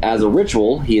 and as a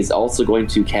ritual, he is also going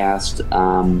to cast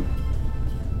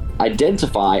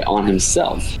Identify on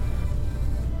himself.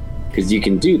 Because you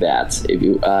can do that. If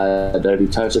you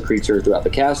touch a creature throughout the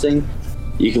casting,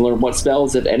 you can learn what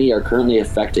spells, if any, are currently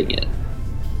affecting it.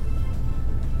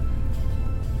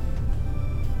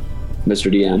 Mr.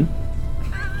 DM.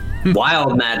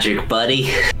 Wild magic,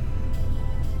 buddy.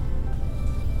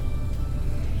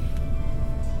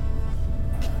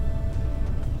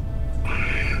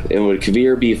 And would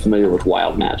Kavir be familiar with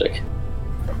wild magic?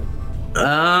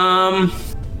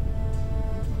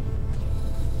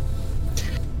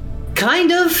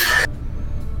 Kind of.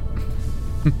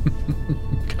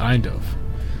 Kind of.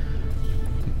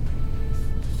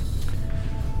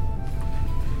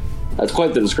 That's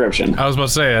quite the description. I was about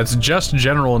to say, that's just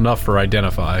general enough for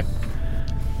Identify.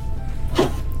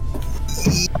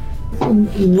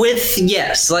 With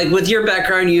your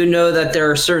background, you know that there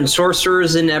are certain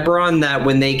sorcerers in Eberron that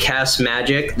when they cast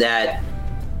magic, that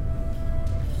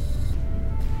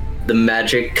the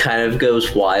magic kind of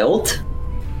goes wild.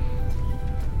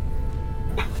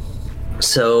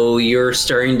 So you're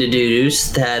starting to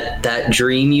deduce that that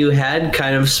dream you had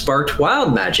kind of sparked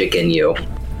wild magic in you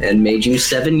and made you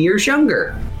 7 years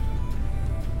younger.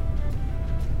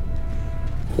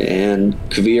 And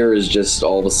Kavir is just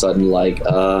all of a sudden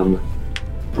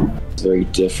very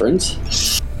different.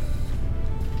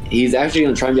 He's actually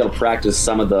going to try and be able to practice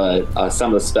some of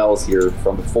the spells here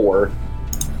from before,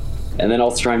 and then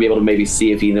also try and be able to maybe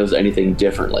see if he knows anything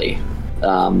differently.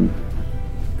 A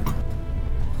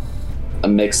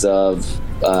mix of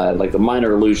like the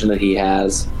minor illusion that he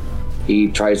has. He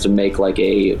tries to make like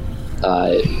a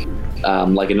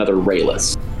like another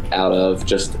Rayless out of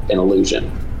just an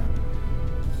illusion.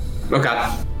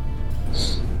 Okay.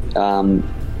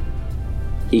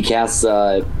 He casts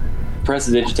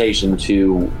Prestidigitation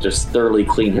to just thoroughly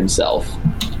clean himself.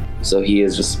 So he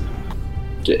is just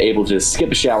able to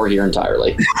skip a shower here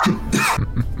entirely.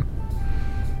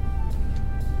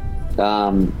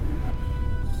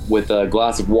 With a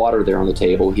glass of water there on the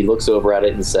table, he looks over at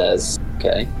it and says,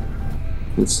 okay,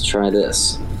 let's try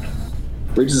this.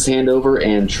 Reaches his hand over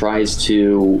and tries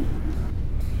to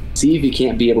see if he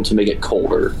can't be able to make it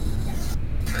colder.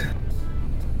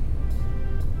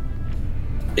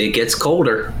 It gets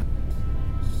colder.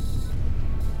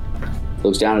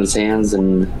 Looks down at his hands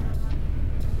and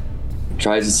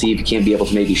tries to see if he can't be able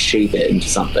to maybe shape it into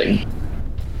something.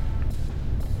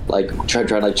 Like try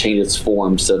to like change its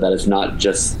form so that it's not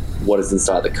just what is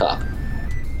inside the cup.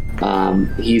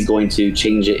 He's going to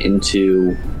change it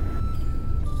into.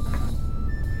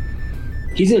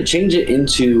 He's going to change it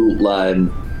into like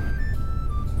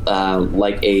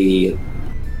a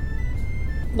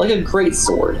great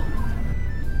sword,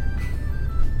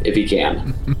 if he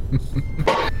can.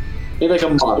 Maybe like a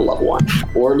model of one,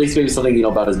 or at least maybe something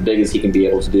about as big as he can be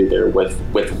able to do there with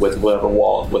whatever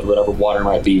water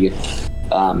might be,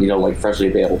 like freshly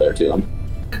available there to him.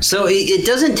 So it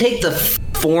doesn't take the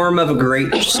form of a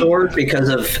great sword because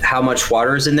of how much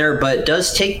water is in there, but it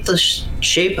does take the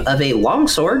shape of a long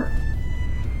sword.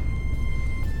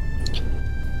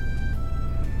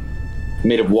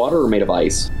 Made of water or made of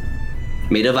ice?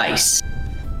 Made of ice.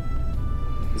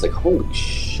 It's like, holy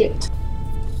shit.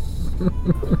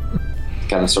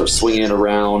 Kind of starts swinging it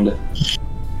around.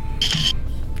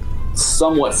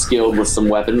 Somewhat skilled with some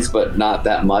weapons, but not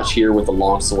that much here with the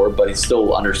long sword, but he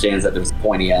still understands that there's a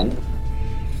pointy end.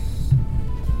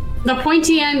 The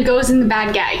pointy end goes in the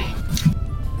bad guy.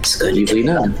 It's good. Easily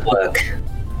done. Look.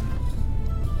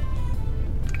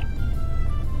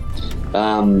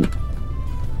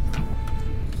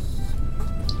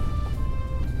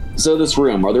 So this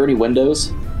room, are there any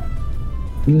windows?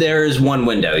 There's one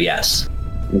window, yes.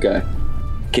 Okay.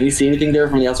 Can you see anything there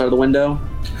from the outside of the window?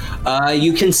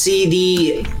 You can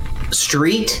see the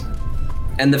street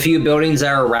and the few buildings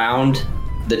that are around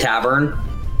the tavern.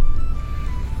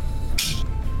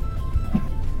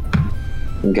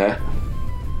 Okay.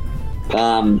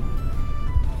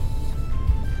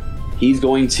 He's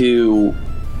going to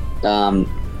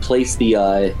place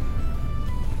the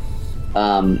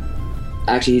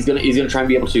actually he's gonna try and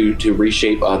be able to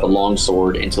reshape the long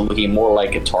sword into looking more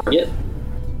like a target,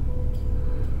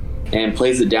 and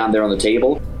place it down there on the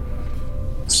table.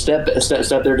 Step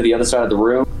there to the other side of the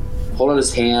room, hold out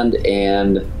his hand,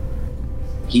 and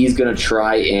he's gonna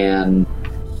try and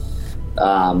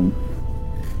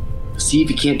see if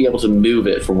he can't be able to move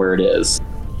it from where it is,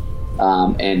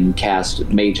 and cast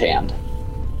Mage Hand.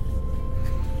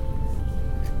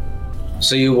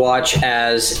 So you watch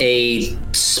as a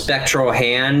spectral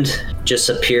hand just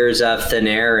appears out of thin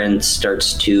air and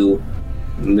starts to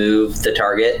move the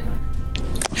target.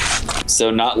 So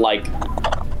not like...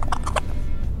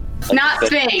 Not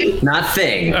thing. Not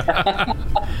thing. I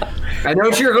know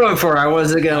what you're going for. I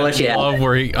wasn't going to let you have it.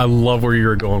 I love where you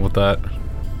were going with that.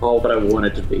 Oh, but I want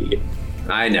it to be.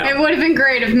 I know. It would have been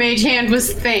great if Mage Hand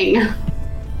was thing.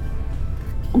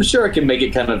 I'm sure I can make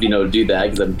it kind of, do that,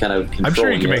 because I'm kind of controlling. I'm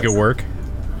sure you can make it work.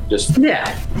 Just...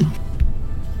 Yeah.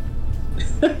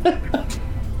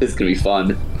 It's gonna be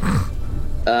fun.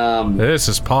 This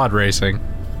is pod racing.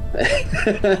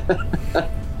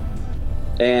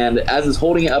 And as he's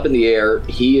holding it up in the air,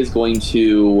 he is going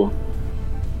to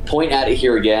point at it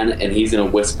here again, and he's going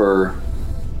to whisper,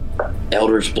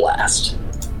 Eldritch Blast.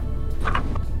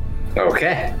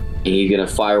 Okay. And he's going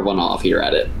to fire one off here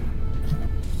at it.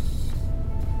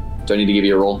 Do I need to give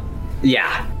you a roll?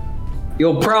 Yeah.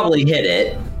 You'll probably hit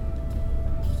it.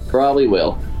 Probably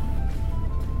will.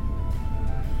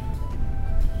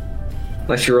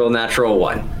 Unless you roll a natural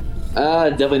 1.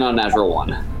 Definitely not a natural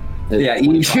 1. Yeah,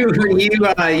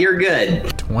 you're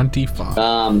good. 25.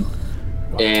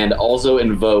 And also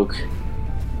invoke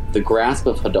the Grasp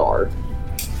of Hadar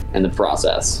in the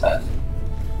process.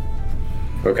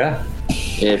 Okay.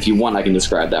 If you want, I can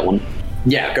describe that one.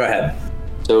 Yeah, go ahead.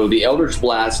 So the Eldritch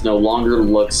Blast no longer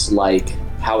looks like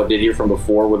how it did here from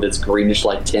before with its greenish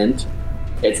like tint.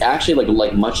 It's actually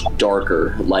like much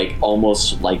darker, like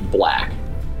almost like black.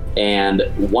 and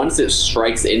once it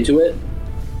strikes into it,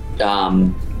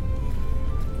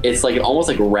 it's like it almost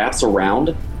like wraps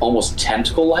around, almost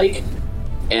tentacle-like,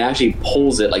 and actually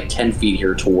pulls it like 10 feet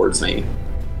here towards me.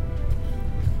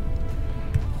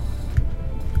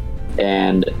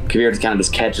 And Kavir kind of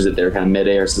just catches it there, kind of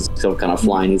midair, so it's still kind of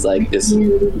flying. He's like, "This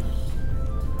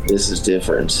is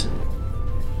different."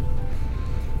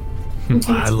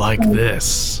 I like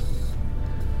this.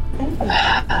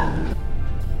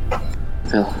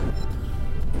 Well,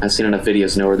 I've seen enough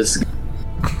videos to know where this is.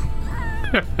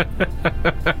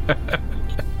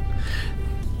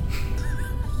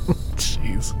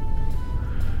 Jeez.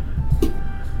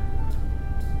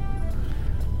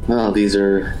 Well, these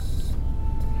are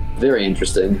very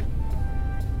interesting.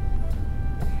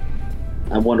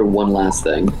 I wonder one last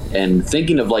thing, and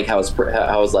thinking of like how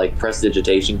his like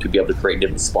prestidigitation could be able to create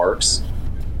different sparks.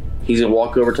 He's gonna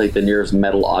walk over to like the nearest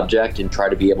metal object and try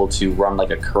to be able to run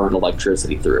like a current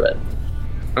electricity through it.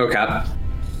 Okay.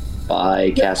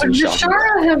 By casting Would shock.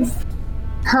 Bashara have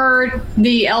heard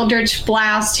the Eldritch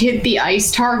Blast hit the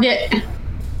ice target?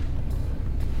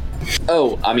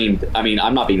 Oh, I mean,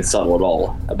 I'm not being subtle at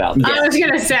all about that. I was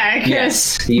gonna say, 'cause-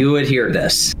 Yes, you would hear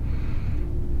this.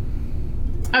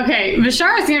 Okay,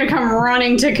 Bashara's gonna come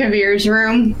running to Kavir's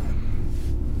room.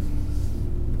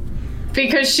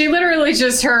 Because she literally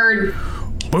just heard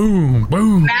Boom,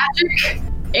 boom. magic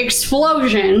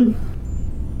explosion,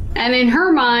 and in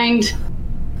her mind,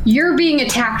 you're being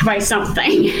attacked by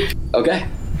something. Okay.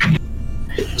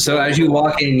 So as you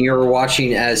walk in, you're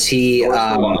watching as he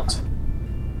Oh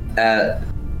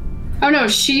no,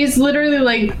 she's literally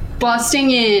like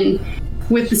busting in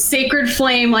with the sacred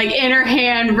flame like in her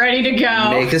hand, ready to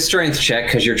go. make a strength check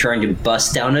because you're trying to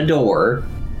bust down a door.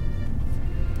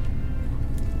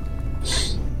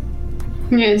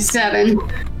 Yeah, 7.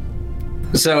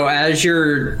 So as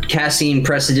you're casting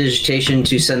prestidigitation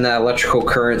to send that electrical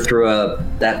current through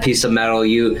that piece of metal,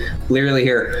 you literally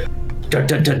hear da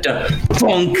da da da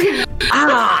funk.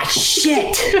 Ah,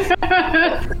 shit!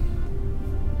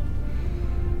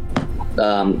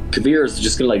 Kavir is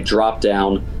just gonna like drop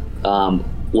down,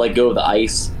 let go of the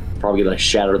ice, probably like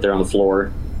shatter it there on the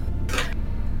floor.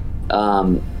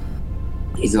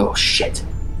 He's oh shit.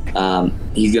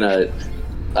 He's gonna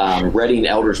ready an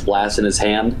Eldritch Blast in his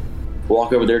hand,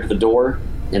 walk over there to the door,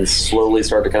 and slowly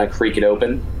start to kind of creak it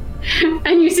open.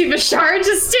 And you see Bashara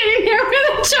just standing there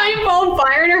with a giant ball of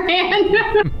fire in her hand.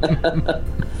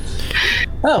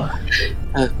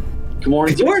 Good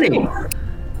morning. Good morning.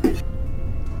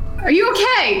 Are you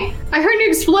okay? I heard an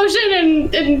explosion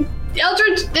and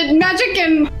Eldritch and magic,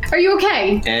 and are you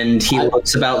okay? And he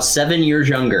looks about 7 years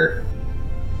younger.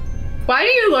 Why do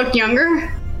you look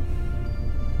younger?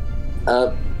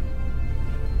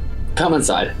 Come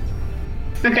inside.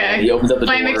 Okay. He opens up the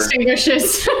Flame door.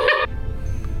 extinguishes.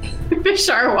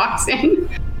 Bashara walks in.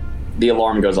 The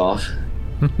alarm goes off.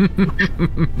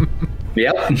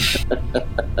 Yep.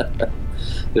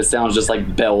 It sounds just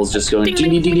like bells just going ding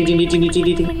ding ding ding ding ding ding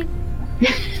ding ding.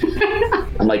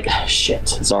 I'm like, shit.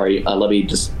 Sorry. Let me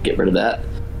just get rid of that.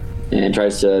 And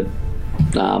tries to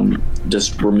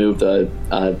just remove the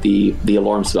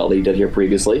alarm spell that he did here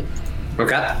previously.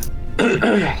 Okay.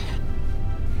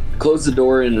 Close the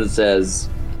door and it says,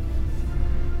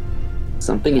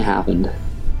 something happened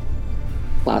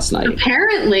last night.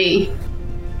 Apparently,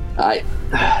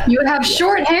 you have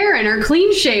short hair and are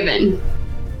clean shaven.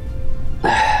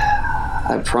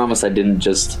 I promise I didn't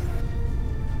just.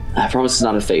 I promise it's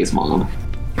not a phase, Mom.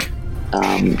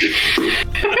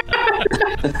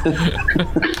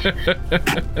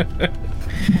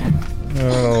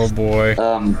 Oh boy.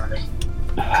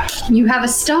 You have a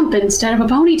stump instead of a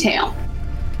ponytail.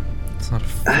 It's not a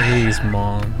phase,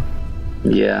 Mom.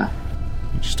 Yeah.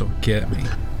 You just don't get me.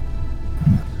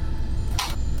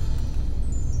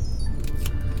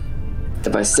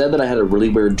 If I said that I had a really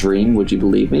weird dream, would you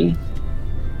believe me?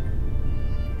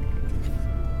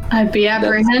 I'd be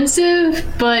apprehensive,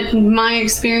 but my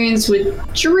experience with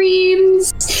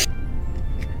dreams.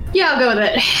 Yeah, I'll go with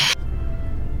it.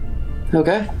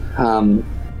 Okay.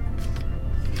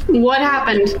 What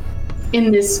happened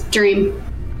in this dream?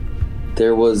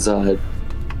 There was an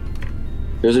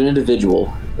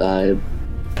individual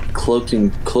cloaked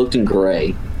in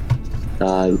gray,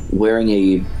 wearing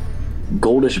a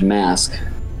goldish mask,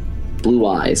 blue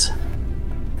eyes.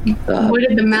 What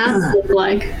did the mask look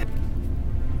like?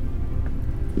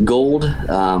 Gold,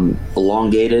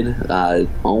 elongated,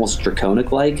 almost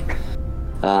draconic-like.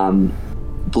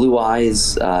 Blue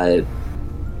eyes,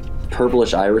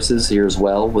 purplish irises here as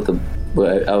well, with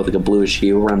like a bluish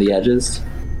hue around the edges.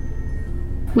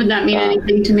 Would that mean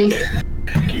anything to me?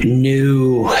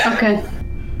 No. Okay.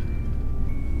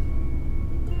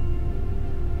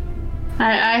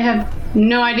 I have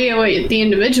no idea what the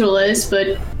individual is,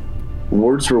 but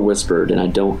Words were whispered, and I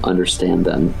don't understand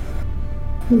them.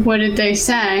 what did they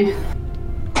say?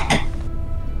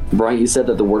 Brian, you said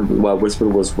that the word whispered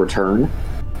was return?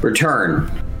 Return.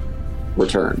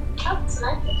 Return.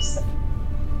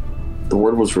 The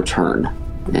word was return.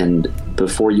 And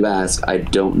before you ask, I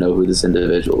don't know who this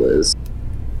individual is.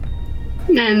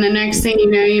 And the next thing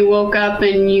you know, you woke up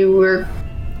and you were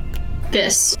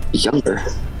this. Younger.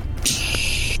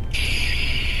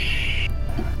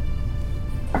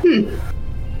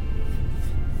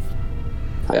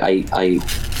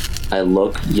 I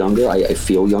look younger. I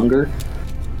feel younger.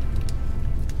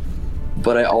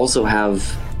 But I also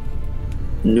have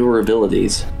newer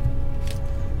abilities.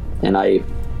 And I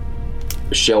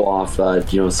show off,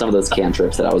 some of those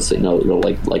cantrips that I was,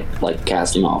 like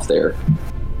casting off there.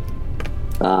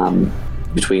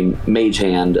 Between Mage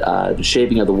Hand,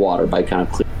 shaping of the water by kind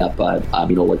of cleaning up,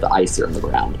 like the ice there in the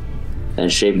ground,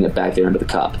 and shaping it back there into the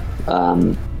cup.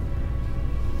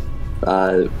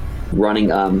 Running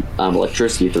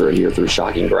electricity through it here through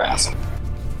Shocking Grasp.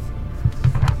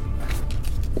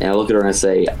 And I look at her and I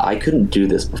say, I couldn't do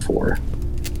this before.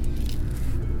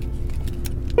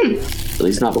 At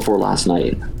least not before last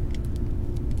night.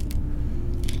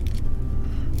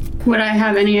 Would I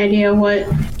have any idea what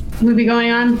would be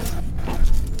going on?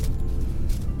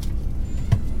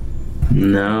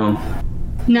 No.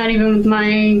 Not even with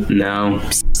my No.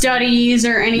 studies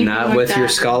or anything Not like with that. your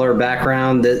scholar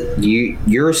background. That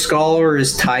your scholar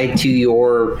is tied to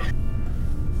your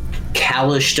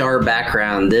Kalishtar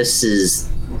background. This is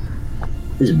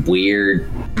weird.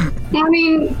 I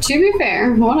mean, to be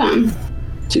fair, hold on.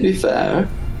 To be fair.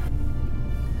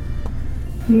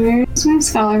 Where's my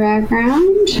scholar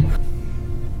background?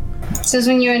 It says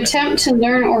when you attempt to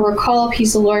learn or recall a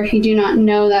piece of lore, if you do not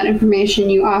know that information,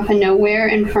 you often know where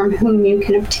and from whom you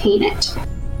can obtain it.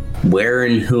 Where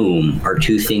and whom are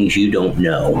two things you don't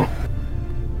know.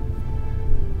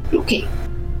 Okay.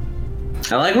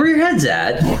 I like where your head's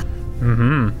at,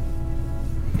 Mm-hmm.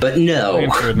 but no.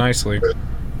 Into it nicely.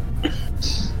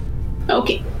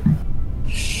 Okay.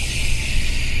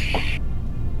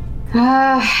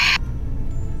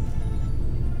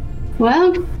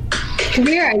 Well,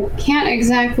 Kabir, I can't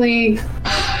exactly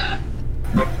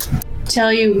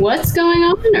tell you what's going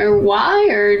on or why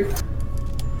or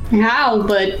how,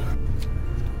 but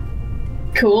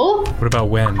cool. What about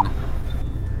when?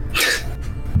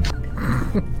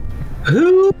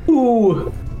 Who?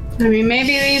 I mean,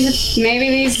 maybe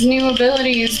these new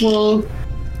abilities will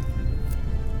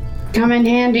come in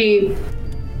handy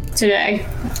today.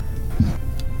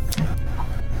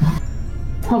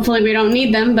 Hopefully we don't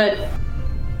need them, but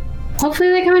hopefully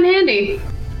they come in handy.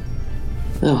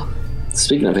 Oh,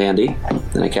 speaking of handy,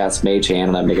 then I cast Mage Hand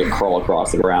and I make it crawl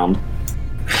across the ground.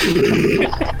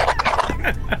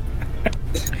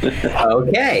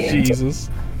 Okay. Jesus.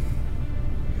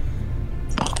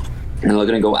 And I'm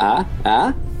gonna go, ah.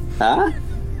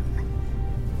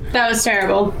 That was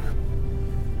terrible.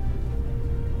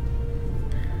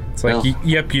 It's like, Well.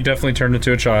 yep, you definitely turned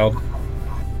into a child.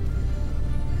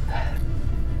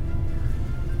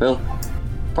 Well,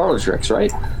 parlor tricks,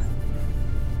 right?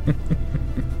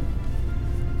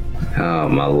 Oh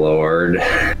my lord.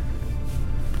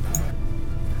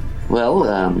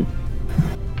 Well,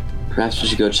 perhaps we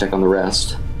should go check on the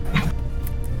rest.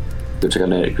 Go check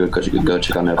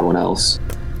on everyone else.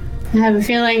 I have a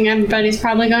feeling everybody's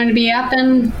probably going to be up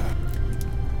and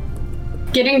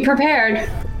getting prepared.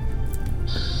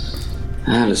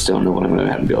 I just don't know what I'm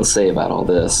gonna be able to say about all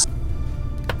this.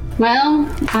 Well,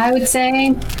 I would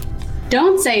say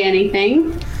don't say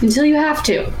anything until you have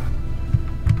to.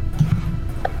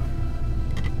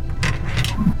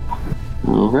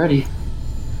 Alrighty.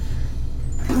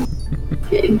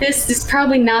 This is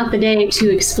probably not the day to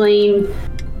explain,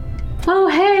 oh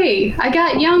hey, I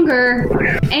got younger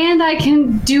and I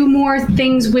can do more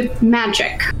things with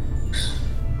magic.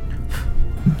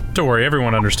 Don't worry,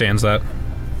 everyone understands that.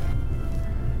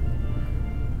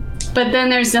 But then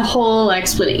there's the whole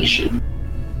explanation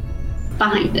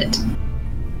behind it.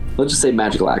 Let's just say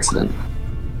magical accident.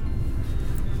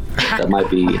 That might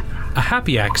be. A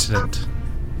happy accident.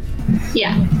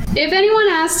 Yeah. If anyone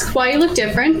asks why you look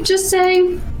different, just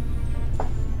say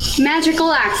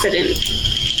magical accident.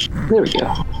 There we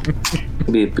go.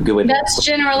 Could be a good way to. That's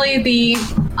generally the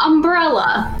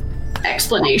umbrella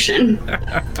explanation.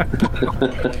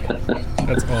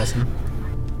 That's awesome.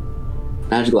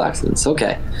 Magical accidents.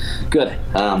 Okay, good.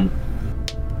 Well,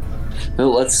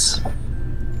 let's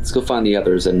go find the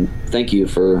others, and thank you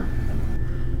for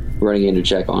running in to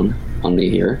check on me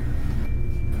here.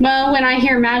 Well, when I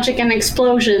hear magic and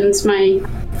explosions, my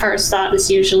first thought is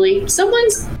usually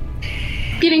someone's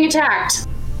getting attacked.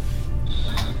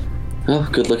 Oh,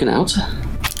 good looking out.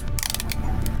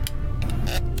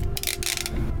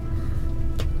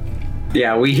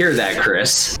 Yeah, we hear that,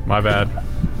 Chris. My bad.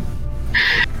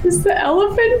 Is the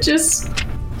elephant just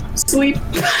sleep?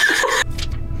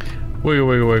 Wiggle,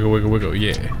 wiggle, wiggle, wiggle, wiggle.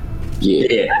 Yeah.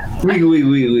 Yeah.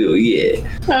 Wiggle, yeah.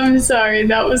 I'm sorry,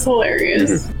 that was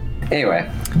hilarious. Anyway.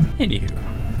 Anywho.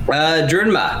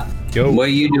 Drinma. Yo. What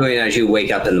are you doing as you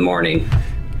wake up in the morning?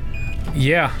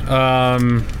 Yeah.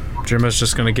 Drinma's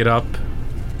just gonna get up,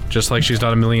 just like she's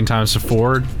done a million times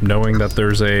before, knowing that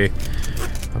there's a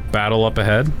battle up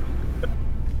ahead.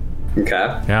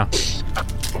 Okay. Yeah.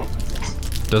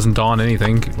 Doesn't dawn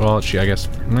anything. Well, she, I guess,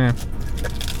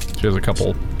 she has a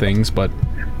couple things, but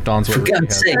dawns what For really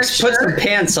God's has. sakes, put some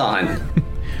pants on.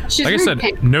 She's Like I said,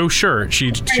 really no shirt.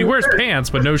 She wears pants,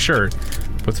 but no shirt.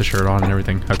 Puts a shirt on and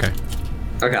everything. Okay.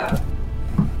 Okay.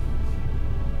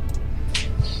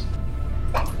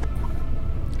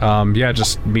 Yeah,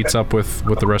 just meets up with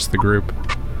the rest of the group.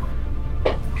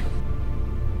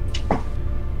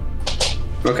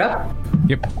 Okay.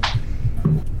 Yep.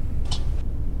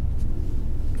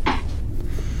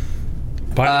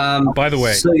 By the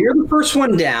way, So you're the first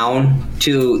one down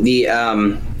to the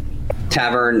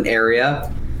tavern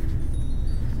area.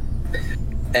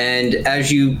 And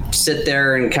as you sit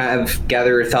there and kind of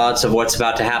gather your thoughts of what's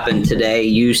about to happen today,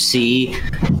 you see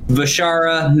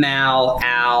Vashara, Mal,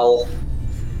 Al,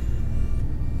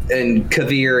 and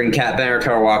Kavir and Cat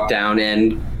Benatar walk down,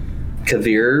 and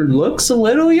Kavir looks a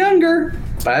little younger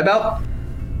by about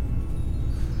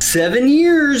 7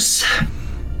 years.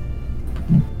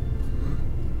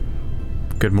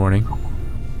 good morning.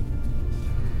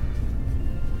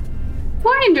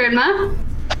 Morning, Drinma.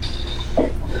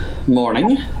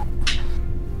 Morning.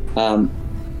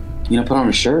 Put on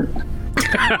a shirt.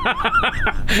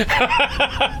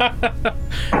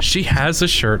 She has a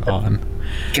shirt on.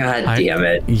 God damn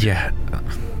it. Yeah.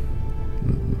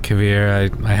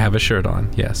 Kavir, I have a shirt on.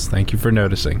 Yes, thank you for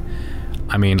noticing.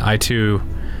 I mean, I too,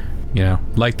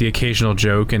 like the occasional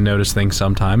joke and notice things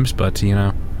sometimes, but,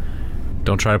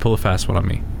 don't try to pull a fast one on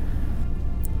me.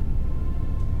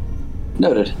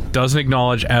 Noted. Doesn't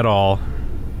acknowledge at all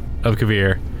of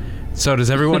Kavir. So does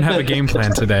everyone have a game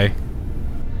plan today?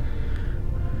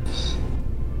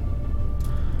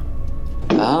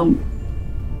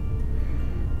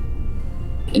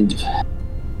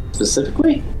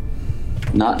 Specifically?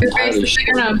 Not You're entirely basically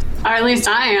sure. gonna, or at least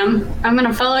I am. I'm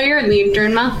gonna follow your lead,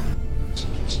 Drinma.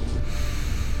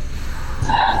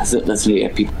 Let's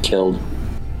get people killed.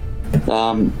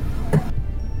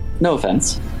 No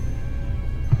offense,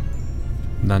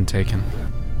 None taken.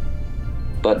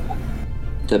 but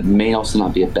that may also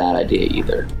not be a bad idea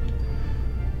either.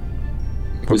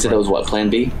 We said that was what, plan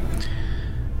B?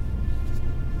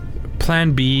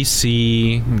 Plan B,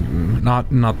 C, not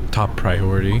top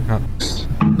priority.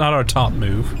 Not our top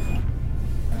move.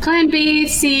 Plan B,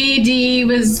 C, D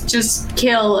was just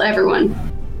kill everyone.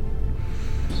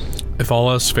 If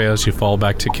all else fails, you fall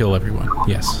back to kill everyone.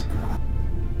 Yes.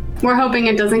 We're hoping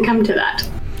it doesn't come to that.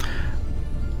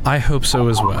 I hope so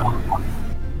as well.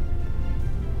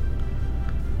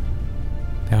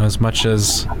 Now, as much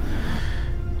as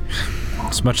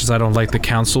I don't like the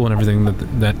council and everything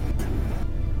that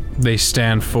they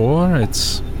stand for,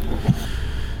 it's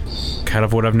kind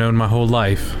of what I've known my whole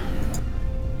life.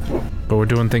 But we're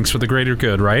doing things for the greater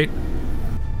good, right?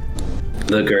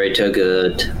 The greater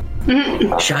good.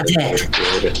 Shut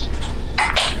it.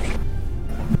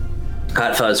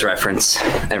 Hot Fuzz reference,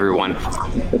 everyone.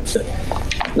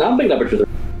 No, I'm picking up a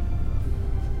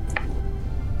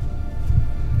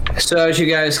So as you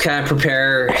guys kind of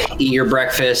prepare, eat your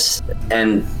breakfast,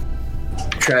 and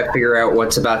try to figure out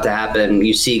what's about to happen,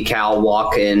 you see Cal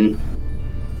walk in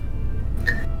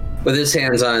with his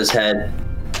hands on his head.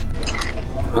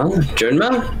 Well,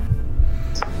 Junma?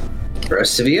 The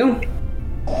rest of you?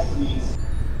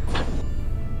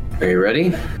 Are you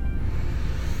ready?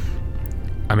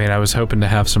 I mean, I was hoping to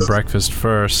have some breakfast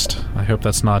first. I hope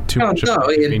that's not too much of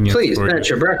an inconvenience please for you. finish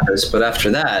your breakfast, but after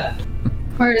that...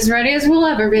 We're as ready as we'll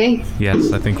ever be.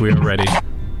 Yes, I think we are ready.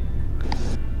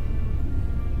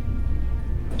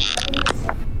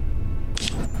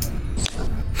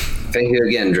 Thank you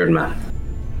again, Drudma.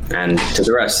 And to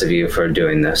the rest of you for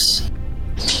doing this.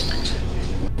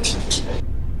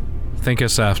 Thank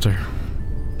us after.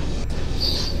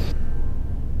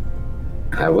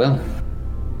 I will.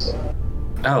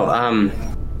 Oh,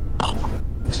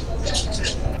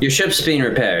 your ship's being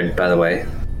repaired, by the way.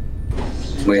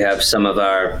 We have some of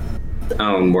our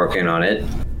own working on it.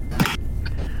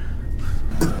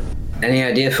 Any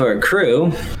idea for a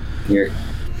crew? Your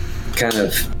kind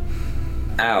of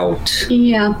out.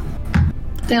 Yeah.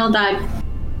 They all died.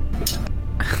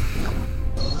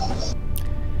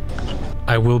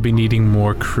 I will be needing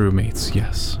more crewmates,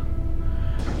 yes.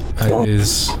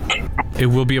 It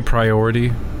will be a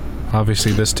priority.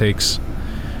 Obviously, this takes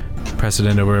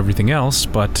precedent over everything else,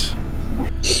 but...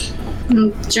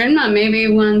 Drinma, maybe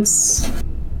once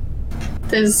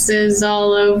this is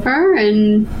all over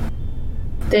and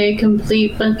they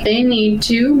complete what they need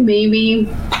to, maybe...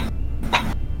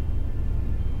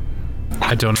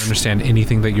 I don't understand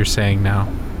anything that you're saying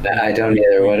now. I don't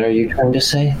either. What are you trying to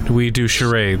say? We do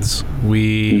charades.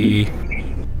 We...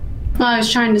 Well, I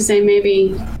was trying to say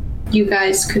maybe you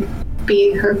guys could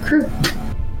be her crew.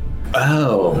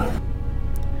 Oh.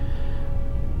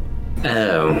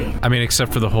 I mean,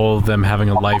 except for the whole of them having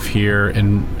a life here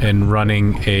and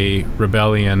running a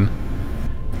rebellion.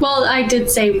 Well, I did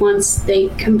say once they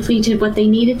completed what they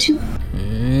needed to.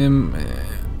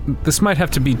 This might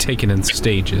have to be taken in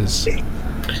stages.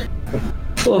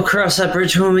 We'll cross that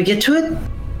bridge when we get to it.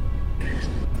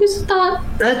 Just a thought.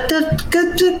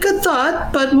 Good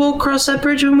thought, but we'll cross that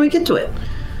bridge when we get to it.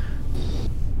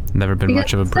 Never been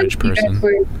much of a bridge person.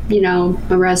 You guys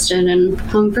were, arrested and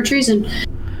hung for treason.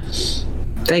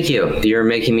 Thank you. You're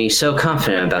making me so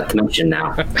confident about the mission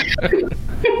now.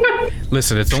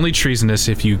 Listen, it's only treasonous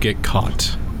if you get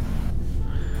caught.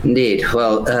 Indeed.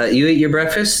 Well, you eat your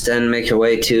breakfast and make your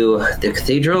way to the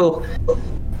cathedral.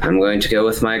 I'm going to go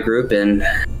with my group and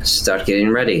start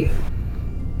getting ready.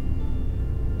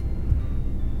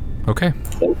 Okay.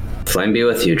 Flame be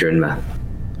with you, Drinma.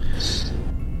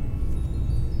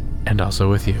 And also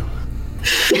with you.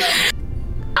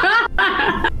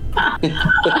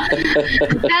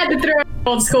 Had to throw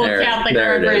old school Catholic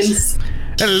reverence.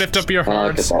 And lift up your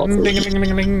hearts. Ding, ding, ding,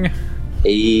 ding, ding.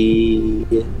 Hey.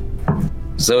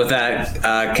 So with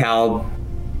that, Cal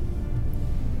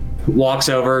walks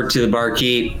over to the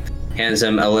barkeep, hands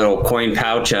him a little coin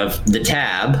pouch of the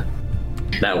tab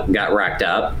that got racked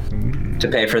up to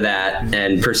pay for that,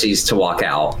 and proceeds to walk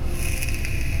out.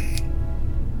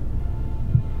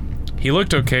 He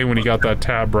looked okay when he got that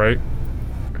tab, right?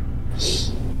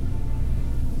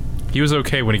 He was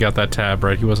okay when he got that tab,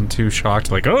 right? He wasn't too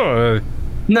shocked, like, oh.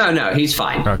 No, he's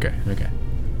fine. Okay.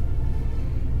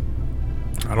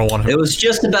 I don't want him. It was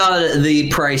just about the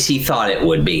price he thought it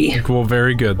would be. Well,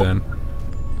 very good then.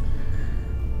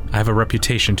 I have a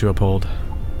reputation to uphold.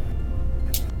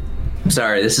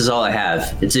 Sorry, this is all I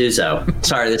have. It's Uzo.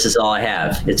 Sorry, this is all I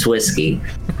have. It's whiskey.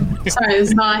 Sorry, this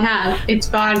is all I have. It's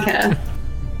vodka.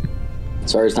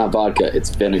 Sorry, it's not vodka. It's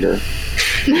vinegar.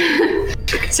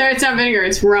 Sorry, it's not vinegar.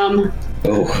 It's rum.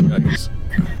 Oh, Yikes.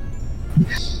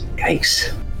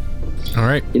 yikes. All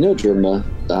right. You know, Drinma,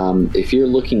 if you're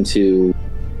looking to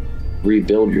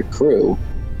rebuild your crew,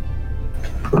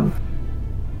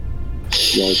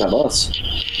 you always have us.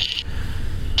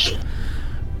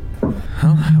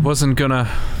 Well, I wasn't gonna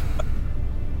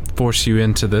force you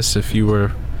into this if you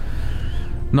were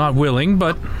not willing,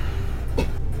 but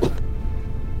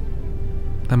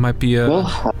that might be a...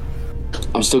 Well,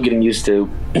 I'm still getting used to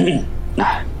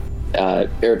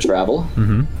air travel,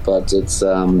 but it's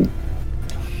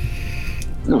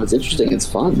it's interesting. It's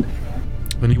fun.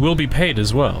 And you will be paid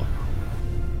as well.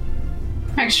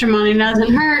 Extra money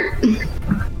doesn't hurt.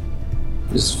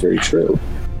 This is very true.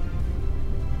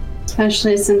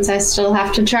 Especially since I still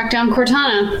have to track down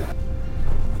Cortana.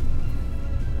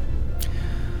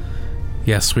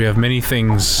 Yes, we have many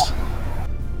things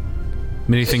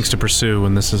to pursue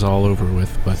when this is all over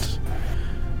with, but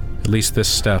at least this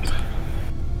step.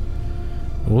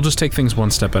 We'll just take things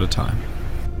one step at a time.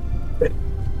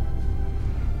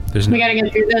 We gotta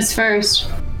get through this first.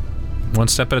 One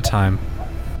step at a time.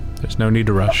 There's no need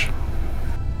to rush.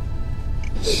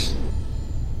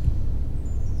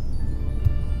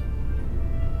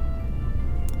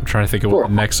 I'm trying to think of what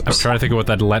the next. I'm trying to think of what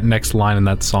that next line in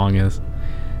that song is.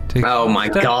 Take Oh my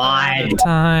god.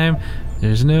 time.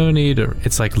 There's no need to.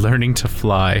 It's like learning to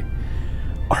fly,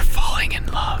 or falling in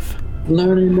love.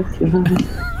 Learning to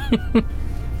fly.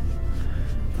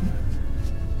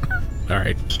 All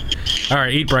right.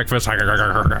 Eat breakfast.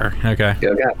 Okay.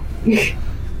 Okay.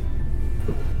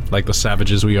 Like the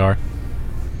savages we are.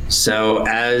 So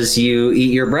as you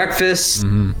eat your breakfast,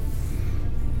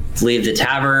 leave the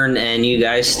tavern, and you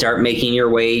guys start making your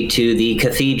way to the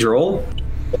cathedral,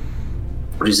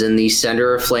 which is in the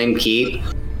center of Flame Keep.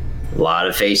 A lot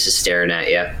of faces staring at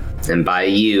you. And by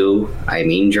you, I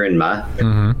mean Drinma.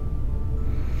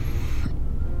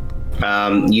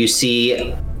 You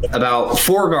see about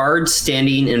 4 guards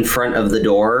standing in front of the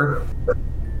door.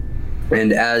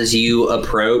 And as you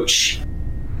approach,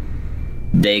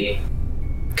 they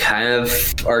kind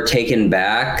of are taken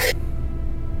back,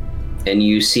 and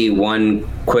you see one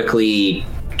quickly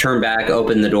turn back,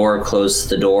 open the door, close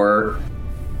the door.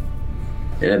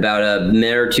 And about a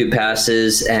minute or two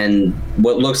passes, and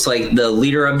what looks like the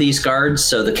leader of these guards,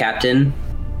 so the captain.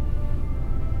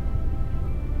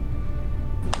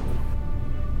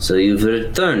 So you've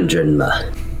returned,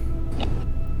 Drinma.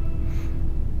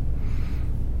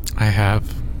 I have.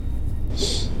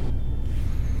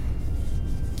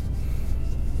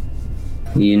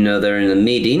 You know they're in a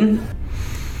meeting.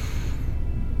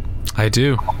 I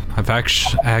do. I've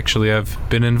I've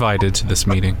been invited to this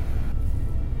meeting.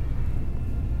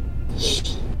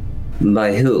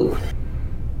 By who?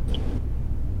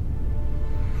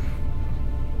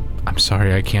 I'm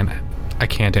sorry, I can't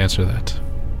answer that.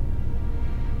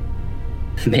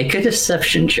 Make a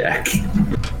deception check.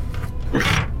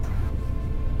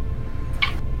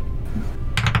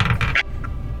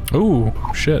 Ooh,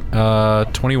 shit.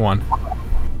 21.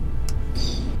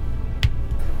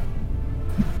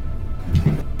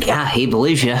 Yeah, he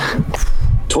believes you.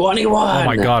 21. Oh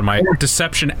my god, my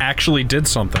deception actually did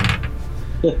something.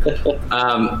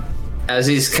 As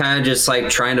he's kind of just like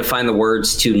trying to find the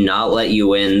words to not let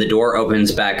you in, the door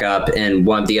opens back up, and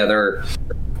one of the other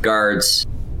guards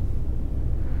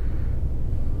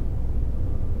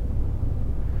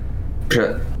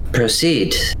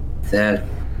proceed. They're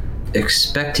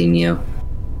expecting you.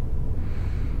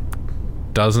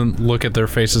 Doesn't look at their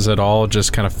faces at all,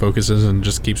 just kind of focuses and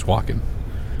just keeps walking.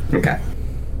 Okay.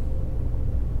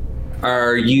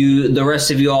 Are you, the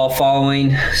rest of you, all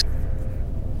following?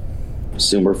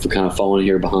 Assume we're kind of following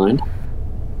here behind.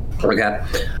 Okay.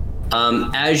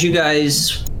 As you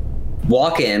guys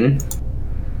walk in,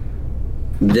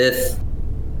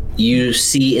 you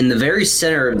see in the very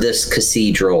center of this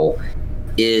cathedral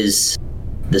is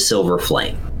the silver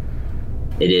flame.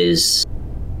 It is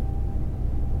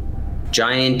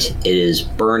giant, it is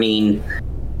burning,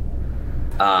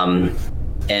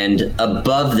 and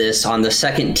above this, on the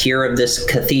second tier of this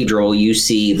cathedral, you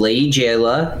see Lady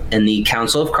Jayla and the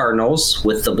Council of Cardinals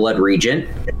with the Blood Regent.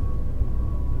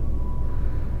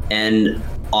 And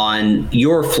on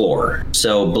your floor,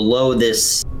 so below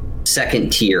this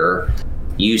second tier,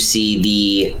 you see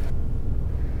the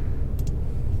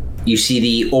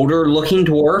older looking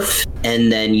dwarf,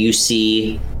 and then you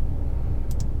see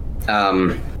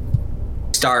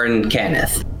Starn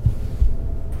Kenneth.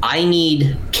 I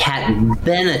need Cat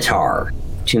Benatar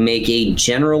to make a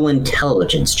general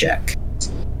intelligence check.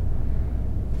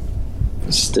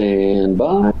 Stand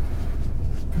by.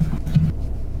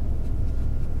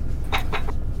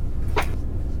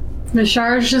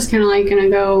 Nashar's just kind of like gonna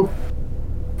go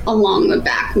along the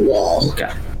back wall.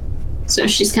 Okay. So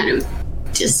she's kind of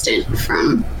distant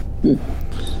from.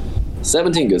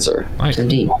 17, good sir. Nice.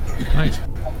 17. Nice.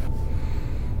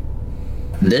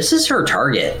 This is her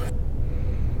target.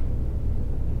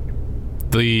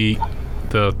 The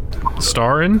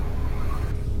Starn?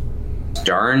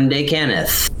 Starn de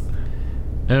Kenneth.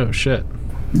 Oh shit.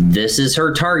 This is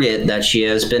her target that she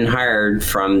has been hired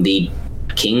from the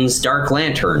King's Dark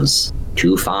Lanterns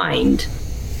to find.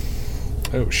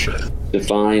 Oh shit. To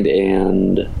find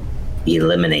and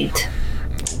Eliminate.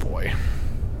 Oh boy.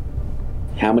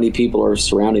 how many people are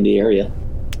surrounding the area?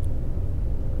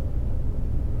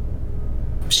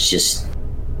 It's just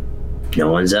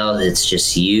no one's else. It's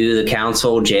just you, the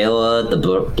council, Jayla, the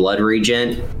Blood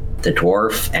Regent, the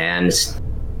dwarf, and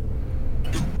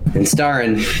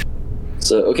Starren.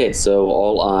 So, okay, so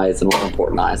all eyes and all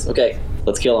important eyes. Okay,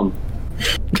 let's kill him.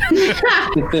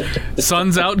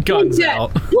 Sun's out, guns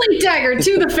out. Blink dagger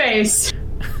to the face.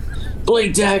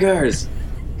 Blink daggers!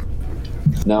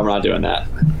 No, I'm not doing that.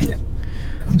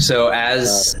 So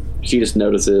as She just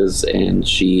notices, and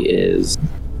she is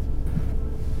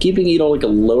keeping, like a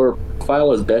lower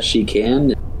profile as best she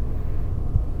can.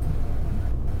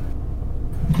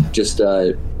 Just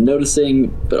noticing,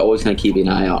 but always kind of keeping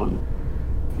an eye on him.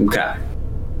 okay.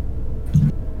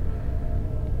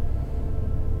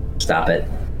 Stop it.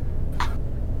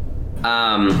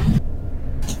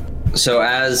 So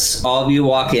as all of you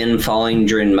walk in following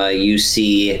Drinma, you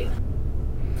see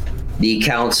the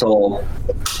council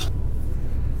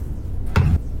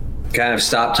kind of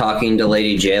stop talking to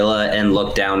Lady Jayla and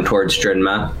look down towards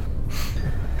Drinma.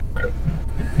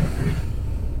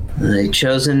 The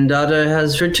chosen daughter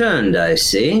has returned, I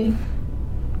see.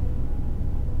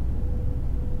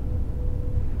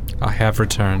 I have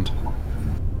returned.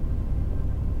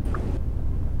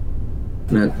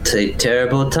 That's a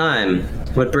terrible time.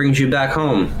 What brings you back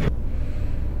home?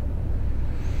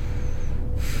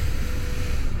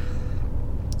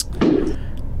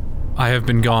 I have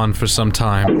been gone for some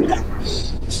time.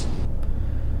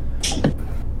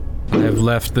 I've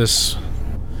left this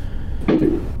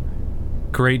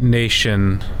great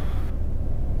nation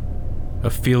a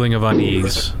feeling of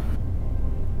unease.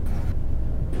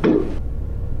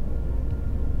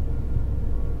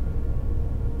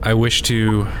 I wish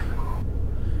to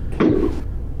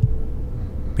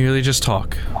merely just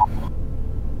talk.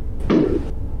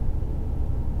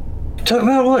 Talk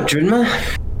about what,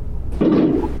 Drinma?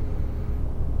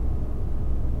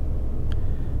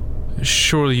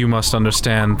 Surely you must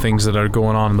understand things that are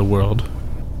going on in the world.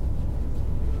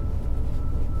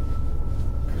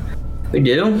 We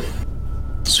do.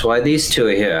 That's why these two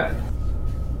are here.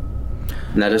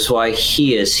 And that is why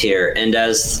he is here. And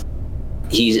as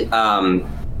he's, Cardinal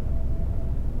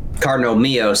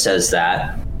Mio says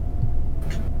that,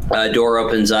 a door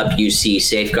opens up, you see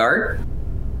Safeguard,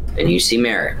 and you see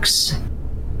Merrick's.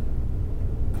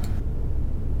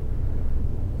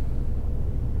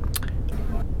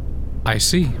 I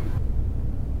see.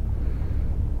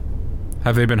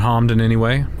 Have they been harmed in any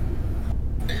way?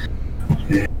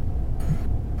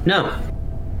 No.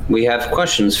 We have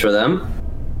questions for them.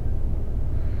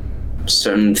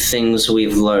 Certain things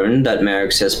we've learned that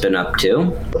Merrick's has been up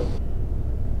to.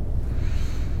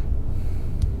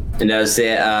 And as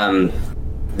the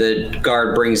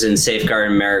guard brings in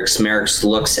Safeguard and Merrick's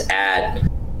looks at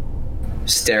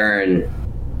Starren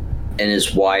and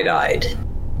is wide-eyed.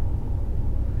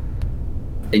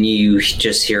 And you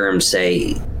just hear him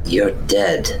say, "You're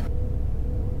dead.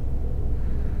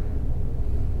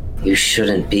 You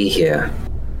shouldn't be here."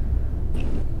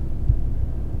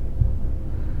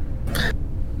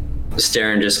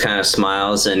 Starren just kind of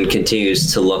smiles and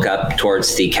continues to look up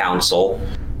towards the council.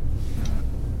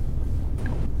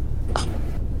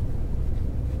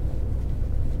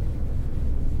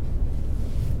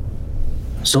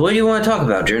 So what do you want to talk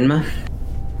about, Drinma?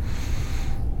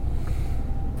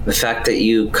 The fact that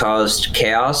you caused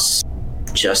chaos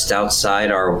just outside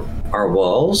our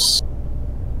walls?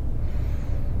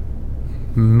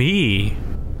 Me?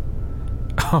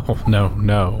 Oh,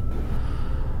 no.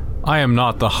 I am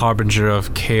not the harbinger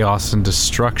of chaos and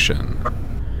destruction.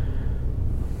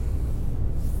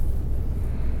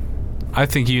 I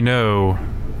think you know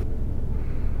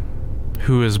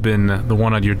who has been the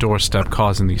one on your doorstep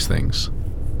causing these things.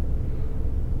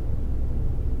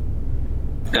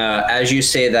 As you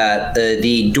say that,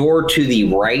 the door to the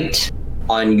right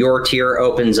on your tier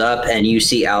opens up and you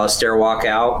see Alistair walk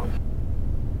out.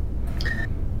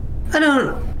 I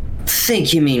don't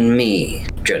think you mean me,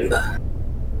 Drinma.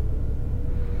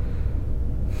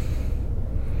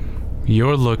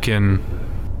 You're looking...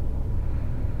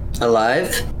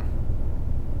 alive?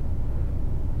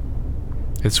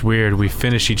 It's weird, we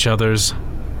finish each other's...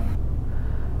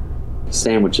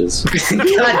 Sandwiches. God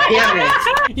damn it!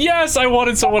 Yes, I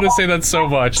wanted someone to say that so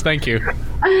much. Thank you.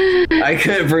 I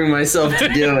couldn't bring myself to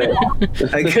do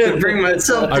it. I couldn't bring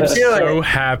myself to I'm do so it.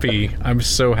 happy. I'm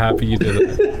so happy you did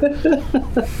it.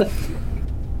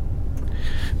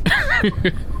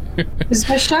 Is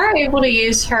Bashar able to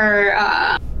use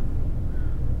her,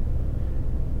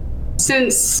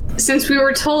 since we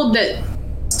were told that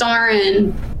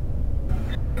Starren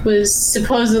was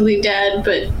supposedly dead,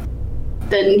 but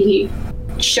then he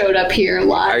showed up here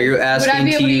alive. Are you asking Would I be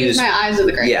able to to use use my Eyes of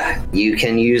the Grave? Yeah, you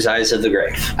can use Eyes of the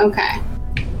Grave. Okay.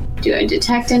 Do I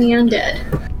detect any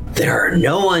undead? There are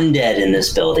no undead in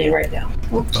this building right now.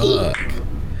 Okay.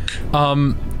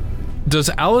 Does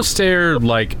Alistair,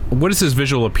 like, what is his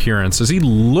visual appearance? Does he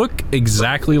look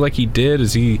exactly like he did?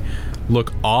 Does he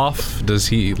look off? Does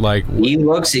he, like... He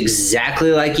looks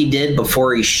exactly like he did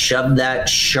before he shoved that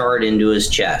shard into his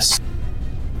chest.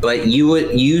 But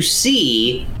you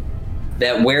see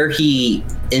that where he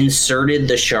inserted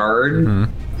the shard...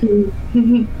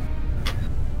 Mm-hmm.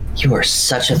 You are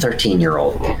such a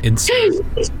 13-year-old. Insane.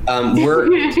 Where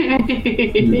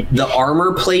the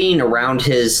armor plating around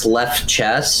his left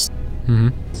chest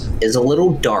is a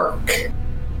little dark.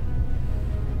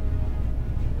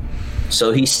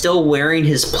 So he's still wearing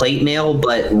his plate mail,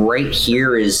 but right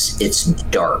here it's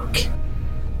dark.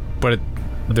 But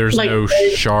there's Like no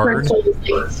the shard?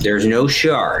 There's no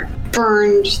shard.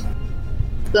 Burned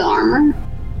the armor.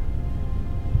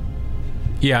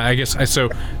 Yeah, I guess, so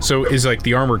is, like,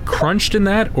 the armor crunched in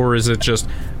that, or is it just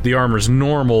the armor's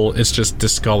normal, it's just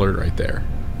discolored right there?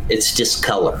 It's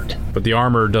discolored. But the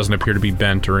armor doesn't appear to be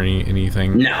bent or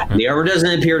anything? No, the armor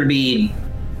doesn't appear to be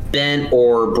bent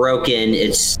or broken.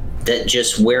 It's that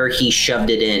just where he shoved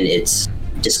it in, it's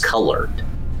discolored.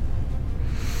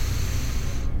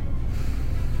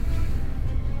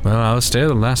 Well, Alistair,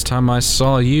 the last time I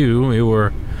saw you, you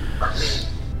were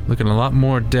looking a lot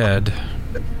more dead.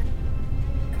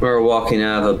 We're walking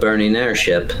out of a burning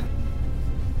airship.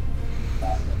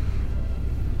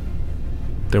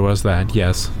 There was that,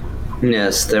 yes.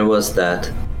 Yes, there was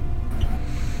that.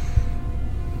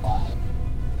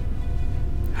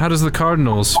 How does the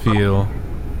Cardinals feel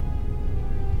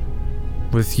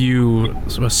with you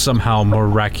somehow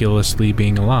miraculously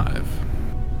being alive?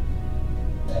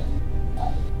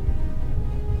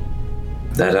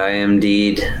 That I am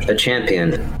indeed a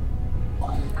champion.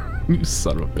 You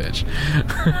son of a bitch.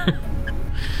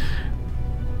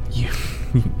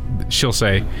 She'll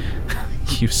say,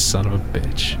 you son of a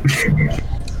bitch.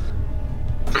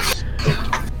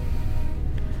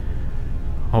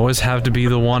 Always have to be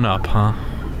the one up, huh?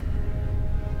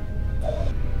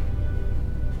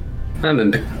 I've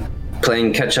been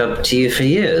playing catch up to you for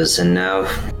years, and now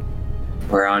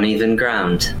we're on even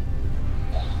ground.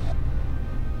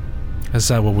 Is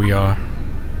that what we are?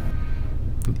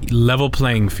 Level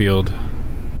playing field.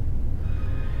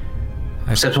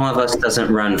 Except one of us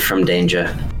doesn't run from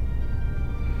danger.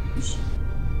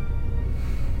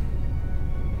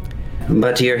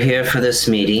 But you're here for this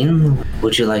meeting.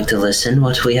 Would you like to listen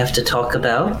what we have to talk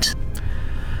about?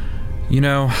 You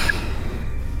know,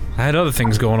 I had other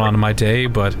things going on in my day,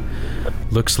 but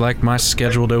looks like my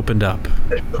schedule opened up.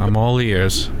 I'm all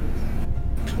ears.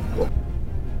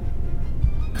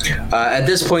 At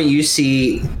this point, you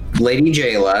see Lady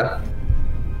Jayla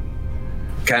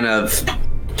kind of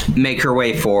make her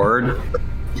way forward.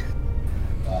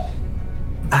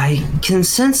 I can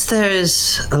sense there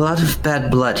is a lot of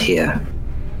bad blood here,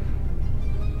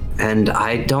 and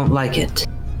I don't like it.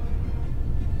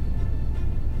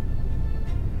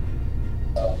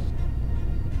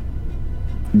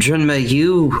 Drenma,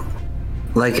 you,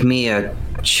 like me, are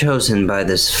chosen by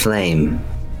this flame.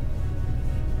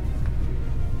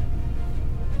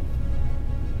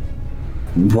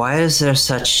 Why is there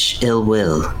such ill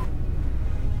will?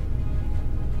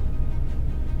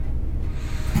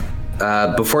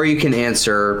 Before you can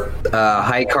answer,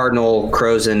 High Cardinal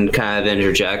Crozen kind of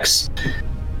interjects.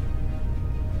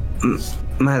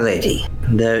 My lady,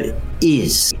 there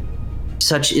is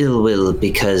such ill will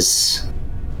because,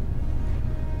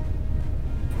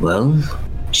 well,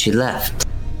 she left.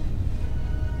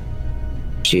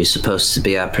 She's supposed to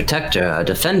be our protector, our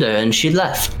defender, and she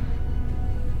left.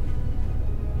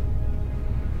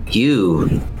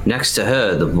 You, next to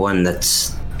her, the one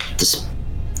that's... this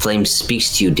flame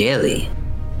speaks to you daily.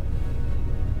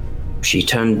 She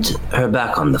turned her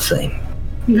back on the flame.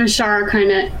 Vishara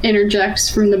kind of interjects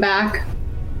from the back.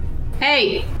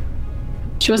 Hey!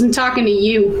 She wasn't talking to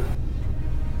you.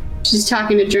 She's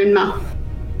talking to Drenma.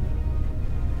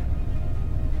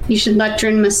 You should let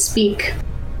Drenma speak.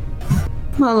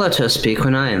 I'll let her speak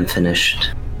when I am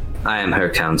finished. I am her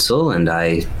counsel, and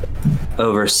I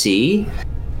oversee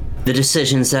the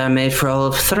decisions that are made for all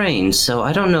of Thrain, so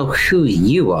I don't know who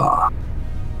you are,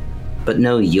 but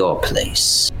know your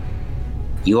place.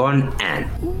 You are an ant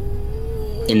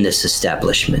in this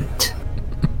establishment.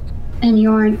 And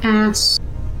you're an ass.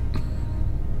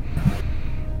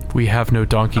 We have no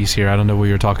donkeys here. I don't know what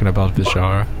you're talking about,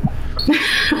 Vishara.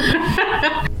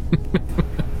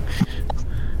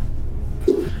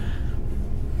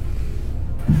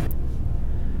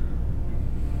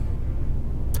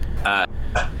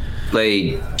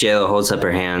 Lady Jayla holds up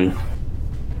her hand.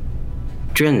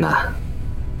 Drenma.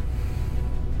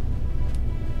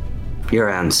 Your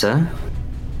answer?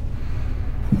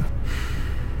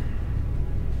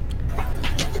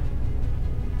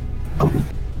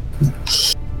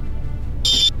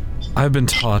 I've been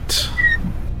taught,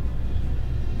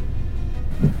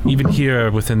 even here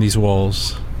within these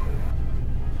walls,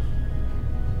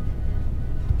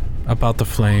 about the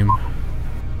flame,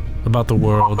 about the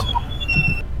world,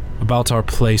 about our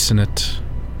place in it,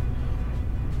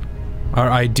 our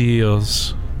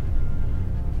ideals,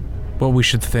 what we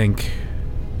should think,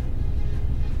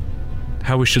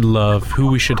 how we should love, who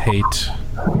we should hate.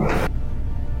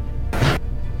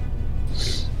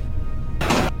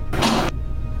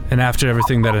 And after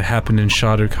everything that had happened in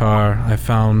Shadowkar, I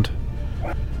found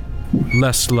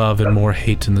less love and more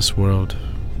hate in this world.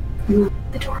 The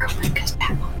door open because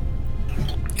Pat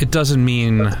won't. It doesn't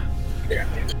mean...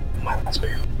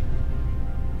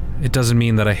 It doesn't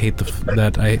mean that I hate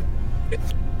that I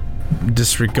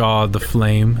disregard the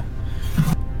flame.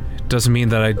 It doesn't mean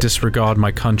that I disregard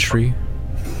my country.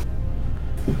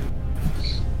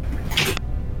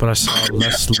 But I saw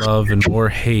less love and more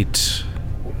hate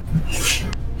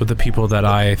with the people that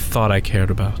I thought I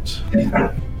cared about.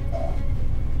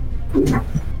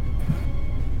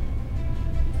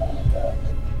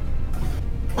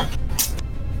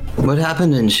 What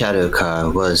happened in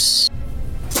Shadowkar was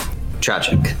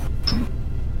tragic.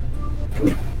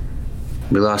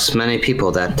 We lost many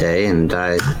people that day, and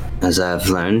I As I've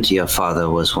learned, your father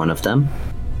was one of them.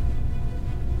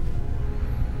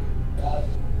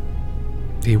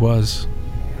 He was.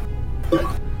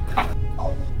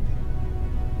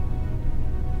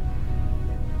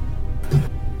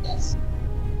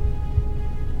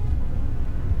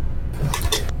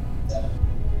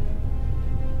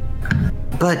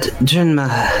 But,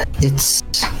 Drenma,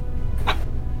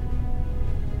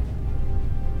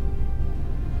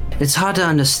 it's hard to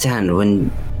understand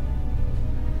when...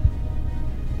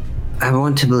 I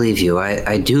want to believe you,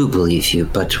 I do believe you,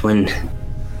 but when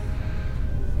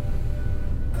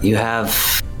you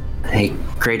have a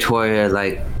great warrior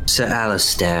like Sir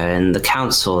Alistair and the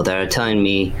council that are telling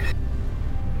me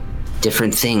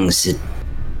different things, it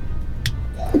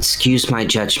skews my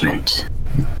judgment.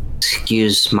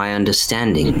 Skews my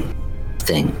understanding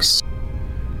things.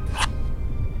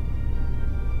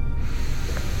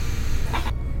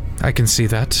 I can see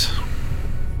that.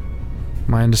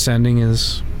 My understanding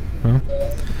is, well,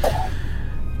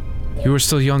 you are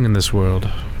still young in this world.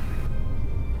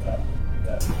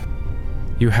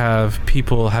 You have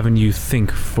people having you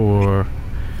think for...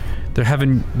 They're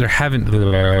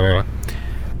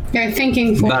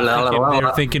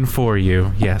thinking for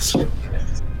you, yes.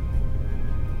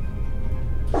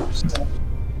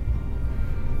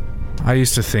 I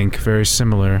used to think very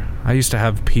similar. I used to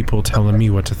have people telling me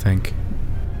what to think.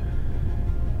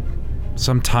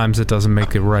 Sometimes it doesn't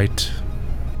make it right.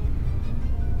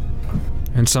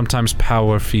 And sometimes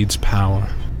power feeds power.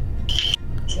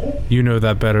 You know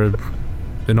that better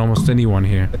than almost anyone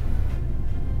here.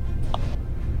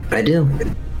 I do.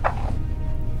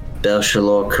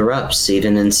 Belshalor corrupts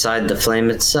even inside the flame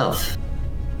itself.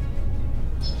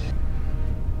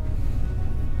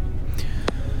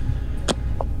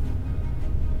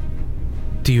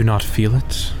 Do you not feel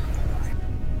it?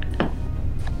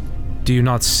 Do you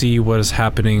not see what is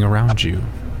happening around you?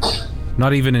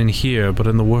 Not even in here, but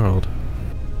in the world.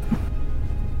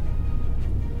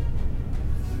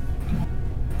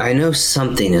 I know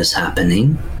something is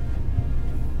happening.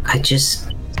 I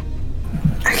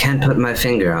can't put my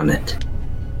finger on it.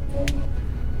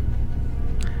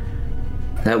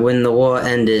 That when the war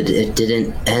ended, it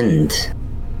didn't end.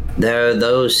 There are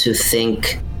those who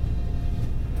think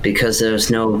because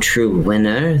there's no true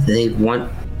winner, they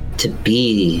want to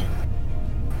be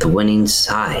the winning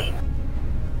side.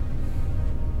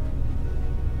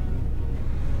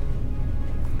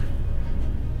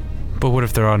 But what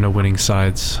if there are no winning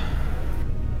sides?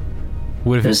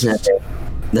 What if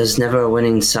There's never a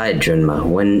winning side, Drenma.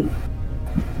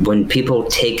 When people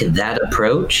take that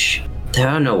approach, there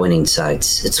are no winning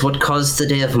sides. It's what caused the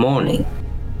Day of Mourning.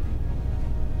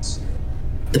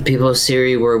 The people of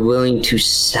Ciri were willing to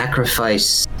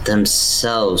sacrifice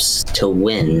themselves to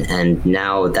win, and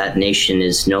now that nation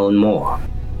is no more.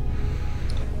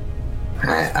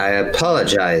 I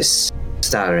apologize,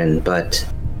 Starin, but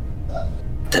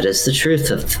that is the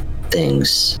truth of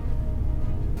things.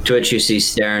 To which you see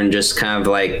Starin just kind of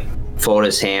like fold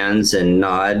his hands and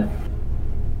nod.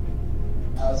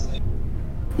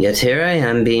 Yet here I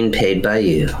am being paid by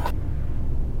you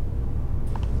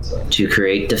to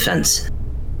create defense.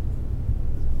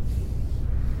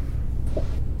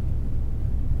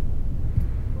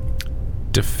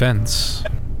 Defense?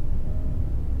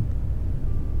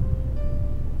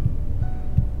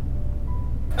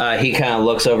 He kind of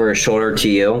looks over his shoulder to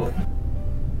you.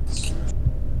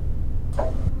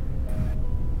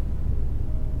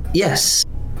 Yes,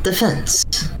 defense.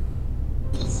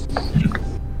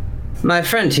 My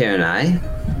friend here and I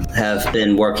have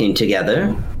been working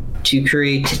together to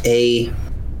create a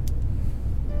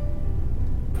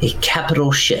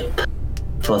capital ship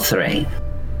for Thrain.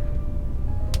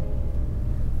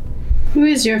 Who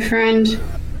is your friend?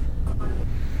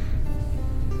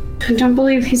 I don't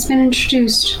believe he's been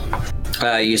introduced.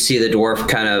 You see the dwarf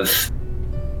kind of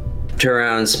turn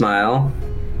around and smile.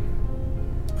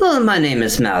 Well, my name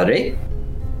is Mallory.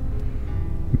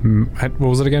 What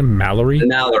was it again? Mallory?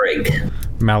 Mallorig.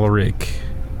 Mallorig.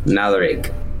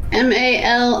 Mallorig.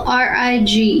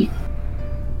 Malrig.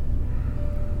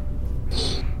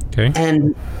 Okay.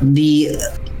 And the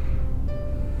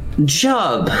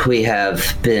job we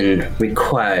have been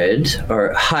required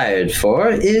or hired for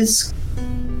is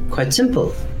quite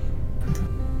simple.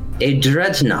 A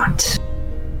dreadnought.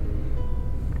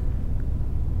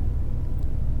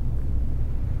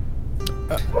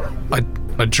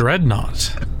 A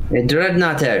dreadnought? A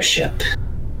dreadnought airship.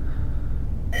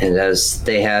 And as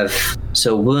they have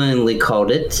so willingly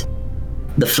called it,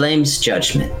 the Flame's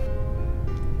Judgment.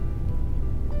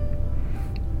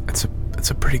 It's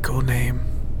a pretty cool name.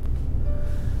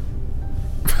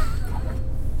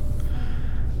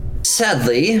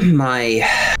 Sadly, my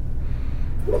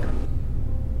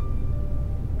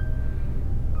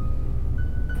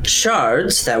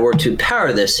shards that were to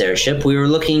power this airship, we were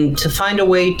looking to find a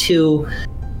way to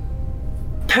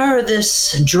power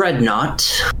this dreadnought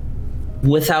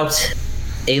without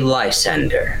a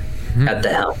Lysander at the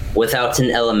helm, without an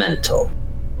elemental.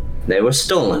 They were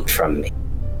stolen from me.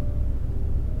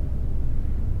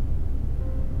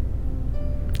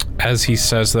 As he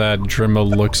says that, Drima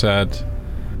looks at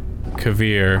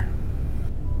Kavir.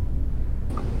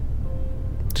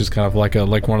 Just kind of like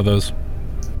one of those.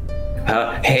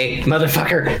 Hey,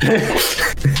 motherfucker.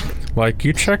 Like,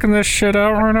 you checking this shit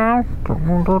out right now?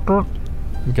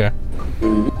 Okay.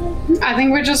 I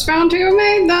think we just found who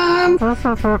made them.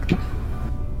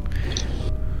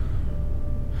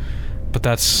 But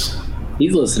that's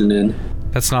He's listening in.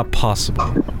 that's not possible.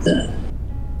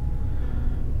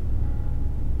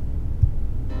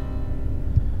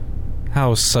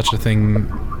 How is such a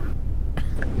thing?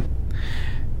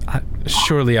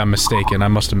 Surely I'm mistaken. I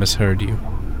must have misheard you.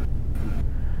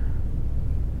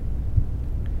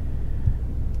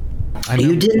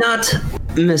 You did not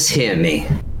mishear me,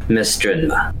 Miss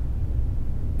Drinma.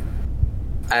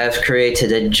 I have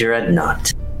created a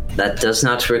dreadnought that does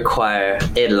not require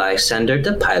a Lysander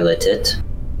to pilot it,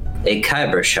 a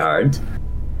Kyber shard,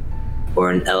 or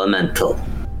an elemental.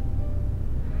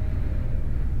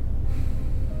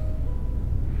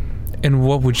 And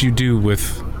what would you do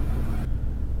with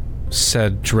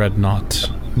said dreadnought?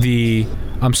 The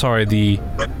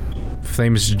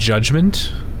Flame's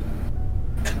Judgment?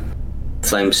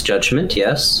 Flame's Judgment,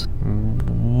 yes.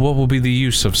 What will be the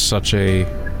use of such a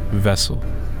vessel?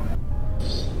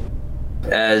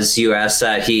 As you ask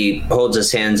that, he holds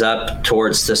his hands up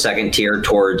towards the second tier,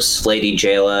 towards Lady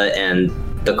Jayla and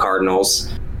the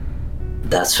Cardinals.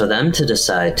 That's for them to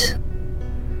decide.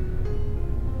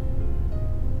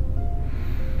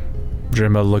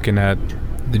 Drima looking at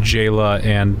the Jayla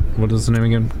and what is the name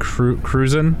again?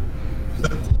 Cruisin?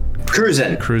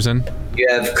 Cruisin. You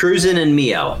have Cruisin and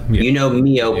Mio. Yeah. You know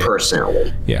Mio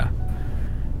personally. Yeah.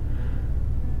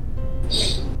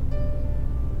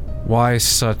 Why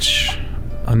such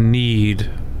a need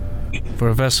for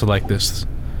a vessel like this?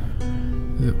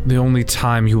 The only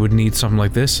time you would need something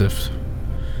like this if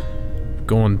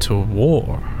going to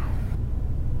war.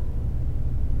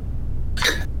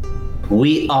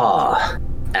 We are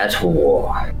at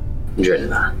war,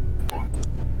 Drinma.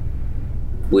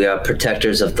 We are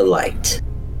protectors of the light.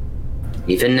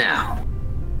 Even now,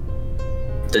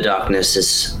 the darkness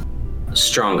is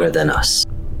stronger than us.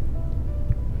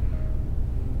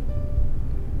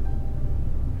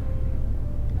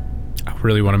 I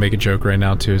really want to make a joke right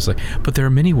now too. It's like, but there are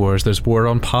many wars. There's war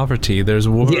on poverty. There's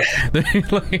war. Yeah.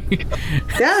 Like,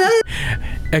 Yeah,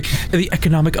 the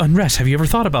economic unrest. Have you ever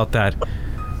thought about that?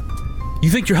 You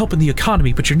think you're helping the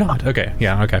economy, but you're not. Okay.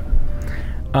 Yeah. Okay.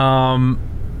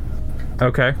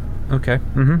 Okay. Okay.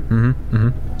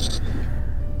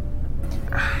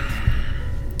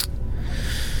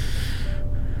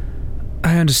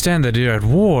 I understand that you're at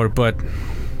war, but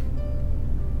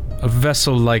a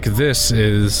vessel like this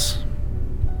is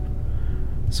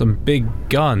some big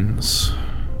guns.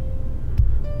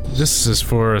 This is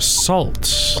for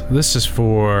assault. This is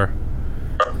for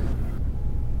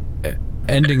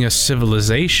ending a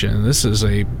civilization. This is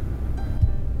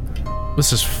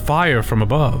fire from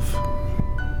above.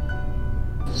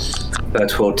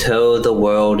 but will toe the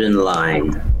world in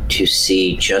line to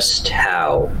see just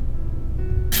how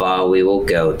far we will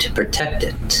go to protect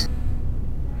it.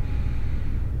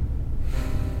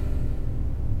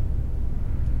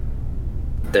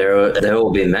 There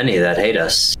will be many that hate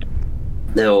us.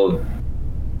 There will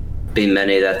be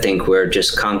many that think we're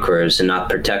just conquerors and not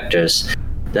protectors.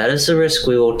 That is the risk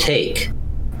we will take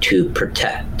to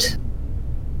protect.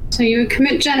 So you would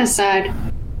commit genocide.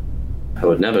 I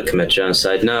would never commit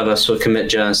genocide. None of us would commit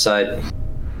genocide.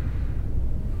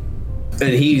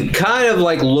 And he kind of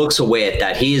like looks away at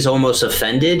that. He is almost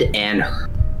offended and...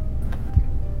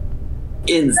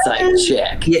 Insight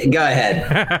check. Yeah, go ahead.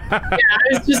 Yeah, I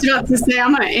was just about to say,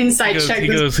 I'm gonna insight check He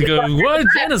this. goes, what?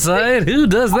 Genocide? Who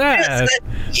does that?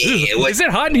 Yeah, Is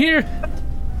it hot in here?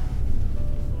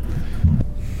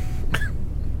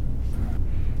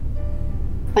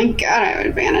 Thank God I have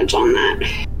advantage on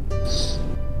that.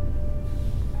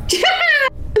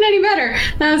 Any better.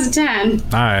 That was a 10.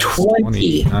 Nice.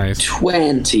 20. Nice.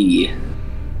 20.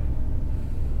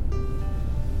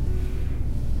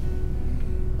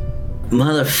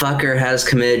 Motherfucker has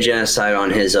committed genocide on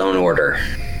his own order.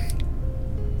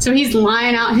 So he's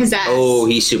lying out his ass. Oh,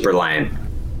 he's super lying.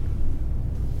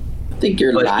 I think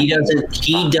you're But lying.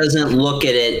 he doesn't look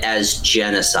at it as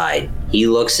genocide. He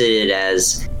looks at it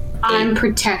as I'm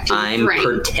protecting Thrain.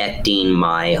 protecting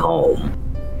my home.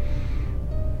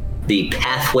 The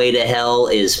pathway to hell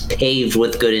is paved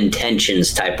with good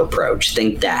intentions type approach.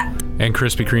 Think that. And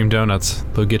Krispy Kreme donuts.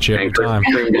 They'll get you every time.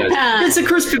 It's a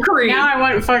Krispy Kreme. Now I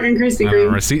want fucking Krispy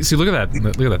Kreme. See, look at that.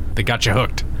 Look at that. They got you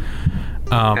hooked.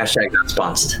 Hashtag not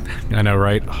sponsored. I know,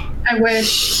 right? I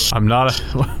wish. I'm not a...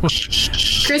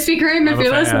 Krispy Kreme, if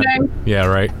you're listening. Yeah,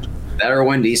 right. That or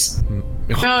Wendy's.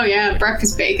 Oh, yeah.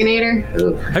 Breakfast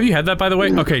Baconator. Have you had that, by the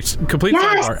way? Okay, complete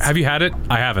Yes. sidebar. Have you had it?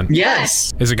 I haven't.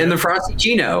 Yes. Is it good? And the Frosty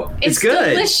Gino. It's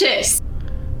good. Delicious.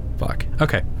 Fuck.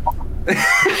 Okay. All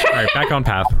right, back on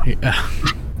path.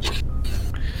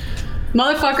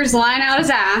 Motherfucker's lying out his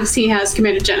ass. He has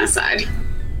committed genocide.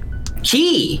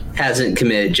 He hasn't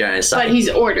committed genocide. But he's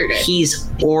ordered it. He's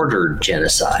ordered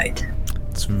genocide.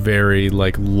 It's very,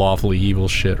 like, lawfully evil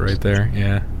shit right there.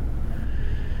 Yeah.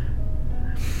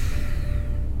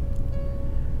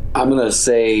 I'm gonna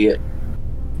say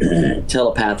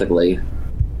telepathically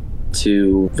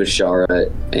to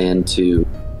Vishara and to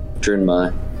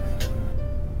Drinma,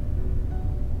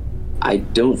 I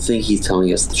don't think he's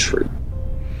telling us the truth.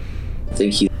 I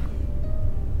think he...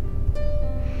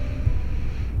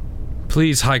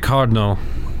 Please, High Cardinal.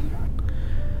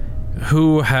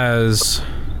 Who has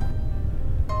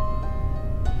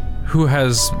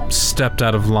stepped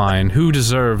out of line? Who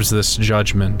deserves this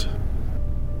judgment?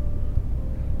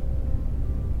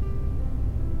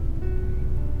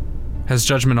 Has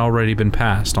judgment already been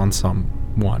passed on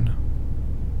someone?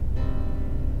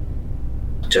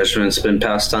 Judgment's been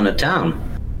passed on a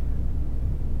town.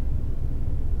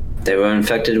 They were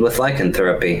infected with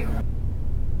lycanthropy.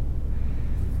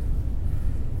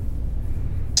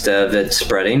 Instead of it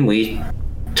spreading, we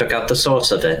took out the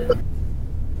source of it.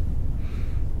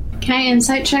 Can I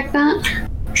insight check that?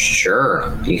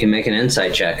 Sure, you can make an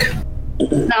insight check.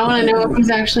 I want to know if he's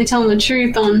actually telling the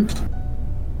truth on...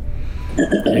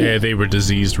 Yeah, they were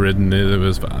disease-ridden. It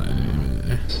was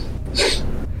fine.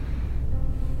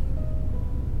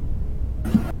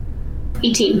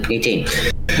 18.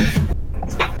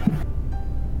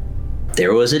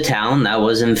 There was a town that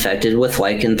was infected with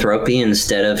lycanthropy.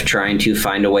 Instead of trying to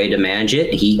find a way to manage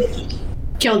it, he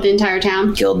Killed the entire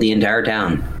town. killed the entire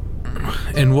town.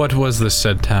 And what was this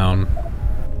said town?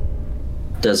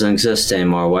 Doesn't exist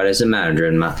anymore. Why does it matter,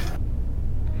 Drinma?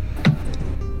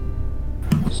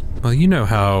 Well, you know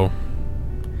how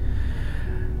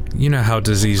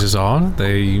diseases are.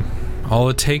 All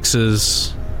it takes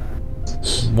is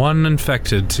one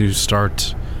infected to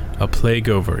start a plague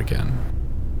over again.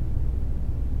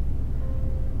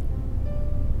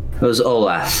 It was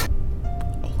Olath.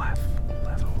 Olaf.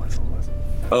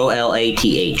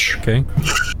 Olath. Okay.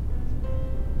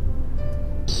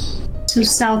 So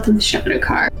south of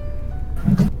Shadowcar.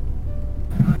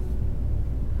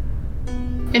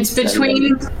 It's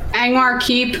between Angmar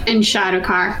Keep and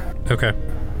Shadowcar. Okay.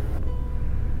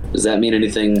 Does that mean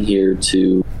anything here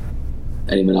to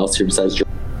anyone else here besides Joe?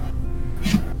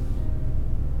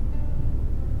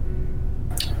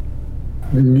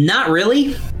 Not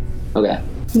really. Okay.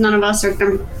 None of us are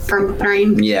from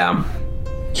Thrain. Yeah.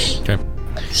 Okay.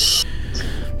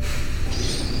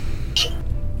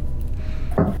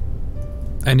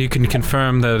 And you can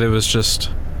confirm that it was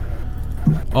just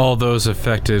all those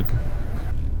affected.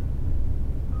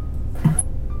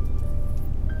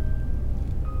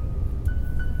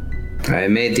 I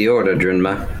made the order,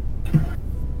 Drinma.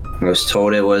 I was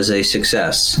told it was a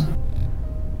success.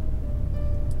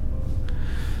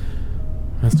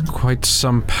 That's quite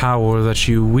some power that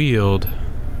you wield,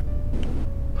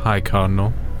 High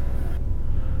Cardinal.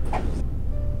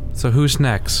 So who's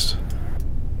next?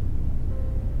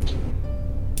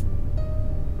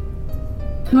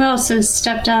 Who else has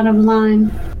stepped out of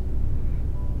line?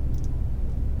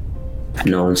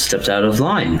 No one stepped out of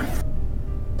line.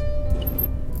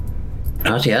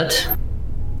 Not yet.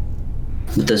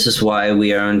 But this is why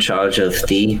we are in charge of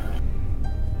the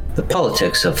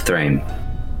politics of Thrain.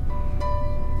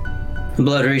 The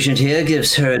Blood Regent here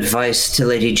gives her advice to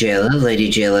Lady Jailer. Lady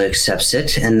Jailer accepts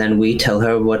it, and then we tell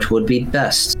her what would be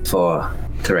best for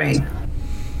Thrain.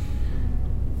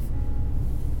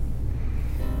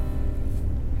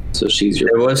 So she's your...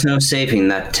 There was no saving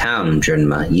that town,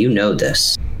 Drinma. You know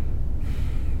this.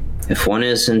 If one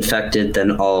is infected,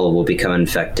 then all will become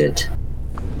infected.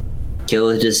 Kill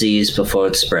the disease before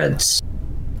it spreads.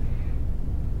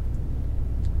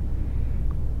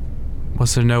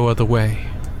 Was there no other way?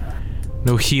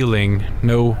 No healing,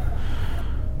 no...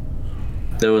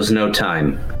 There was no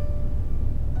time.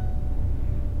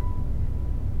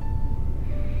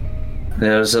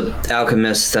 There was an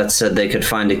alchemist that said they could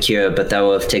find a cure, but that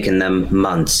would have taken them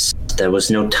months. There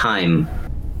was no time.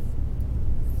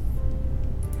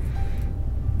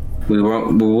 We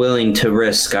were willing to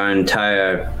risk our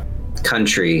entire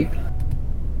country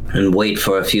and wait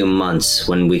for a few months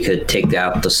when we could take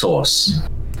out the source.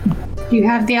 Do you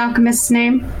have the alchemist's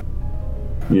name?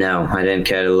 No, I didn't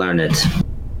care to learn it.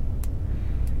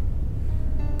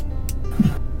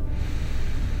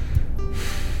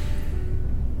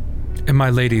 And my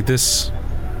lady, this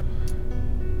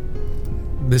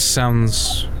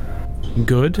sounds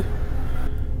good.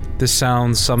 This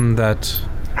sounds something that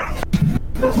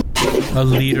a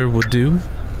leader would do.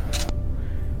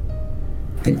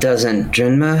 It doesn't,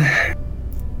 Drenma.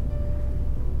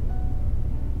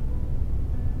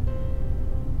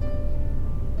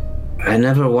 I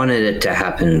never wanted it to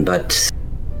happen, but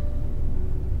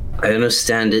I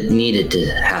understand it needed to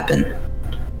happen.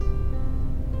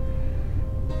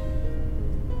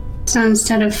 So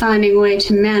instead of finding a way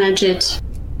to manage it,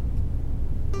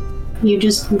 you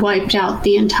just wiped out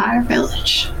the entire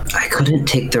village. I couldn't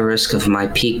take the risk of my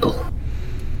people.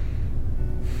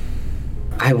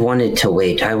 I wanted to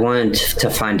wait. I wanted to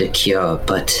find a cure,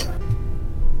 but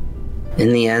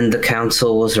in the end, the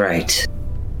council was right.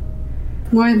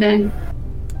 Were they?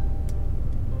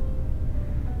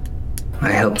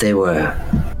 I hope they were.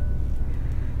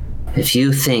 If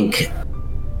you think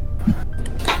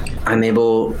I'm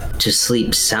able to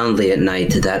sleep soundly at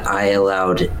night that I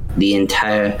allowed the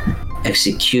entire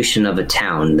execution of a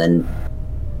town, then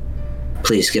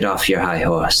please get off your high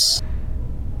horse.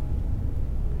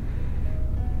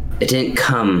 It didn't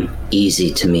come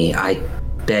easy to me. I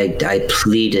begged, I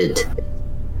pleaded.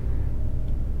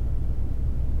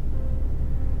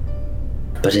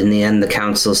 But in the end, the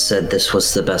council said this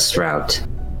was the best route.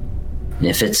 And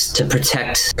if it's to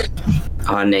protect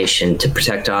our nation, to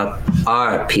protect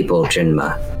our people,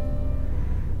 Drenma,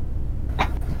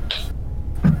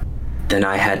 then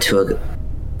I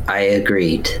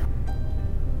agreed.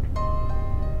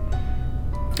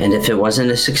 And if it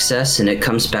wasn't a success and it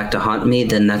comes back to haunt me,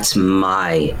 then that's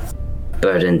my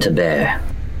burden to bear.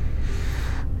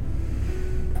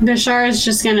 Bashar is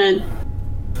just gonna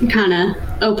kind of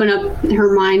open up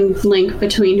her mind link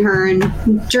between her and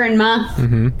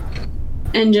Drenma,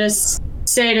 and just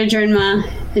say to Drenma,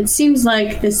 it seems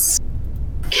like this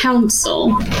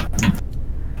council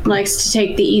likes to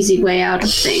take the easy way out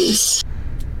of things.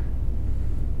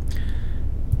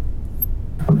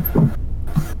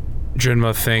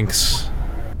 Drenma thinks,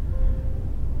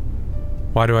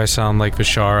 why do I sound like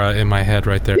Vishara in my head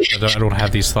right there? I don't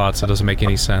have these thoughts. It doesn't make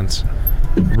any sense.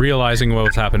 Realizing what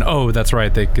was happening. Oh, that's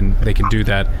right. They can do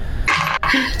that.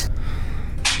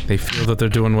 They feel that they're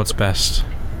doing what's best.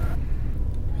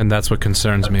 And that's what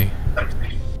concerns me.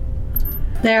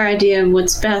 Their idea of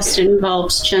what's best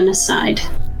involves genocide.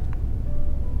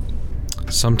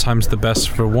 Sometimes the best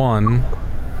for one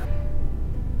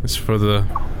is for the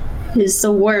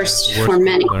worst for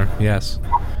many. Yes.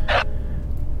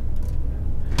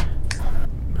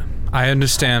 I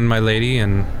understand, my lady,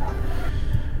 and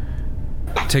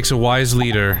it takes a wise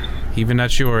leader, even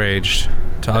at your age,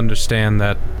 to understand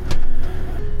that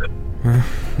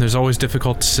there's always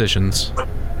difficult decisions.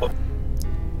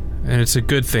 And it's a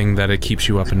good thing that it keeps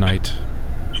you up at night.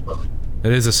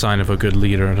 It is a sign of a good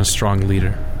leader and a strong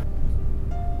leader.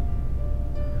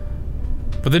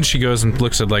 But then she goes and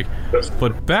looks at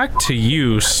but back to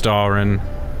you, Starin.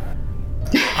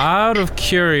 Out of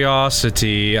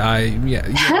curiosity, how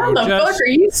the fuck are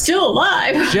you still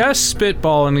alive? Just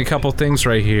spitballing a couple things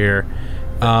right here.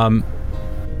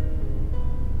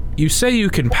 You say you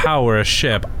can power a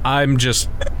ship. I'm just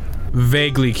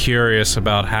vaguely curious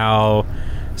about how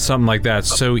something like that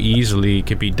so easily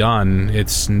could be done.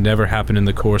 It's never happened in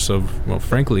the course of, well,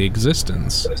 frankly,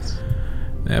 existence.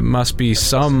 There must be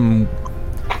some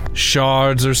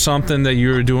shards or something that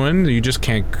you're doing. You just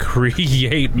can't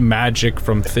create magic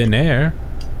from thin air.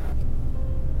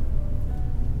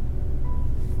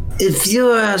 If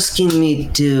you're asking me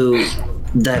to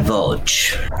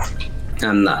divulge,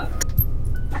 I'm not.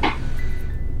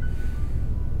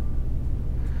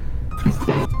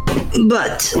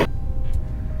 But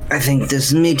I think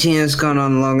this meeting has gone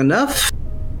on long enough.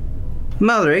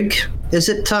 Malrig, is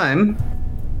it time?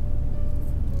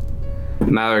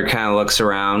 Mallory kind of looks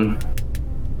around,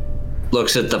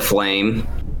 looks at the flame.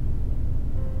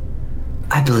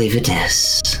 I believe it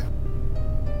is.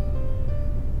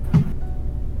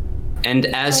 And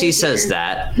as he says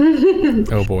that,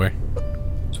 oh boy,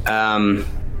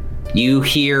 you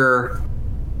hear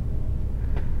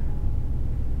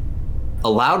a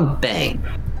loud bang,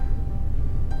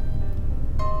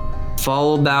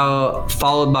 followed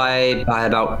by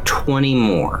about 20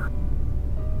 more.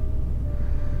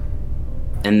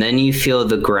 and then you feel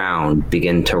the ground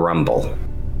begin to rumble.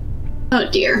 Oh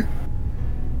dear.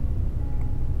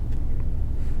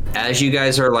 As you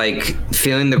guys are like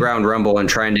feeling the ground rumble and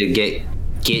trying to get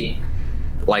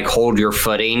like hold your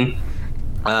footing,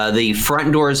 the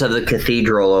front doors of the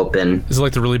cathedral open. Is it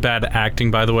like the really bad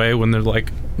acting, by the way, when they're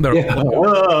like, Here,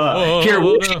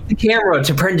 we'll shift the camera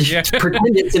to pretend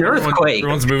it's an earthquake.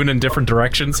 Everyone's moving in different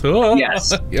directions. Oh.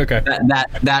 Yes. Okay.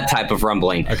 That type of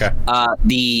rumbling. Okay.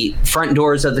 The front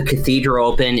doors of the cathedral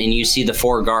open, and you see the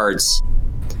 4 guards.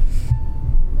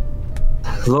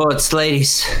 Lords,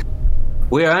 ladies,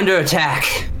 we are under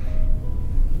attack.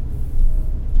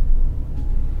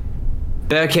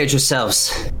 Barricade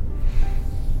yourselves.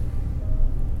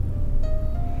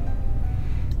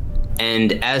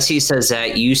 And as he says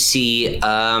that, you see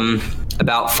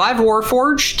about 5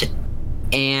 Warforged,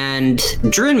 and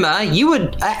Drinma, you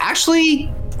would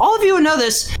actually, all of you would know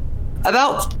this,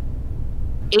 about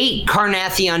 8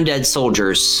 Karnathi undead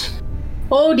soldiers.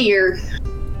 Oh dear.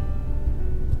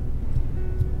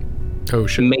 Oh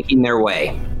shit. Making their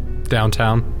way.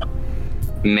 Downtown.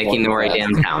 Making their way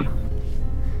downtown.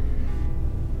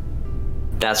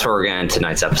 That's where we're going to end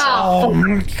tonight's episode. Oh.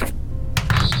 my god.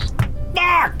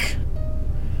 Fuck!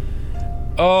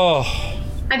 Oh.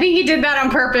 I think he did that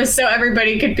on purpose so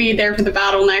everybody could be there for the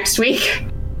battle next week.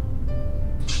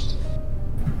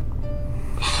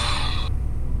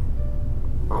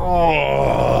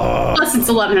 Oh. Plus it's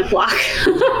 11 o'clock.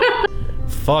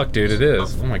 Fuck, dude, it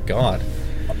is. Oh my god.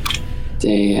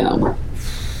 Damn.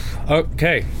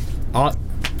 Okay.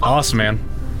 Awesome, man.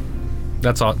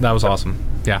 That was awesome.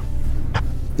 Yeah.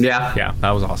 Yeah. Yeah, that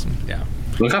was awesome. Yeah.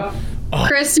 Okay.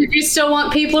 Chris, if you still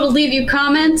want people to leave you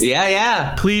comments,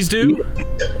 Yeah. Please do.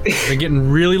 They're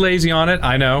getting really lazy on it.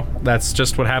 I know. That's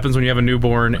just what happens when you have a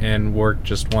newborn and work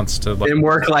just wants to like And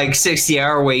work like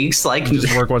 60-hour weeks. Like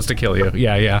just work wants to kill you.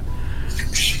 Yeah.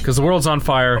 Because the world's on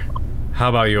fire. How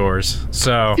about yours?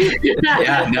 So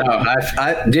yeah, no,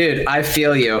 I dude, I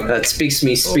feel you. That speaks to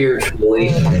me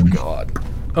spiritually. God.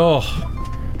 Oh.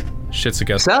 Shit's a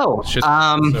guess. So, Shit's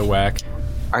so whack.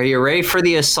 Are you ready for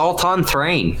the assault on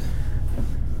Thrain?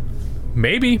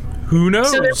 Maybe. Who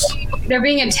knows? so they're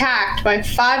being attacked by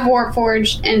 5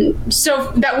 Warforged, and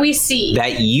so that we see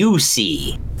That you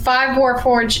see. 5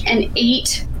 Warforged and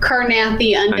 8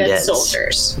 Karnathi undead Undeads.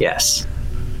 soldiers. Yes.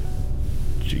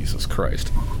 Jesus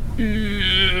Christ.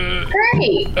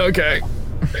 Great. Okay.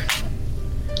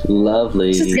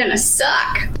 Lovely. This is gonna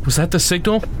suck. Was that the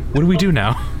signal? What do we do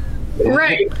now?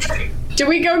 Right. Do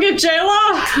we go get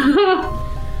Jayla?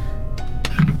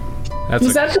 That's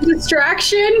Was that the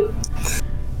distraction?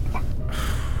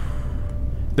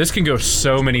 This can go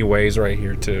so many ways right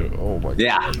here too. Oh my god.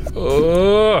 Yeah.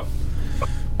 Oh.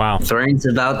 Wow. Thrain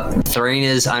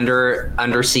is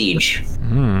under siege.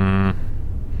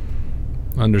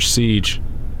 Under siege.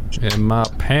 In my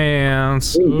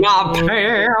pants. My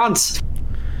pants.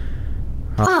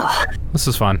 This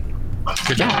is fun.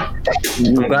 Good job.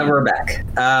 I'm glad we're back.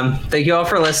 Thank you all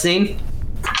for listening.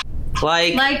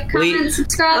 Like, comment,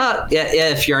 subscribe. yeah.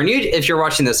 If you're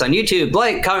watching this on YouTube,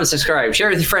 like, comment, subscribe, share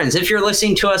with your friends. If you're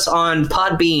listening to us on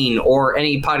Podbean or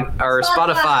any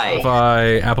Spotify.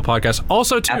 By Apple Podcasts.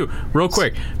 Also, too, real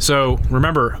quick. So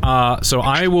remember, so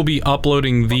I will be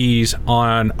uploading these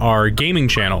on our gaming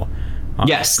channel.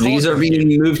 Yes, these are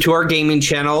being moved to our gaming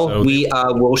channel. So We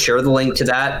will share the link to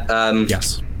that.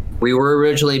 Yes. We were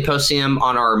originally posting them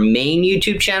on our main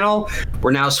YouTube channel.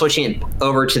 We're now switching it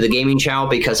over to the gaming channel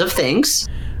because of things.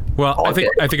 Well, I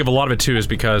think of a lot of it too is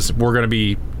because we're going to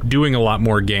be doing a lot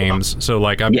more games. So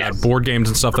like I've got board games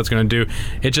and stuff that's going to do.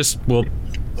 It just will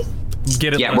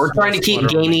get it. Yeah, we're trying to keep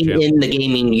gaming in the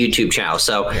gaming YouTube channel.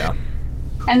 So yeah.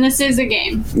 And this is a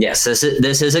game. Yes, this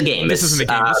is a game. This isn't a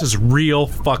game. This is real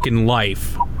fucking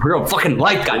life. Real fucking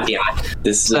life, goddammit.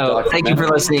 This is So thank you for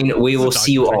listening. We will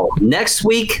see you all next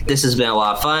week. This has been a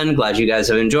lot of fun. Glad you guys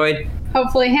have enjoyed.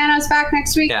 Hopefully Hannah's back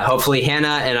next week. Yeah, hopefully Hannah,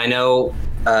 and I know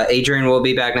Adrian will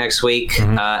be back next week.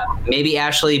 Maybe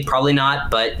Ashley, probably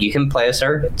not, but you can play as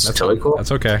her. It's totally cool.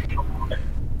 That's okay.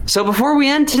 So before we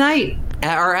end tonight,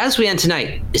 or as we end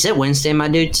tonight, is it Wednesday, my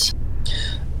dudes?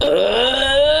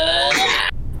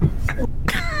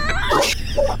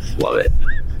 Love it.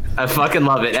 I fucking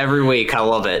love it every week. I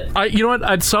love it. You know what?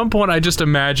 At some point, I just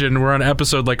imagine we're on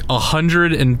episode like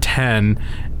 110,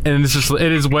 and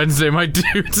it is Wednesday, my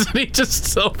dudes, and he just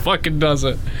still fucking does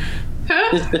it.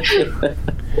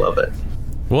 Love it.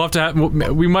 We'll have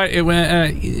to. We might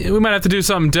have to do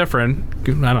something different.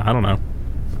 I don't know.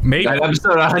 Maybe At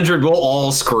episode 100, we'll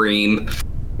all scream.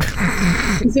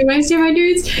 Is it Wednesday, my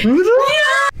dudes?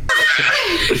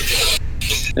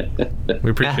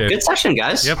 we appreciate it. Good session,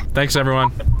 guys. Yep. Thanks,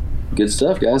 everyone. Good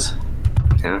stuff, guys.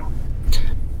 Yeah.